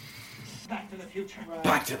parked there? Back to the future.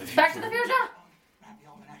 Back to the future. Back to the future.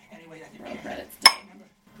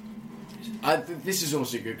 This is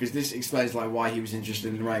also good because this explains like why he was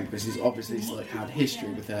interested in Rain, because he's obviously like had history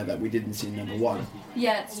with her that we didn't see in number one.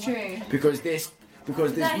 Yeah, it's true. Because this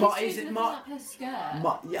I'm not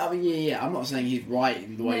saying he's right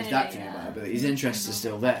in the way he's acting about it, but his interests are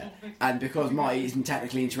still there. And because Marty isn't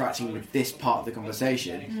technically interacting with this part of the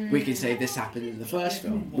conversation, we can say this happened in the first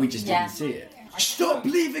film. We just didn't see it. Stop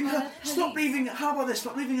leaving her! Stop leaving... How about this?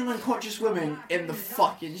 Stop leaving an unconscious woman in the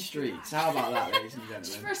fucking streets. How about that, ladies and gentlemen?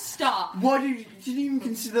 Just for a start. Why did you even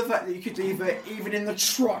consider the fact that you could leave her even in the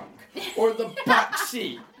trunk? Or the back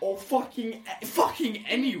seat? Or fucking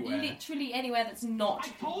anywhere? Literally anywhere that's not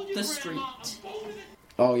the street.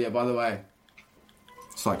 Oh yeah, by the way,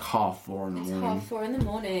 it's like 4:30 in the morning. It's 4:30 in the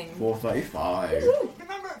morning. 4:35.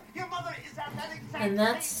 Remember, your mother is at that exact And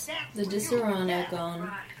that's the Disaronno gone.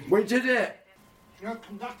 We did it! You're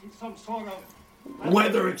conducting some sort of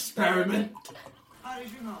weather experiment. How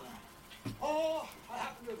did you know that? Oh, I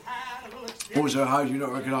happen to have had a little experience. Also, how do you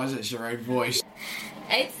not recognise it's your own voice?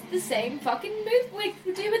 It's the same fucking movie. We're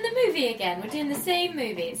doing the movie again. We're doing the same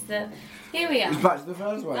movie. Here we are. It's back to the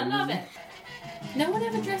first one. I love it. No one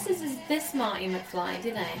ever dresses as this Marty McFly,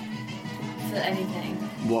 do they? For anything.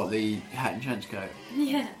 What, the hat and trench coat?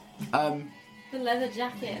 Yeah. The leather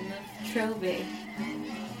jacket and the trilby.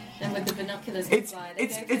 And with the binoculars It's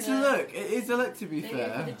McFly. a look. It is a look, to be They fair.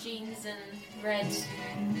 go for the jeans and red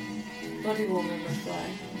body warmer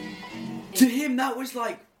McFly. To him, that was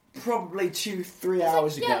like probably 2-3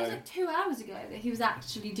 hours ago. Yeah, it was like 2 hours ago that he was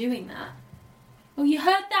actually doing that. Oh, you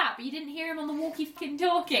heard that, but you didn't hear him on the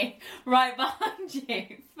walkie-talkie right behind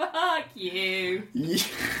you. Fuck you. Yeah.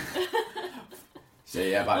 So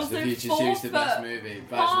yeah, Back to the Future 2 is the best movie.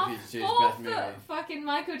 Back to the Future 2 is the best movie. Fucking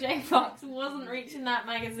Michael J. Fox wasn't reaching that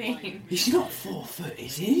magazine. He's not 4 foot,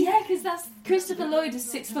 is he? Yeah, because that's Christopher Lloyd is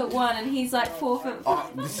 6'1" and he's like 4 foot. Oh,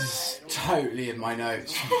 this is totally in my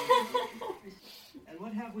notes. And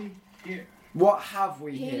what have we here? What have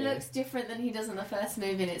we here? He looks different than he does in the first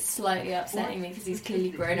movie, and it's slightly upsetting me because he's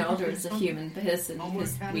clearly grown older as a human person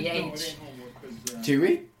because we age. Do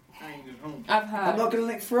we? I've heard. I'm not going to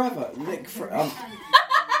lick forever.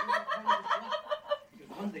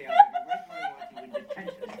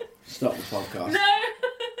 Stop the podcast. No!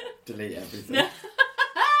 Delete everything. No.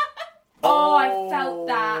 Oh, I felt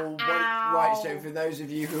that. Ow. Right, so for those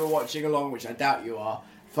of you who are watching along, which I doubt you are,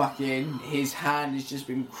 fucking his hand has just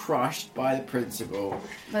been crushed by the principal.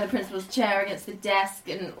 By the principal's chair against the desk,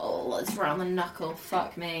 and it's right on the knuckle.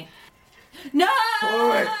 Fuck me. No!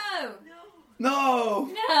 No!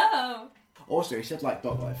 No! Also, he said like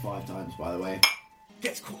Doc like 5 times, by the way.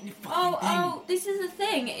 Gets caught in your fucking thing. Oh, this is the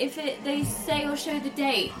thing. If they say or show the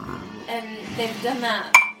date, and they've done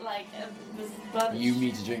that, like, you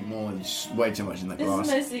need to drink more. There's way too much in that glass.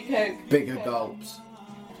 This is mostly Coke. Bigger gulps.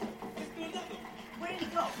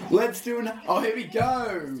 Let's do an... Oh, here we go!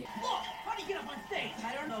 How do you get up on stage?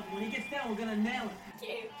 I don't know, but when he gets down, we're gonna nail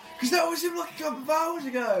him. Because that was him like a couple of hours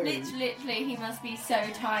ago. Literally, he must be so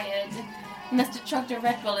tired. He must have chugged a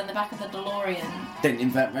Red Bull in the back of the DeLorean. Didn't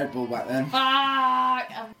invent Red Bull back then.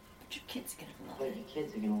 Fuck! Your kids are gonna love it. Your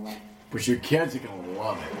kids are gonna love it. But your kids are gonna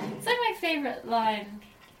love it. It's like my favourite line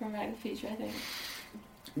from Back to the Future, I think.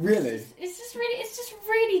 Really? It's just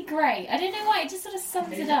really great. I don't know why, it just sort of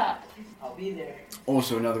sums it up. I'll be there.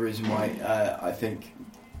 Also, another reason why I think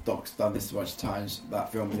Doc's done this a bunch of times,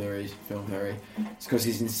 that film theory. It's because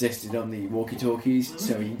he's insisted on the walkie-talkies,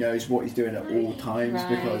 so he knows what he's doing at all times,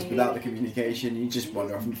 because without the communication, you just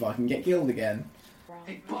wander off and fucking get killed again.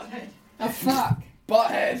 Hey, butthead. Oh, fuck.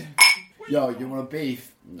 Butthead! Yo, you want a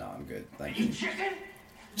beef? No, I'm good, thank you. Chicken?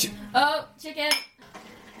 Oh, chicken.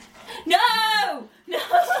 No! No!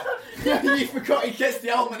 You forgot he gets the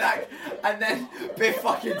almanac, and then Biff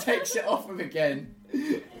fucking takes it off him again.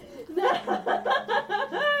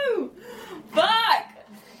 No! Fuck!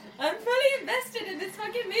 I'm fully invested in this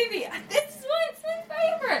fucking movie. This is why it's my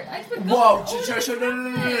favourite. I forgot. Whoa,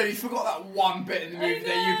 no, you forgot that one bit in the movie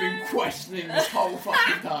that you've been questioning this whole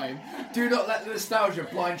fucking time. Do not let the nostalgia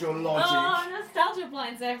blind your logic. Oh, nostalgia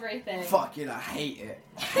blinds everything. Fucking, I hate it.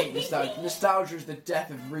 I hate nostalgia. Nostalgia is the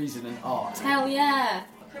death of reason and art. Hell yeah.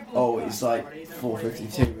 Oh, it's like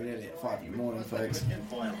 4:52. We're nearly at 5 in the morning, folks.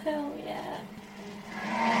 Hell yeah.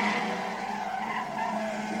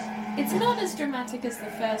 It's not as dramatic as the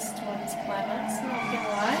first one's climax, not gonna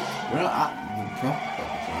lie. We're not at the proper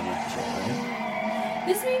climax yet,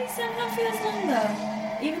 This movie somehow feels longer,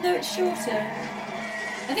 even though it's shorter.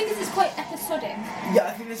 I think this is quite episodic. Yeah,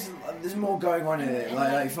 I think there's more going on in it.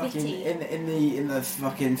 Like fucking in the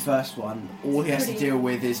fucking first one, all he has to deal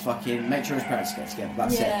with is fucking make sure his parents get together.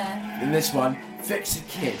 That's it. In this one, fix a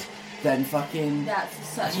kid. Then fucking. That's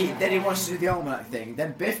such. Then he wants to do the almanac thing.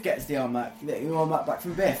 Then Biff gets the almanac back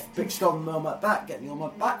from Biff. Biff stole the almanac back, getting the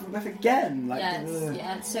almanac back from Biff again. Like,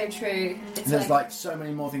 yeah, it's so true. It's there's like so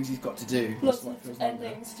many more things he's got to do. Lots of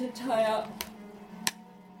endings to tie up.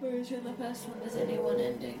 Whereas in the first one, there's only one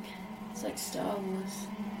ending. It's like Star Wars.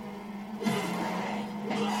 You know?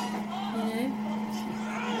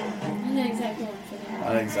 I know exactly what I'm feeling.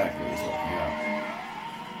 I know exactly what he's talking about.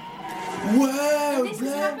 Whoa! And this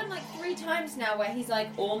has happened like 3 times now, where he's like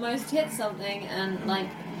almost hit something, and like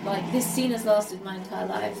this scene has lasted my entire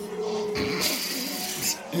life.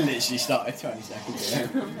 Literally started 20 seconds ago.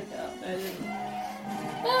 Oh my god, I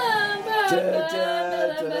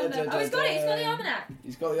didn't. Oh, he's got it. He's got the almanac.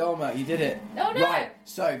 He's got the almanac. You did it. Oh no! Right.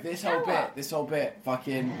 So this whole bit,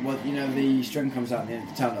 fucking. Well, you know the string comes out at the end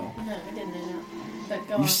of the tunnel. No, I didn't know that. But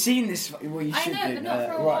go on. You've seen this. Well, you should I know, do. but not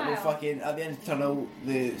for a right. while. Well, fucking at the end of the tunnel,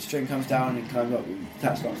 the string comes down and climbs up.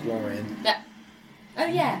 That's got DeLorean. Yeah. Oh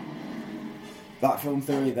yeah. That film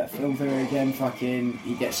theory again. Fucking,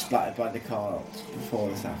 he gets splattered by the car before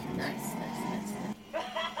this happens. Nice.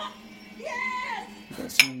 Got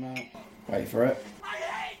some out. Wait for it. I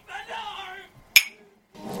hate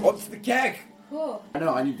manure! What's the keg? Cool. I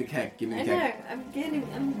know. I need the keg. Give me the keg. I know.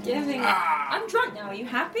 I'm giving. I'm drunk now. Are you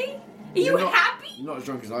happy? Are you happy? You're not as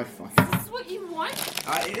drunk as I fucking. Is this what you want?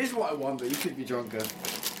 It is what I want, but you could be drunker.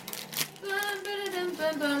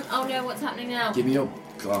 Oh no, what's happening now? Give me your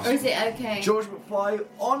glass. Or is it okay? George McFly,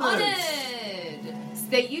 honoured. So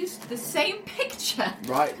they used the same picture.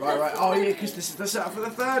 Right. Oh yeah, because this is the setup for the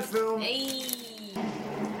third film. Hey.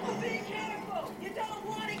 Well, be careful! You don't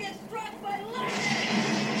want to get struck by lightning!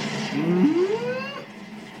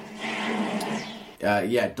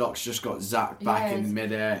 Yeah, Doc's just got zapped back in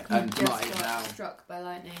midair and just lighted got out. struck by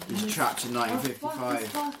lightning. He's trapped in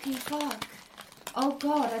 1955. Fuck. Oh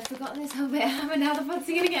god, I'd forgotten this whole bit. Now the fuck's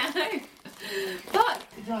he gonna get home? Fuck.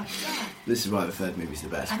 This is why the third movie's the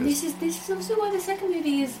best. And this is also why the second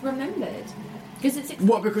movie is remembered. Because it's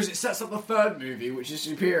what? Because it sets up the third movie, which is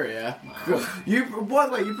superior. By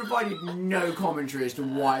the way, you provided no commentary as to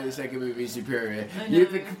why the second movie is superior.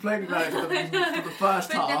 You've been complaining about it for the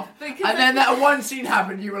first half, and then that one scene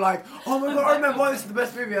happened. You were like, "Oh my god, I remember why this is the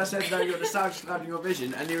best movie." I said, "No, you're nostalgic about your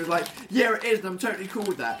vision," and he was like, "Yeah, it is. And I'm totally cool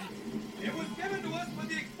with that." It was given to us with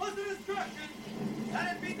the explicit instruction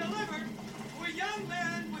that it be delivered to a young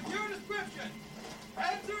man with your description,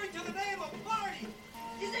 answering to the name of Marty.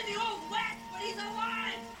 He's in the old west, but he's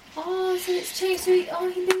alive! Oh, so it's changed. So he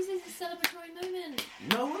loses the celebratory moment.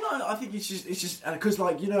 No, I think it's just because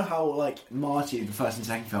like you know how like Marty, the first and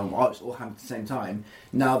second film, it's all happened at the same time.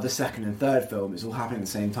 Now the second and third film is all happening at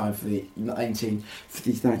the same time for the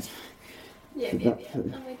 1959. Yeah,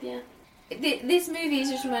 I'm with you. This movie is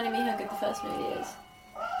just reminding me how good the first movie is.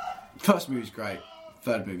 First movie's great.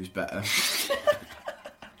 Third movie's better.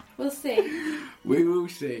 We'll see. We will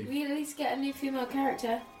see. We at least get a new female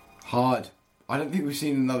character. Hard. I don't think we've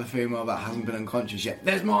seen another female that hasn't been unconscious yet.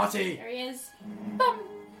 There's Marty! There he is. Bum.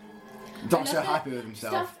 Doc's so happy with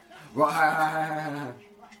himself. Right.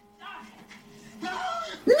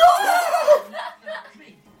 No!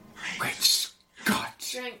 Great Scott!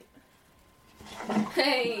 Drink.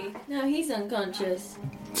 Hey, now he's unconscious.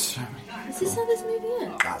 Is this how this movie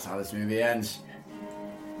ends? That's how this movie ends.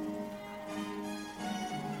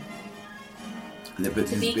 But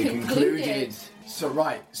to be concluded.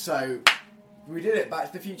 So we did it.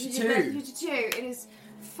 Back to the Future 2. Back to the Future 2. It is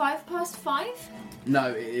 5:05.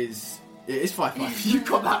 No, it is 5:05. You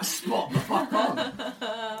got that spot the fuck on.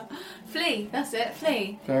 Flea, that's it.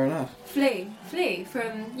 Flea. Fair enough. Flea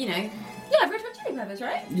from Red Hot Chili Peppers,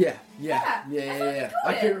 right? Yeah.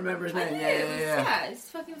 I couldn't remember his name. Yeah, it's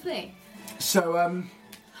fucking Flea. So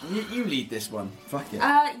you lead this one. Fuck it.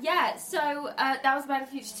 So that was Back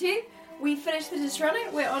to the Future 2. We finished the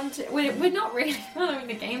Distronic. We're on to. We're not really following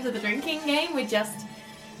the games of the drinking game. We're just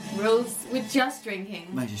drinking.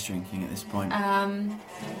 We're just drinking at this point.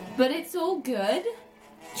 But it's all good.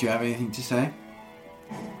 Do you have anything to say?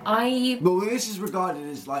 Well, this is regarded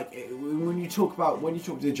as like when you talk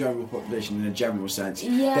to the general population in a general sense, they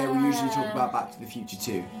will usually talk about Back to the Future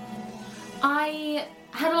 2. I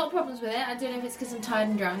had a lot of problems with it. I don't know if it's because I'm tired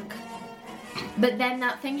and drunk. But then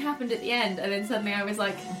that thing happened at the end, and then suddenly I was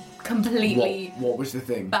like completely. What was the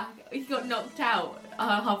thing? Back. He got knocked out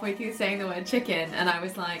halfway through saying the word chicken, and I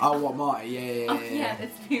was like. Oh, what, Marty? Yeah.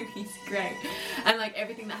 This movie's great, and like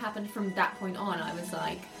everything that happened from that point on, I was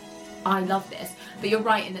like, I love this. But you're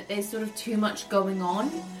right in that there's sort of too much going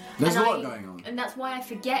on. There's a lot going on, and that's why I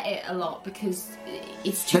forget it a lot because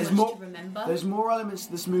it's too much to remember. There's more elements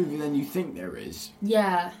to this movie than you think there is.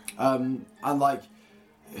 Yeah. And like.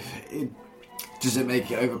 Does it make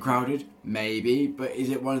it overcrowded? Maybe, but is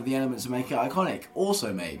it one of the elements that make it iconic?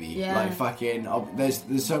 Also, maybe. Yeah. Like fucking, there's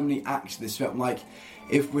so many acts to this film. Like,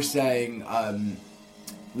 if we're saying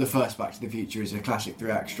the first Back to the Future is a classic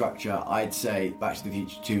 3-act structure, I'd say Back to the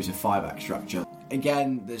Future 2 is a 5-act structure.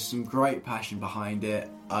 Again, there's some great passion behind it.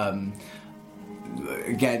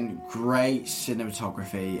 Again, great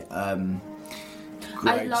cinematography.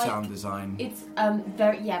 Great sound design. It's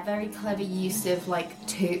very clever use of like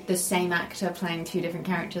the same actor playing two different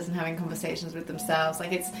characters and having conversations with themselves.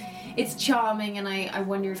 Like it's charming, and I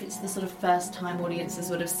wonder if it's the sort of first time audiences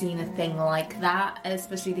would have seen a thing like that,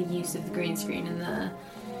 especially the use of the green screen and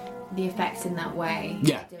the effects in that way.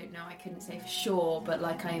 Yeah. I don't know. I couldn't say for sure, but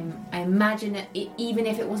like I imagine it, even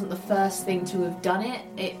if it wasn't the first thing to have done it,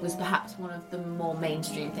 it was perhaps one of the more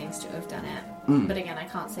mainstream things to have done it. But again, I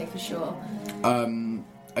can't say for sure.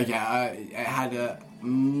 It had a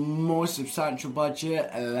more substantial budget,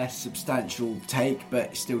 a less substantial take,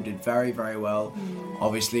 but still did very, very well.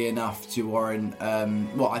 Obviously enough to warrant,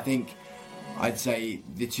 I think I'd say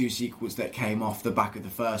the two sequels that came off the back of the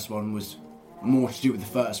first one was more to do with the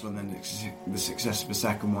first one than the success of the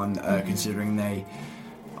second one, considering they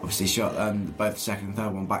obviously shot both the second and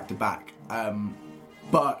third one back to back.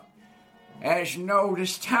 But as you know,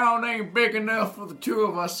 this town ain't big enough for the two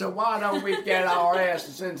of us, so why don't we get our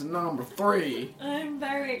asses into number 3? I'm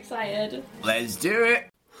very excited. Let's do it.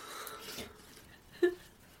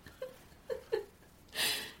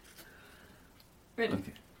 Ready?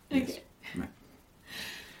 Okay. Okay. Right.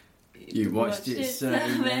 You watched it so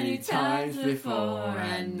many times before,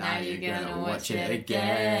 and now you're gonna watch it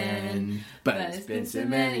again. But it's been so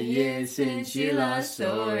many years since you last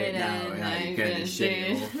saw it, and now you're gonna share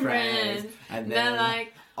your friends. And they're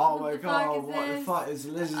like, oh my god, what the fuck is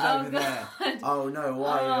Liz's over there? Oh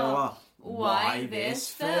no, why this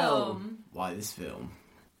film? Why this film?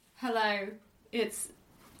 Hello, it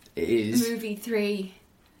is movie 3.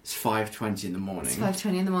 It's 5:20 in the morning. It's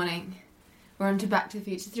 5:20 in the morning. We're on to Back to the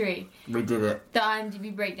Future 3. We did it. The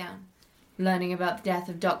IMDb breakdown. Learning about the death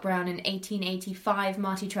of Doc Brown in 1885,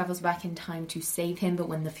 Marty travels back in time to save him, but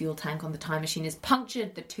when the fuel tank on the time machine is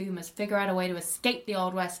punctured, the two must figure out a way to escape the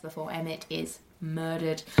Old West before Emmett is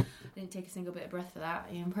murdered. I didn't take a single bit of breath for that.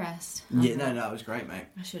 Are you impressed? Yeah, no, that was great, mate.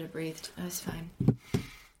 I should have breathed. That was fine.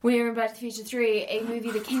 We're in Back to the Future 3, a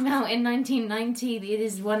movie that came out in 1990. It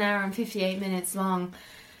is 1 hour and 58 minutes long.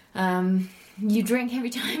 You drink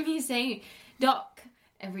every time you say Doc,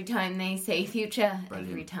 every time they say future,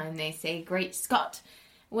 Brilliant. Every time they say Great Scott,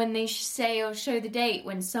 when they say or show the date,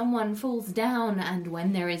 when someone falls down, and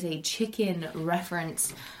when there is a chicken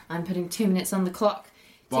reference. I'm putting 2 minutes on the clock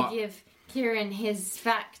to give Kieran his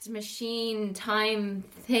fact machine time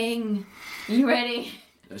thing. You ready?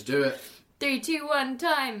 Let's do it. 3, 2, 1,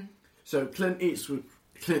 time. So Clint Eastwood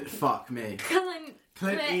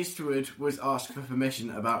was asked for permission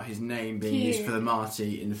about his name being used for the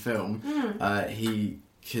Marty in the film. He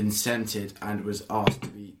consented and was asked to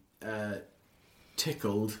be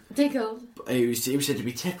tickled. Tickled? He was said to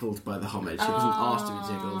be tickled by the homage. He wasn't asked to be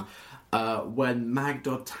tickled. When Mag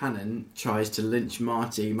Dod Tannen tries to lynch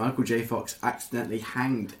Marty, Michael J. Fox accidentally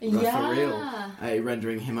hanged for real,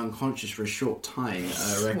 rendering him unconscious for a short time.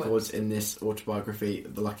 Records in this autobiography,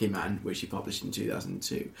 The Lucky Man, which he published in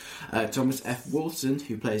 2002. Thomas F. Wilson,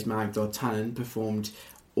 who plays Mag Dod Tannen, performed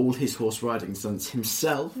all his horse riding stunts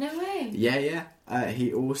himself. No way. Yeah.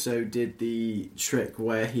 He also did the trick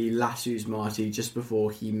where he lassos Marty just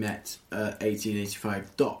before he met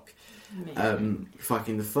 1885 Doc.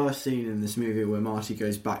 Fucking the first scene in this movie where Marty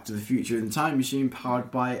goes back to the future in the time machine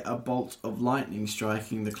powered by a bolt of lightning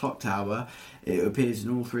striking the clock tower. It appears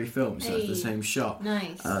in all three films, so it's the same shot.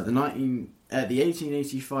 Nice. The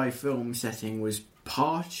 1885 film setting was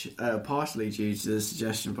partially due to the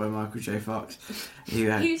suggestion by Michael J. Fox. He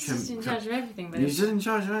was just in charge of everything. He was just in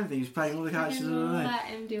charge of everything. He was playing all the characters. Let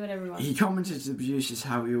him do whatever he wants. He commented to the producers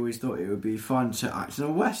how he always thought it would be fun to act in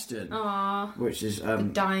a western. Aww. Which is a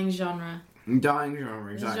dying genre. Dying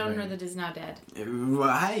genre, exactly. The genre that is now dead.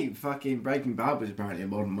 Well, hey, fucking Breaking Bad was apparently a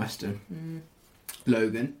modern western.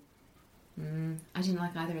 Logan. I didn't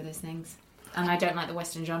like either of those things. And I don't like the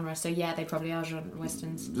western genre, so yeah, they probably are genre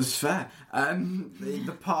westerns. That's fair.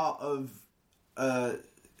 The part of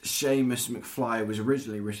Seamus McFly was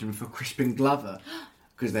originally written for Crispin Glover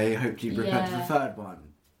because they hoped he'd repent for the third one,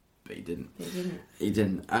 but he didn't. He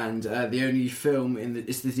didn't. And the only film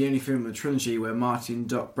it's the only film in the trilogy where Marty and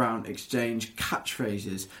Doc Brown exchange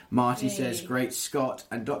catchphrases. Marty says "Great Scott,"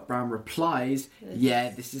 and Doc Brown replies, "Yeah,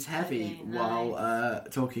 this is heavy," while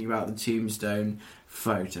talking about the tombstone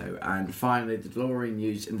photo. And finally, the DeLorean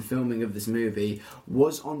used in the filming of this movie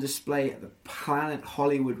was on display at the Planet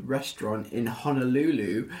Hollywood restaurant in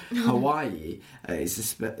Honolulu, Hawaii. It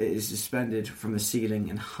is suspended from the ceiling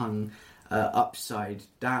and hung upside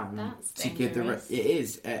down. That's to give dangerous.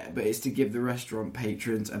 but it's to give the restaurant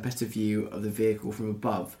patrons a better view of the vehicle from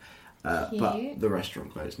above. But the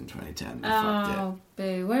restaurant closed in 2010. Oh,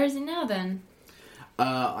 boo! Where is it now then?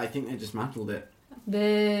 I think they dismantled it.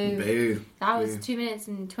 Boo! Boo! That was 2 minutes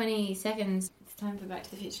and 20 seconds. It's time for Back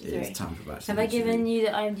to the Future 3. It's time for Back to the Have I Future given you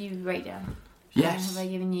the IMDb breakdown? Yes. Have I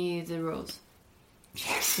given you the rules?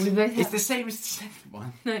 Yes. We both have. It's the same as the second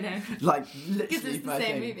one. No, no. Like, Because literally, it's the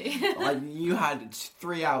same movie. like, you had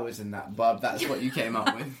 3 hours in that, bub. That's what you came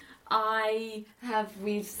up with.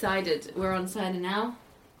 We've cider. We're on cider now.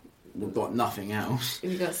 We've got nothing else.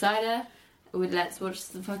 We've got cider. Let's watch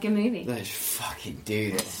the fucking movie. Let's fucking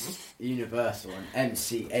do this. Universal and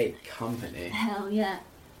MC8 Company. Hell yeah.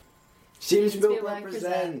 Steven Spielberg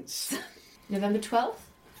presents. November 12th?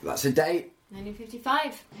 That's a date.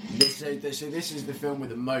 1955. So this is the film with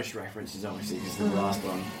the most references, obviously, because it's the last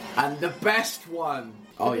one. And the best one!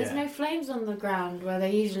 But there's no flames on the ground where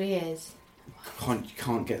there usually is.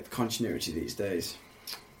 Can't get continuity these days.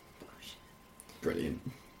 Brilliant.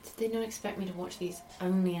 Did they not expect me to watch these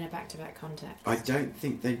only in a back-to-back context? I don't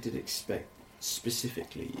think they did expect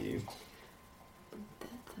specifically you.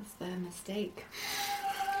 That's their mistake.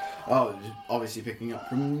 Oh, obviously picking up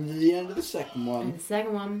from the end of the second one. And the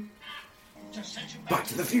second one. Back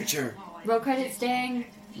to the Future. Roll credits, dang.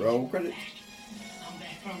 Roll credits.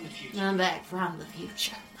 I'm back from the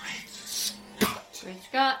future. Scott. Great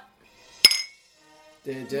Scott.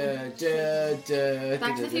 Back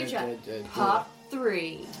to the Future. Part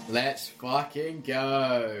 3. Let's fucking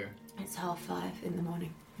go. It's 5:30 in the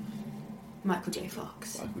morning. Michael J.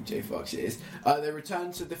 Fox. Michael J. Fox it is. They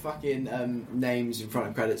return to the fucking names in front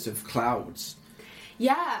of credits of clouds.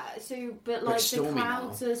 Yeah, but the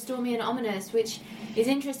clouds are stormy and ominous, which is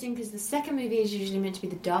interesting because the second movie is usually meant to be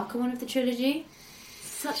the darker one of the trilogy.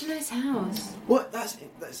 Such a nice house. What?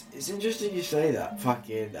 It's interesting you say that.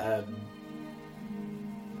 Fucking.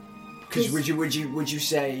 Because would you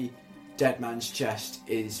say Dead Man's Chest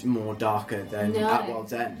is more darker than At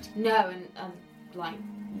World's End? No, and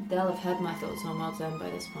they'll have heard my thoughts on World's End by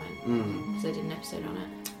this point because I did an episode on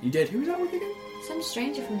it. You did? Who was that with again? Some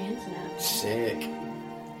stranger from the internet. Sick.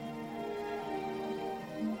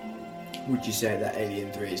 Would you say that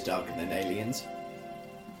Alien 3 is darker than Aliens?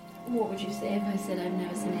 What would you say if I said I've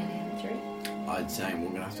never seen Alien 3? I'd say we're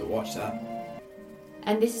going to have to watch that.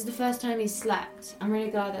 And this is the first time he's slept. I'm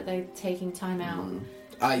really glad that they're taking time out.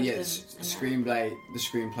 Yes, the screenplay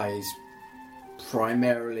is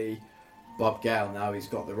primarily Bob Gale. Now he's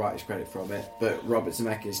got the writer's credit from it, but Robert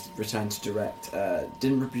Zemeckis returned to direct.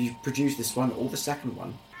 Didn't produce this one or the second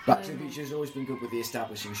one. Back to the Future has always been good with the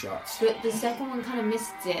establishing shots. But the second one kind of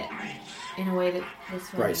missed it in a way that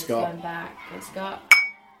this one is going back. Great Scott.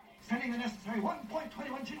 Sending the necessary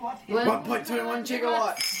 1.21 gigawatts. 1.21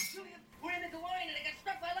 gigawatts. We're in the DeLorean and I got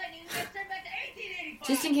struck by lightning and got sent back to 1885.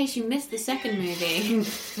 Just in case you missed the second movie,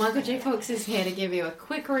 Michael J. Fox is here to give you a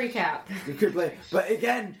quick recap. But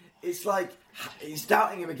again, it's like he's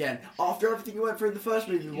doubting him again. After everything you went through in the first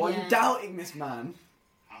movie, why are you doubting this man?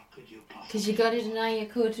 Because you gotta deny your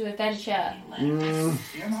call to adventure.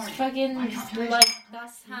 It's fucking,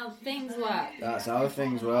 that's how things work. That's how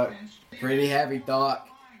things work. Pretty heavy, dark.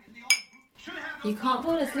 You can't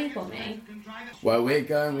fall asleep on me. Where we're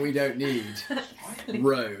going, we don't need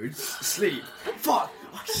roads. Sleep. Fuck.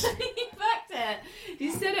 You fucked it.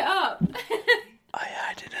 You set it up. I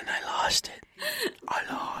had it and I lost it. I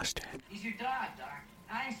lost it. He's your dog, Doc.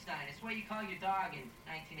 Einstein. It's what you call your dog in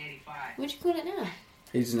 1985. What'd you call it now?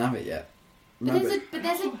 He doesn't have it yet. But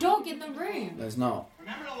there's a dog in the room. There's not.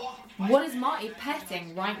 What is Marty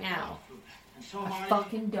petting right now? A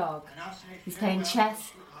fucking dog. He's playing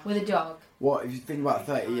chess with a dog. What, if you think about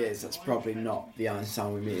 30 years, that's probably not the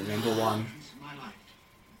Einstein we meet in number one.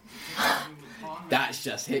 That's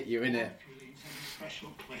just hit you, innit?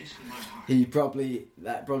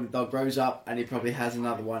 That dog grows up and he probably has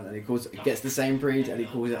another one and he gets the same breed and he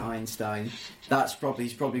calls it Einstein.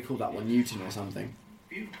 He's probably called that one Newton or something.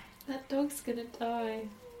 That dog's gonna die.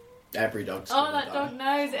 Every dog's gonna die. Oh, that dog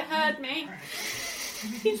knows. It heard me.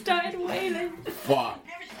 He started wailing. Fuck.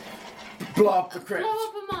 Blow up the crypt. Blow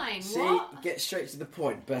up a mine. See, What? get straight to the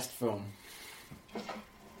point. Best film.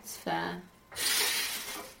 It's fair.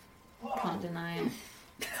 Can't deny it.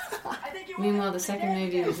 Meanwhile, the second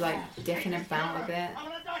movie was like dicking about a bit.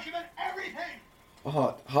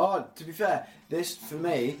 Hard. To be fair, this for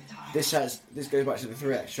me, this goes back to the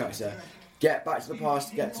 3 extracts there. Get back to the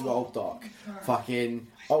past, get to old Doc. Fucking,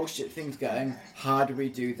 oh shit, things going. How do we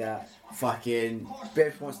do that? Fucking,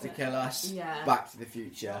 Biff wants to kill us. Yeah. Back to the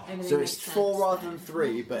Future. Everything So it's makes 4 sense. rather than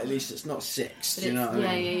 3, but at least it's not 6. Do you know what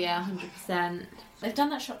I mean? Yeah, 100%. They've done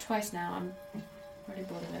that shot twice now. I'm really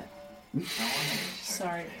bored of it.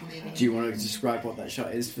 Sorry, movie. Do you want to describe what that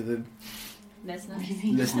shot is for the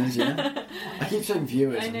listeners? Yeah. I keep saying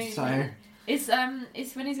viewers. I know. So. It's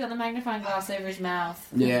when he's got the magnifying glass over his mouth.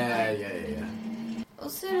 Yeah.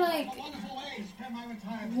 Also, like,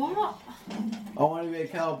 what? I want to be a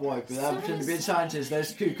cowboy, but I'm pretending to be a scientist.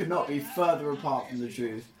 Those two could not be further apart from the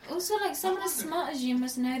truth. Also, like, someone as smart as you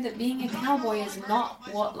must know that being a cowboy is not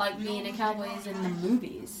what, like, being a cowboy is in the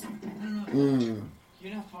movies.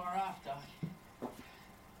 You're not far off, Doc.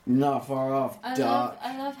 Not far off, Doc.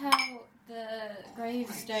 I love how the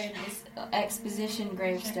gravestone is exposition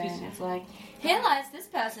gravestone. It's like, here lies this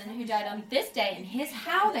person who died on this day, and here's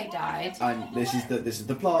how they died. And this is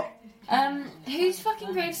the plot. Whose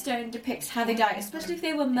fucking gravestone depicts how they died, especially if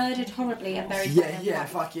they were murdered horribly and buried by their wife?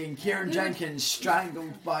 Fucking Kieran Jenkins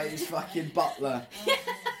strangled by his fucking butler.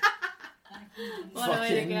 What a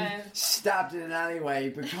way to go. Stabbed in an alleyway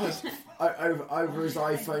because over his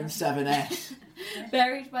iPhone 7S.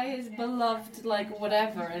 Buried by his beloved, like,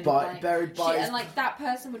 whatever. And Buried by his... And, like, that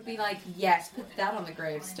person would be like, yes, put that on the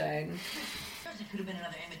gravestone. It could have been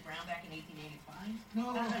another Emmett Brown back in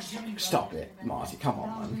 1885. Stop it, Marty. Come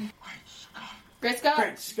on, man. Great Scott.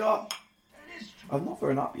 Great Scott. I've not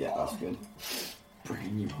thrown up yet. That's good.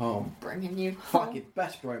 Bringing you home. Bringing you home. Fucking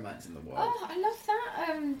best bromance in the world. Oh, I love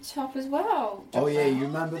that top as well. Oh yeah, you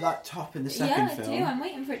remember that top in the second film? Yeah, I do. I'm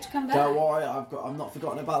waiting for it to come back. Don't worry, I'm not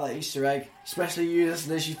forgotten about that Easter egg. Especially you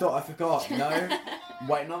listeners, you thought I forgot. No,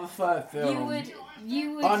 waiting on the third film.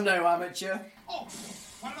 You would. I'm no amateur. Oh,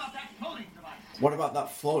 what about that floating device? What about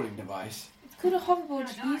that floating device? It's called a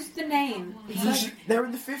hoverboard. Use the name. It's like... They're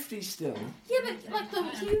in the 50s still. Yeah, but like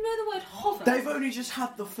you know the word hover. They've only just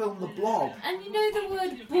had the film The Blob. And you know the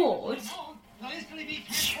word board.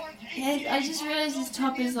 Yeah, I just realised his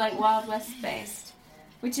top is like Wild West based,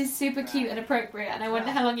 which is super cute and appropriate. And I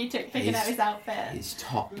wonder how long he took picking out his outfit. His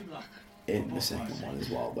top in the second one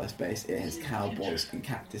is Wild West based. It has cowboys and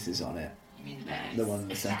cactuses on it. Nice. The one in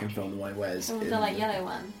the second film, the one he wears. Oh, the like yellow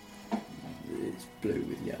one. It's blue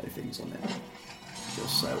with yellow things on it. You're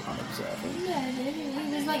so unobservant. No, dude,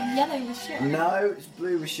 it was like yellow with shit on it. No, it's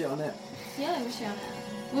blue with shit on it. Yellow with shit on it.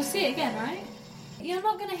 We'll see it again, right? You're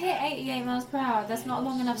not going to hit 88 miles per hour. That's not a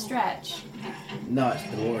long enough stretch. No, it's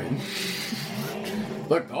DeLorean.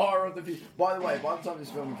 The car of the future. By the way, by the time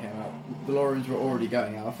this film came out, DeLoreans were already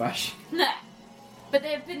going out of fashion. No. But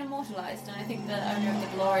they've been immortalised, and I think the owner of the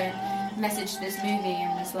DeLorean messaged this movie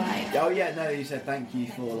and was like... Oh yeah, no, he said thank you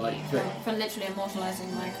for like... For literally immortalising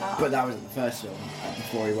my car. But that wasn't the first film,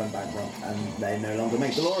 before he went bankrupt, and they no longer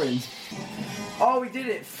make DeLoreans. Oh, we did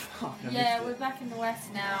it! Fuck, yeah, we're back in the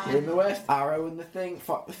West now. We're in the West. Arrow and the thing,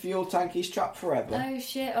 fuck the fuel tank, he's trapped forever. Oh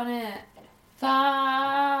shit on it.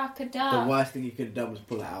 Fuck a duck. The worst thing he could have done was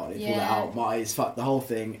pull it out. He pulled it out, Marty's fucked the whole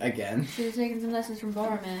thing again. Should have taken some lessons from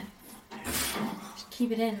Boromir. Just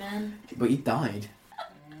keep it in, man. But he died.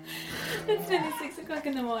 It's nearly 6 o'clock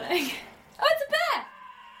in the morning. Oh, it's a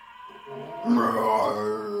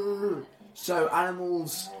bear! So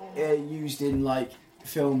animals used in like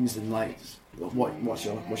films and like what's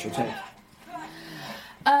your take?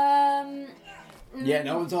 Yeah,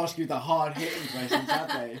 no one's asked you the hard hitting questions, have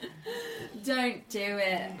they? Don't do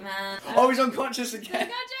it, man. Oh, he's unconscious again.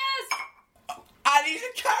 Unconscious! And he's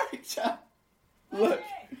a character. Look.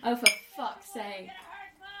 Oh, for fuck's sake.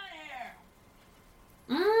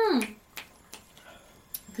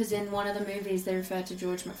 Because in one of the movies they refer to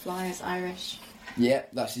George McFly as Irish. Yeah,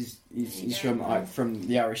 that's he's from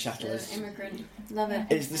the Irish Settlers. Immigrant. Love it.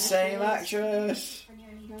 It's the same actress.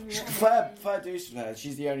 Fair dues to her.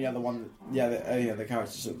 She's the only other one. The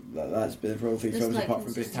characters that's been in for all three films apart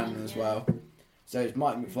from Biff Tannen as well. So it's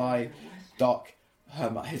Mike McFly, Doc,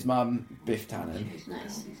 his mum, Biff Tannen.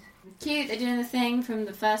 Nice. Cute. They're doing the thing from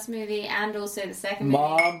the first movie and also the second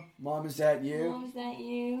movie. Mom, is that you? Mom, is that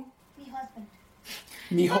you? Me husband.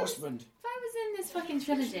 Me husband. If I was in this fucking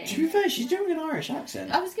trilogy. To be fair, she's doing an Irish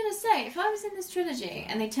accent. I was gonna say, if I was in this trilogy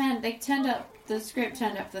and the script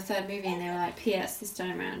turned up for the third movie and they were like, P.S. this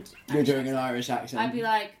time around. You're doing an Irish accent. I'd be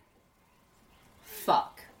like,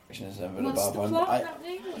 fuck. What's the plot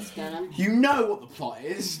happening? What's going on? You know what the plot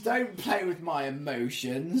is. Don't play with my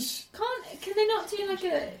emotions. Can they not do like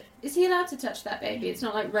a... Is he allowed to touch that baby? It's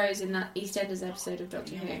not like Rose in that EastEnders episode of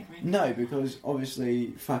Doctor Who. No, because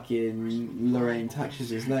obviously fucking Lorraine touches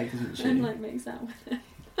his leg, doesn't she? And like makes out with him.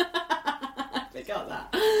 They got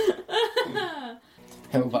that.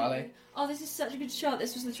 Hill Valley. Oh, this is such a good shot.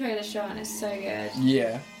 This was the trailer shot and it's so good.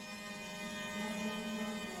 Yeah.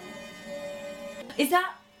 Is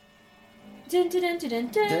that... Dun, dun, dun, dun,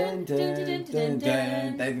 dun, dun, dun, dun,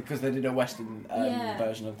 dun. Because they did a Western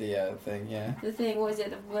version of the thing, yeah. The thing, what is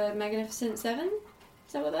it? The Magnificent Seven?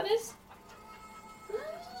 Is that what that is?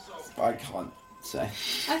 I can't say.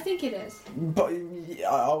 I think it is. But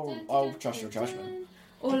I'll trust your judgment.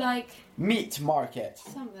 Or like... Meat Market.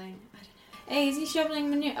 Something. I don't know. Hey, is he shoveling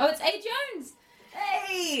manure? Oh, it's A. Jones!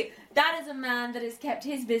 Hey! That is a man that has kept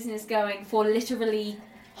his business going for literally...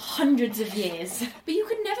 hundreds of years, but you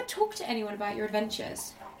could never talk to anyone about your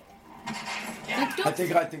adventures. Like, I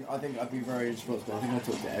think I'd be very responsible. I think I'd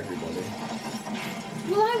talk to everybody.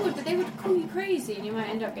 Well, I would, but they would call you crazy, and you might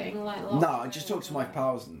end up getting like lost. No, I'd just talk to my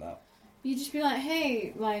pals and that. You'd just be like,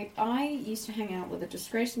 hey, like I used to hang out with a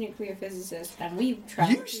disgraced nuclear physicist, and we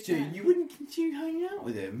traveled. Used to? You wouldn't continue hanging out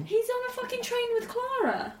with him? He's on a fucking train with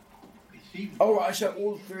Clara. Oh right, so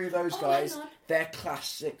all three of those guys, they're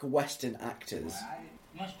classic Western actors.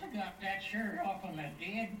 Must have got that shirt off on the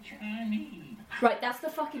dead Chinese. Right, that's the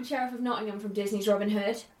fucking Sheriff of Nottingham from Disney's Robin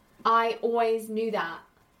Hood. I always knew that.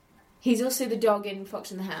 He's also the dog in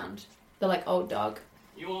Fox and the Hound. The like old dog.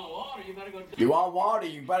 You want water? You better go. You want water?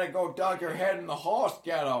 You better go dug your head in the horse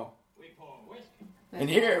ghetto. We pour whiskey. In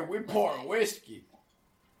here we pour whiskey.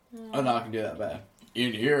 Oh no, I can do that better.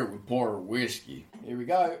 In here we pour whiskey. Here we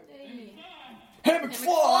go. Hey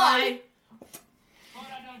McFly!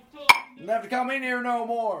 Never come in here no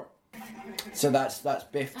more. So that's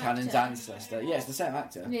Biff Tannen's ancestor. Yeah, it's the same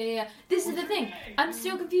actor. Yeah. This is the thing. I'm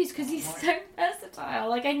still confused because he's so versatile.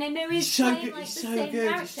 Like I know he's so playing good. like He's the so same good.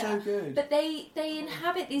 character, He's so good. but they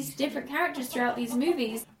inhabit these different characters throughout these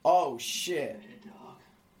movies. Oh shit!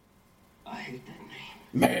 I hate that name.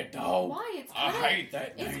 Mad Dog. Why? I hate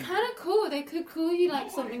that name. It's kind of cool. They could call you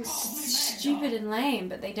like something stupid and lame,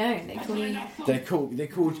 but they don't. They call you. They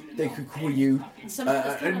could call you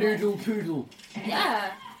a noodle poodle.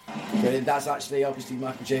 Yeah. But that's actually obviously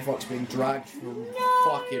Michael J. Fox being dragged from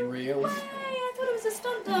fucking real. I thought it was a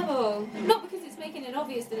stunt double. Not because it's making it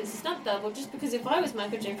obvious that it's a stunt double, just because if I was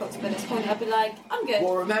Michael J. Fox by this point, I'd be like, I'm good.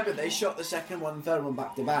 Well, remember they shot the second one and third one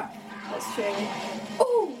back to back. That's true.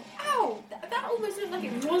 Oh, ow! That almost looked like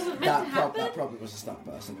it wasn't meant to happen. That probably was a stunt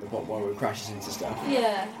person. The part where it crashes into stuff.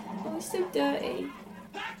 Yeah. Oh, it's so dirty.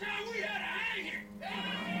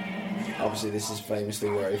 Obviously, this is famously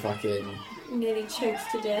where he fucking nearly chokes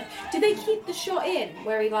to death. Did they keep the shot in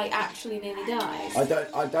where he like actually nearly dies? I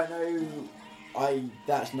don't know.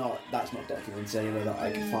 That's not documented anywhere that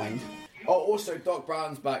I could find. Oh, also Doc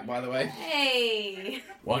Brown's back, by the way. Hey.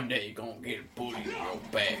 One day you're gonna get a bully in your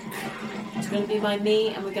back. It's gonna be by me,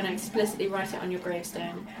 and we're gonna explicitly write it on your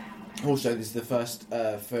gravestone. Also, this is the first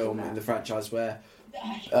film in the franchise where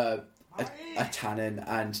a Tannen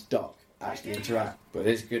and Doc actually interact. But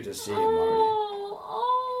it's good to see him already.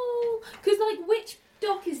 Because, like, which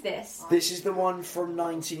Doc is this? This is the one from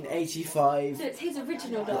 1985. So it's his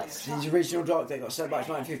original Doc. It's his original Doc. They got sent back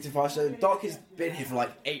to 1955. So Doc has been here for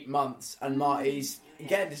like 8 months, and Marty's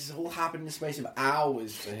again. This has all happened in the space of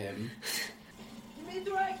hours for him. You meet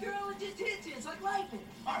the right girl and just hits you. It's like lightning.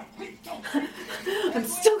 I've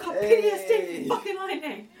still got PTSD from fucking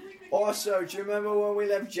lightning. Also, do you remember when we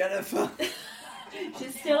left Jennifer?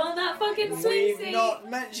 She's still on that fucking swing seat. We've not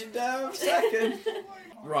mentioned her a second.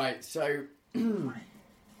 Right, so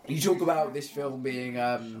you talk about this film being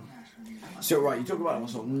So right, you talk about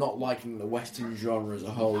sort of not liking the Western genre as a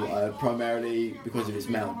whole, primarily because of its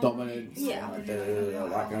male dominance, and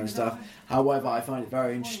that kind of stuff. However, I find it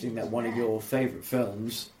very interesting that one of your favourite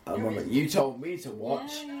films, and one that you told me to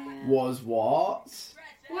watch, was what?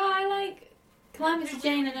 Well, I like Calamity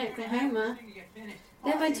Jane and Oklahoma.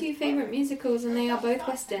 They're my two favourite musicals, and they are both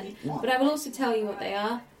Western. But I will also tell you what they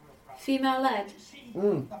are: female-led.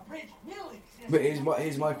 But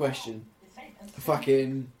here's my question: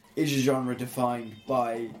 fucking. Is a genre defined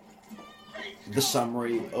by the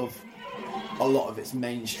summary of a lot of its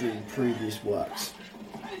mainstream previous works?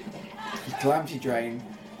 Calamity Jane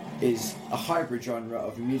is a hybrid genre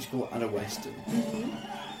of a musical and a western.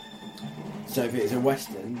 So if it is a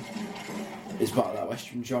western, it's part of that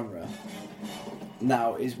western genre.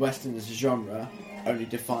 Now, is western as a genre only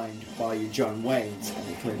defined by your John Waynes and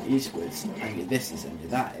your Clint Eastwoods, and your this is and your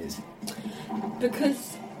that is?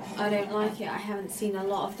 Because I don't like it, I haven't seen a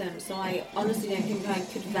lot of them, so I honestly don't think I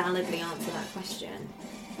could validly answer that question.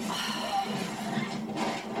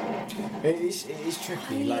 It is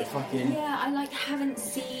tricky, I haven't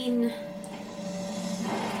seen...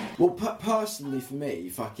 Well, personally for me,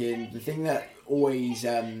 the thing that always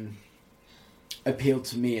appealed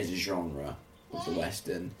to me as a genre was the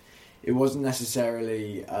Western. It wasn't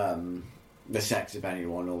necessarily the sex of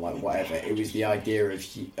anyone or whatever, it was the idea of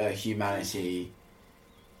humanity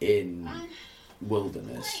in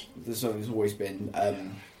wilderness. There's something that's always been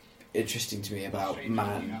interesting to me about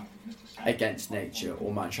man against nature,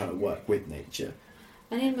 or man trying to work with nature.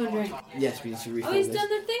 I need more drink. Yes, we need to refilm Oh, he's this. done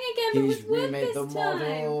the thing again, but with wood remade this the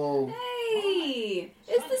model. time. Hey,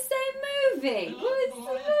 it's the same movie. What is the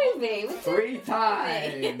movie? What's 3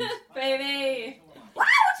 times. Baby. Wow,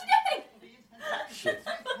 what you doing? Shit.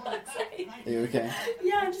 Are you okay?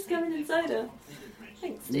 Yeah, I'm just coming inside her.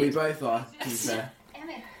 Thanks, dude. We both are, to be fair.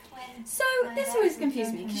 So, this always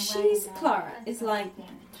confused me, because Clara is like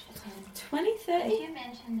 20, 30?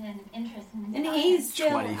 And he's still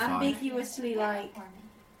 25. ambiguously like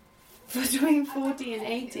between 40 and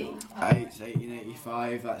 80.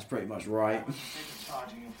 1885, that's pretty much right.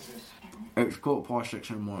 It's 6:15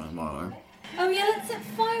 in the morning, by the way. Oh yeah, let's set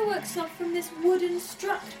fireworks off from this wooden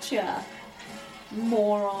structure.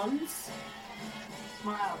 Morons.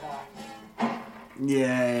 Smile, Doc.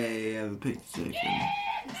 Yeah, the picture taken.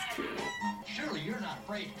 That's cute. Surely you're not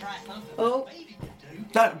afraid to try something Oh.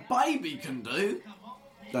 That baby can do.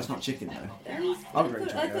 That's not chicken though. I thought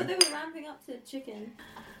they were ramping up to chicken.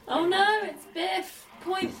 Oh no, it's Biff.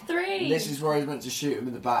 .3. This is where I was meant to shoot him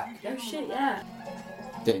in the back. Oh shit, yeah.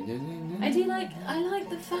 I like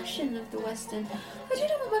the fashion of the Western. I don't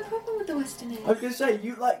know what my problem with the Western is. I was gonna say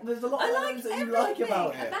there's a lot of things that you like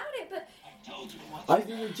about it. But I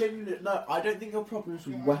think you're genuinely I don't think your problem is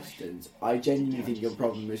with Westerns. I genuinely think your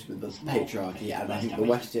problem is with the patriarchy, and I think the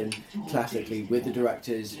Western, classically, with the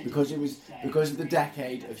directors, because of the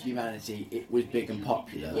decade of humanity, it was big and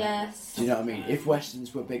popular. Yes. Do you know what I mean? If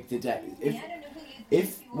Westerns were big today,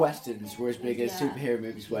 if Westerns were as big as superhero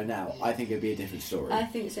movies were now, I think it'd be a different story. I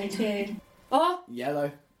think so too. Oh!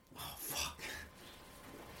 Yellow. Oh, fuck.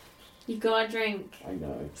 You gotta drink. I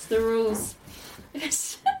know. It's the rules.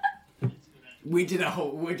 We're doing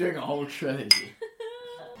a whole trilogy.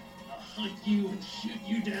 hunt you and shoot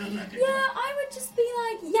you down like a... Yeah, I would just be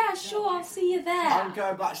like, yeah, sure, I'll see you there. I'm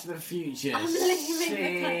going back to the future. I'm leaving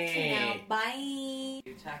the country now. Bye.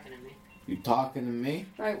 You talking to me? You talking to me?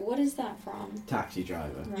 Right, what is that from? Taxi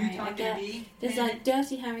Driver. Right, I get. There's like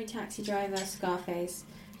Dirty Harry, Taxi Driver, Scarface.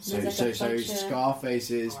 So There's Scarface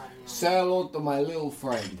is say hello to my little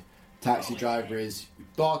friend. Taxi Driver is you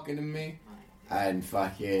talking to me, and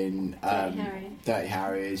fucking Dirty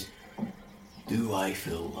Harry is do I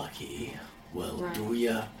feel lucky? Well, Right. do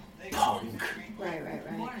ya, punk? Right.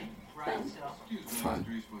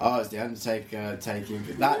 Fun. Oh, it's the Undertaker taking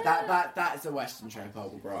that's a Western trope, I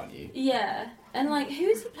will grant you. Yeah, and like,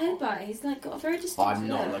 who's he played by? He's like got a very distinct I'm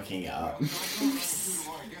not look. looking it up.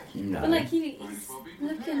 No. But like he's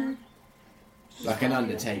looking. Like an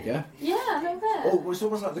Undertaker. Yeah, I don't bet. Oh, it's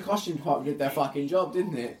almost like the costume department did their fucking job,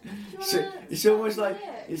 didn't it? It's almost like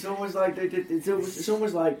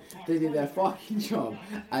they did their fucking job,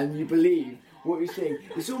 and you believe what you're seeing.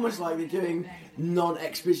 It's almost like they're doing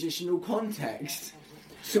non-expositional context.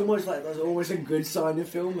 It's almost like that's almost a good sign of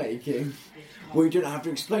filmmaking, where you don't have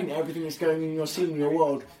to explain everything that's going on in your scene, in your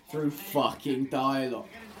world, through fucking dialogue.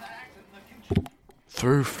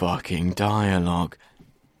 Through fucking dialogue.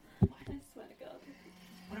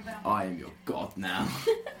 I am your god now.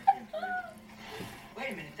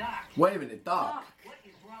 Wait a minute, Doc. Wait a minute, Doc. What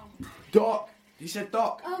is wrong? Doc. You said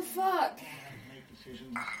Doc. Oh fuck! Make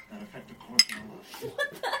decisions that affect the course of your life.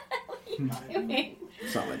 What the hell are you doing?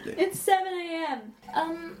 Something like that. It's 7 a.m.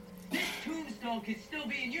 Tombstone could still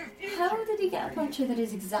be in your future. How did he get a poncho that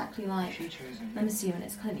is exactly like? I'm assuming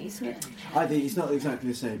it's Clint Eastwood. I think it's not exactly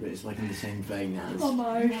the same, but it's like in the same vein as.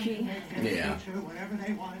 Homage. Yeah.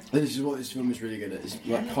 This is what this film is really good at. It's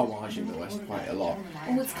like homaging the West quite a lot.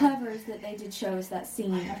 And what's clever is that they did show us that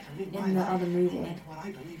scene in the other movie,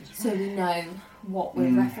 so we know what we're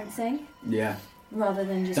referencing. Yeah. Rather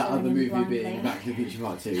than just that other movie blindly. being Back to the Future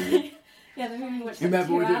Part 2. Yeah, the movie we watched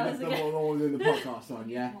Remember like 2 we hours did ago. the doing the podcast on,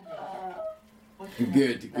 yeah?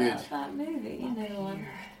 Good. That movie, you know the one.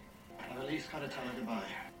 I've at least got to tell her goodbye.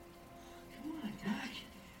 Come on, Doc.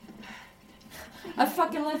 I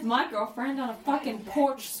fucking left my girlfriend on a fucking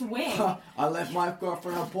porch swing. I left my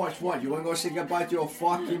girlfriend on porch. What? You want to go say goodbye to your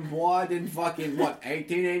fucking boy in fucking, what,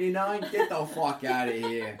 1889? Get the fuck out of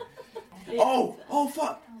here. Oh,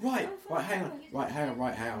 fuck. Right, hang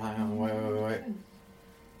on. Wait.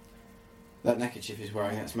 That neckerchief he's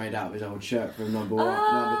wearing, that's made out of his old shirt from number 2.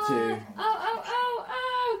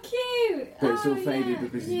 Oh, cute. But it's all faded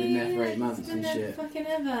because he's been there for 8 months and shit. Fucking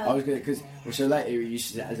ever. I was gonna, because so later he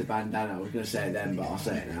used it as a bandana. I was gonna say it then, but I'll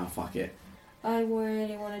say it now. Fuck it. I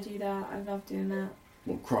really want to do that. I love doing that.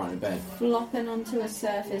 What, crying in bed? Flopping onto a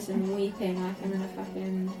surface and weeping like I'm in a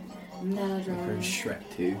fucking melodrama. Like in Shrek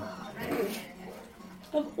 2.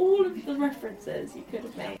 Of all of the references you could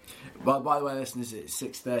have made. But by the way, listeners, it's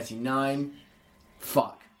 6:39.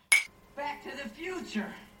 Fuck. Back to the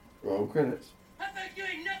Future. Roll credits. I think you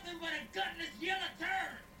ain't nothing but a gutless yellow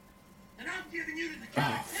turd. And I'm giving you to the Oh,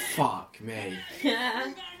 count. fuck me.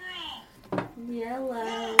 Yeah.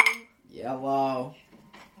 Yellow.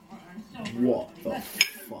 What the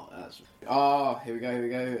fuck? That's. Oh, here we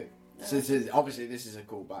go. So this is, obviously this is a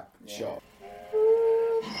callback shot.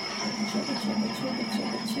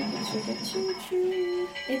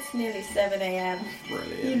 It's nearly 7 a.m.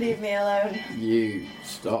 Brilliant. You leave me alone. You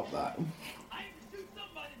stop that.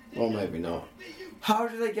 Or maybe not. How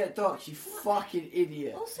did they get dark, you fucking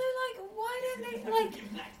idiot? Also, like, why don't they,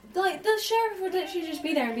 like the sheriff would literally just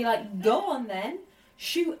be there and be like, go on then,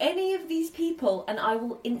 shoot any of these people and I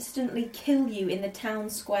will instantly kill you in the town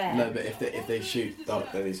square. No, but if they shoot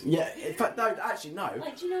dark, then it's... Yeah, in fact, no, actually, no.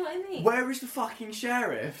 Like, do you know what I mean? Where is the fucking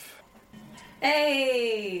sheriff?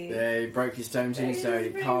 Hey! Yeah, he broke his tones in, so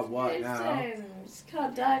he can't work now.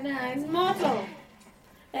 Can't die now, he's mortal.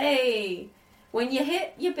 Hey! When you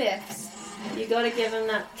hit your biffs, you gotta give him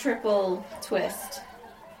that triple twist.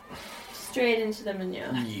 Straight into the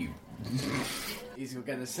manure. You. He's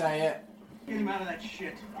gonna say it. Get him out of that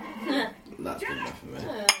shit. That's good enough for me.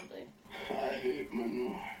 I hate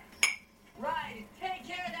manure. Right, take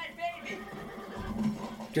care of that baby.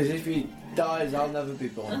 Because if he dies, I'll never be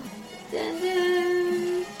born. Dun,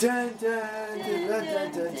 dun. Dun, dun, dun, dun,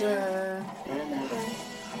 dun, dun, dun.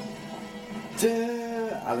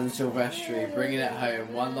 Alan Silvestri bringing it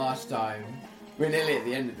home one last time. We're nearly at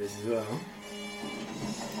the end of this as well.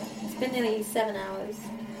 It's been nearly 7 hours.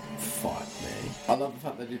 Fuck me. I love the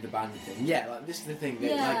fact they do the bandit thing. Yeah, like this is the thing. They,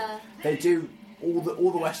 Yeah. like, they do all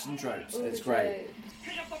the Western tropes. It's great.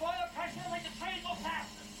 Pick up the water pressure, like the train go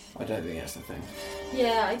faster. I don't think that's the thing.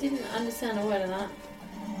 Yeah, I didn't understand a word of that.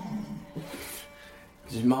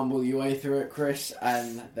 Just mumble your way through it, Chris,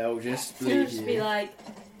 and they'll just He'll leave just you. be like,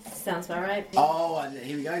 sounds about right. Oh, and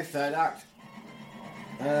here we go, third act.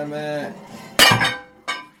 I'm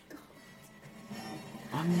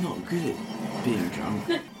not good at being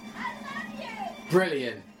drunk.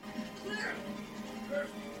 Brilliant.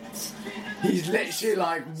 He's literally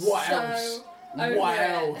like, what else? What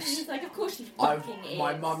else? He's like, of course he fucking is.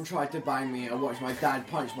 My mum tried to bang me. I watched my dad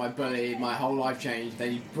punch my bully. My whole life changed.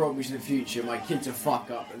 Then he brought me to the future. My kid's a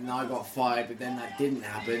fuck up, and I got fired. But then that didn't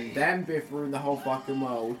happen. Then Biff ruined the whole fucking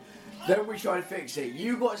world. Then we tried to fix it.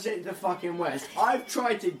 You got sent to the fucking West. I've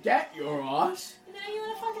tried to get your ass. Now you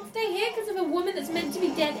want to fucking stay here because of a woman that's meant to be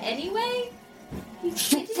dead anyway?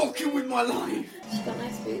 Stop fucking with my life. She's got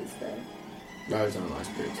nice boots though. Those are nice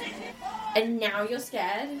boots. And now you're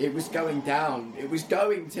scared? It was going down. It was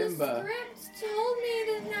going The timber. script told me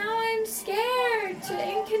that now I'm scared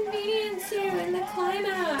to inconvenience you in the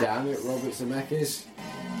climax. Damn it, Robert Zemeckis.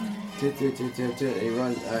 He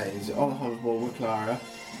runs. He's on Hollywood with Clara.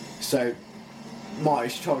 So,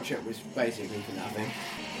 Marty's troll trip was basically for nothing.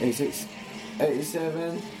 86,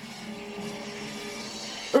 87,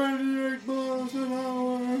 88 miles an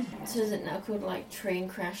hour. So is it now called like Train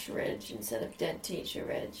Crash Ridge instead of Dead Teacher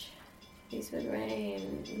Ridge? Eastwood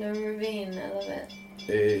Rain, no ravine, I love it.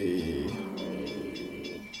 Hey.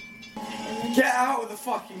 Get out of the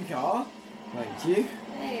fucking car. Thank you.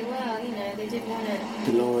 Hey, well, you know, they did want it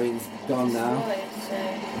DeLorean's gone now. destroyed, so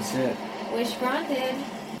That's it. wish granted.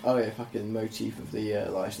 Oh yeah, fucking motif of the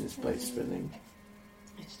license plate spinning.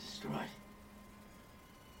 It's destroyed.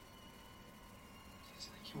 Just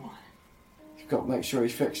like you want. He's got to make sure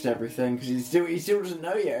he's fixed everything because he still doesn't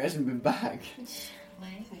know yet. He hasn't been back.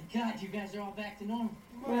 Thank God, you guys are all back to normal.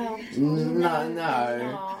 Well,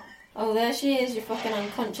 No. Oh, there she is, your fucking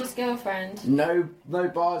unconscious girlfriend. No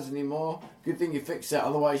bars anymore. Good thing you fixed it,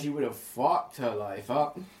 otherwise you would have fucked her life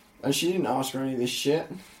up. And she didn't ask for any of this shit.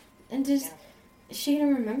 And is she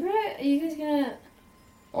gonna remember it? Are you guys gonna...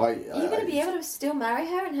 Are you gonna be able to still marry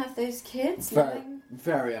her and have those kids?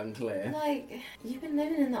 Very unclear. Like, you've been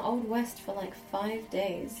living in the Old West for like 5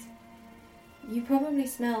 days. You probably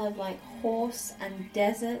smell of like horse and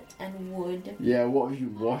desert and wood. Yeah, what have you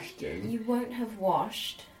washed in? You won't have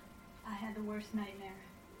washed. I had the worst nightmare.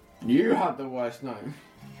 You had the worst night.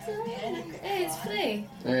 Hey, it's Flea.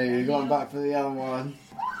 Hey, you're going back for the other one.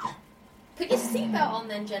 Put your seatbelt on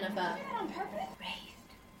then, Jennifer. On purpose?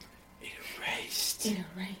 It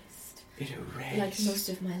erased. Like most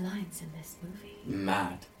of my lines in this movie.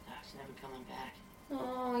 Mad. Doc's never coming back.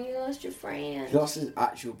 Oh, you lost your friend. He lost his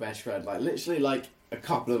actual best friend. Like, literally, like, a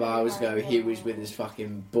couple of hours ago, he was with his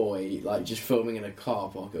fucking boy, like, just filming in a car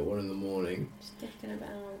park at 1 a.m. Just thinking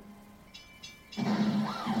about...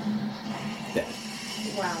 Dead.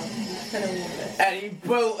 Wow, kind of wonderful. And he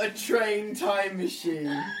built a train time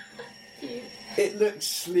machine. Cute. It looks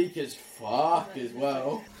sleek as fuck as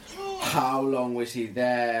well. How long was he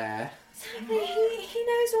there? Exactly, he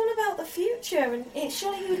knows all about the future, and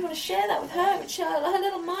surely he would want to share that with her, but her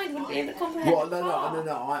little mind wouldn't be able to comprehend. What? No.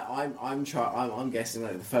 I'm guessing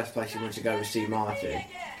that the first place he wanted to go was see Marty.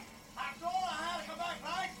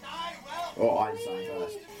 Or Einstein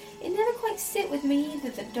first. It never quite sit with me either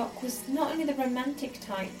that Doc was not only the romantic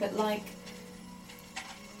type, but like...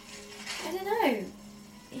 I don't know.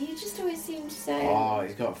 He just always seemed so... Oh,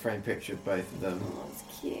 he's got a framed picture of both of them. Oh, it's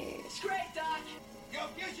cute. It's great, Doc. Your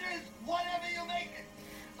future is whatever you make it.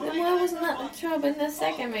 Then why wasn't that the trouble in the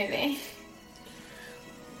second movie?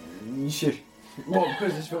 You should... Well,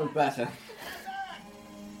 because this film's better.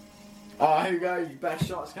 Oh, here we go. Best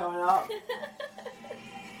shots coming up.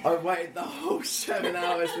 I waited the whole 7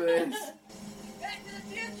 hours for this. Back to the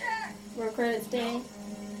future. Roll credits day.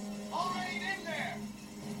 All right in there.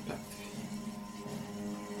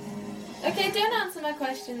 Okay, don't answer my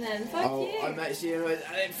question then. Fuck you. I'm actually and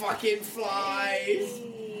it fucking flies.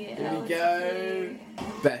 Hey, Here we go.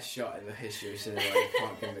 Best shot in the history of cinema. You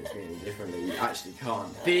can't convince me any differently. You actually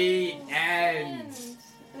can't. The end.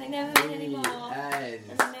 They never will anymore. End.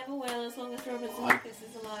 And they never will as long as Robert Zemeckis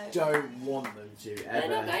is alive. Don't want them to ever. They're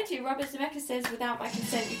not going to. Robert Zemeckis says, without my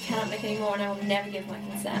consent, you cannot make any more, and I will never give my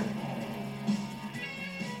consent.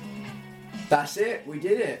 That's it. We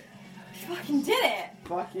did it. We fucking did it.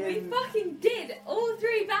 We fucking did all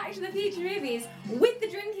 3 Back to the Future movies with the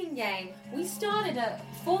drinking game. We started at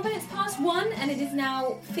 4 minutes past 1, and it is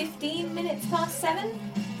now 15 minutes past 7.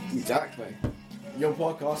 Exactly. Your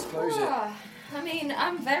podcast, close it. I mean,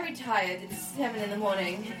 I'm very tired. It's 7 in the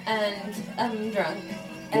morning, and I'm drunk.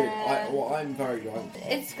 Good. I'm very drunk.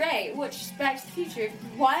 It's great. Watch Back to the Future.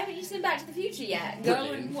 Why haven't you seen Back to the Future yet? Go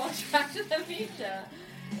Brilliant. and watch Back to the Future.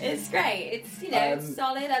 It's great. It's, it's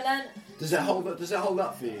solid. I learned... Does it hold up? Does it hold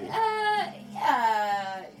up for you? Yeah,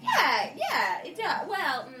 it does.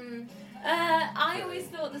 Well, I always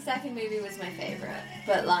thought the second movie was my favourite,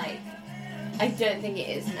 but, like, I don't think it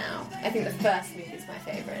is now. I think the first movie is my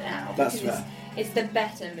favourite now. That's because fair. It's the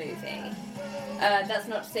better movie. That's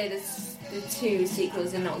not to say the 2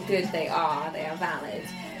 sequels are not good. They are valid.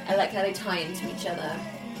 I like how they tie into each other.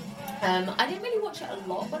 I didn't really watch it a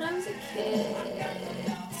lot when I was a kid.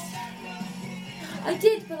 I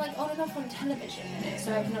did, but like on and off on television,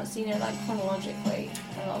 so I've not seen it like chronologically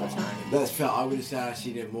a lot of the time. That's fair. I would have said I've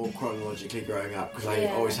seen it more chronologically growing up because I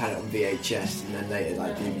always had it on VHS and then later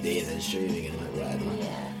like DVD and then streaming and like whatever.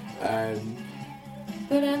 Yeah.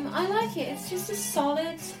 But I like it. It's just a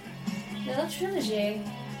solid little trilogy.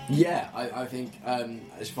 Yeah, I think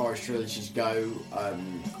as far as trilogies go,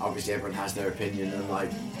 obviously everyone has their opinion and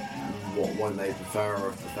like what one they prefer or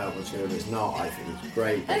if the third one's good or it's not. I think it's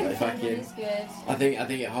great. I think the third one is good. I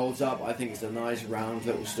think it holds up. I think it's a nice round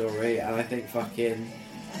little story, and I think fucking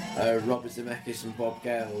Robert Zemeckis and Bob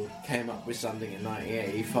Gale came up with something in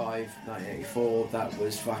 1985, 1984 that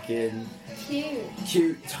was fucking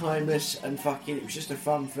cute, timeless, and fucking. It was just a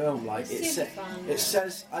fun film. Like it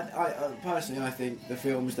says. I personally, I think the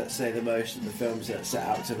films that say the most are the films that set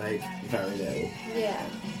out to make very little. Yeah.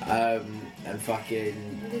 And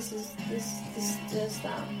fucking. This does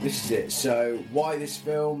that. This is it. So why this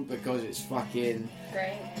film? Because it's fucking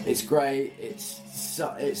great. It's great. It's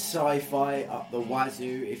sci-fi up the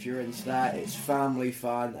wazoo. If you're into that, it's family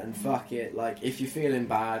fun, and fuck it. Like, if you're feeling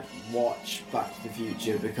bad, watch Back to the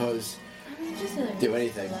Future, because do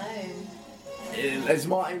anything. As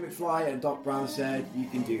Marty McFly and Doc Brown said, you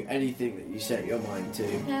can do anything that you set your mind to.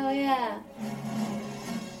 Hell yeah.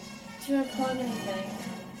 Do you want to plug anything?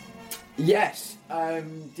 Yes,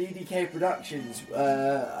 DDK Productions.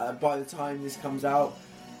 By the time this comes out,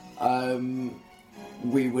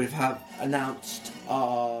 we would have announced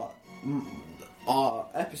our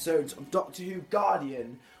episodes of Doctor Who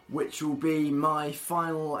Guardian, which will be my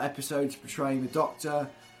final episodes portraying the Doctor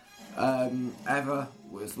ever.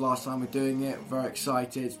 It was the last time we're doing it. Very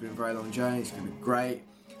excited. It's been a very long journey. It's going to be great.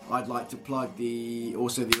 I'd like to plug the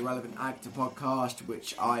Irrelevant Actor podcast,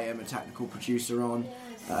 which I am a technical producer on.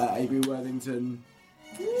 A.B. Worthington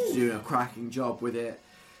doing a cracking job with it.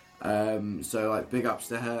 So like, big ups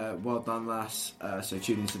to her. Well done, lass. So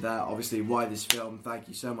tune into that. Obviously, Why This Film? Thank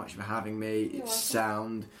you so much for having me. It's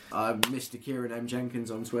sound. Mr. Kieran M.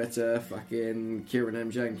 Jenkins on Twitter. Fucking Kieran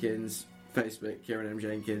M. Jenkins. Facebook, Kieran M.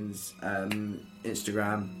 Jenkins.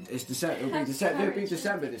 Instagram. It's December. It'll be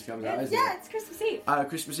December. This comes out, isn't it? Yeah, it's Christmas Eve.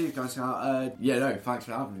 Christmas Eve comes out. Yeah, no. Thanks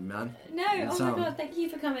for having me, man. No, oh my god. Thank you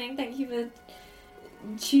for coming. Thank you for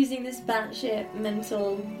choosing this batshit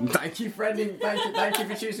mental. Thank you for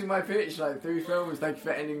choosing my pitch, like 3 films. Thank you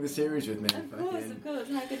for ending the series with me. Of course.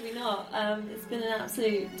 How could we not? It's been an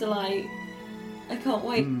absolute delight. I can't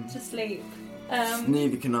wait to sleep.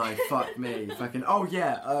 Neither can I. Fuck me. Fucking. Oh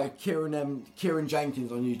yeah. Kieran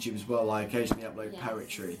Jenkins on YouTube as well. I occasionally upload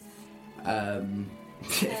poetry.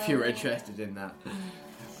 If you're interested in that.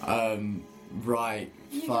 Right.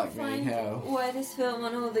 You Fuck can me find hell. Why This Film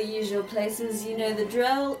on all the usual places. You know the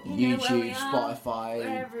drill. You know where we YouTube, are. Spotify,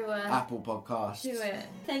 We're everywhere. Apple Podcasts. Do it.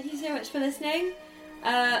 Thank you so much for listening.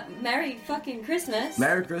 Merry fucking Christmas.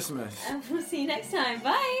 Merry Christmas. And we'll see you next time.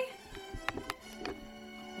 Bye.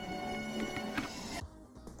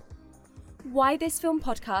 Why This Film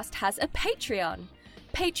podcast has a Patreon.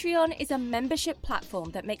 Patreon is a membership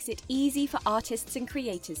platform that makes it easy for artists and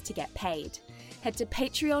creators to get paid. Head to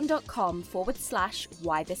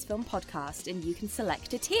patreon.com/Why This Film podcast and you can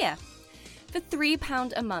select a tier. For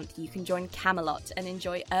 £3 a month, you can join Camelot and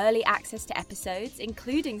enjoy early access to episodes,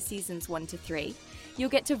 including seasons 1 to 3. You'll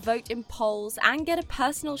get to vote in polls and get a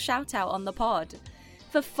personal shout out on the pod.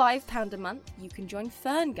 For £5 a month, you can join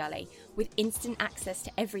Fern Gully. With instant access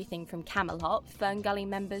to everything from Camelot, Fern Gully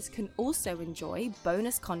members can also enjoy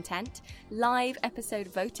bonus content, live episode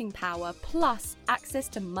voting power, plus access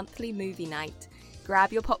to monthly movie night.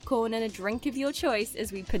 Grab your popcorn and a drink of your choice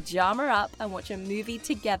as we pajama up and watch a movie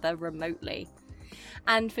together remotely.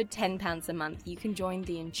 And for £10 a month, you can join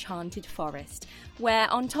the Enchanted Forest,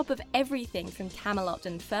 where on top of everything from Camelot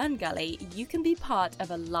and Fern Gully, you can be part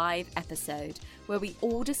of a live episode where we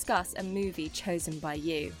all discuss a movie chosen by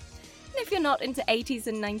you. And if you're not into 80s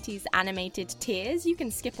and 90s animated tiers, you can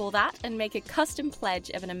skip all that and make a custom pledge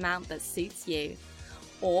of an amount that suits you.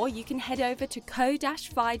 Or you can head over to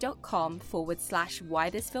ko-fi.com/Why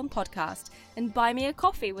This Film podcast and buy me a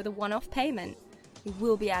coffee with a one-off payment. We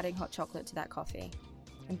will be adding hot chocolate to that coffee.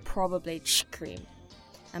 And probably cream.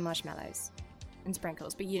 And marshmallows. And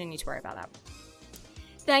sprinkles, but you don't need to worry about that.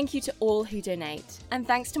 Thank you to all who donate. And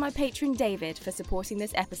thanks to my patron David for supporting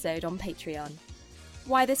this episode on Patreon.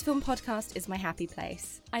 Why This Film podcast is my happy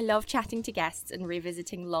place. I love chatting to guests and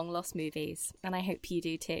revisiting long-lost movies. And I hope you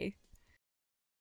do too.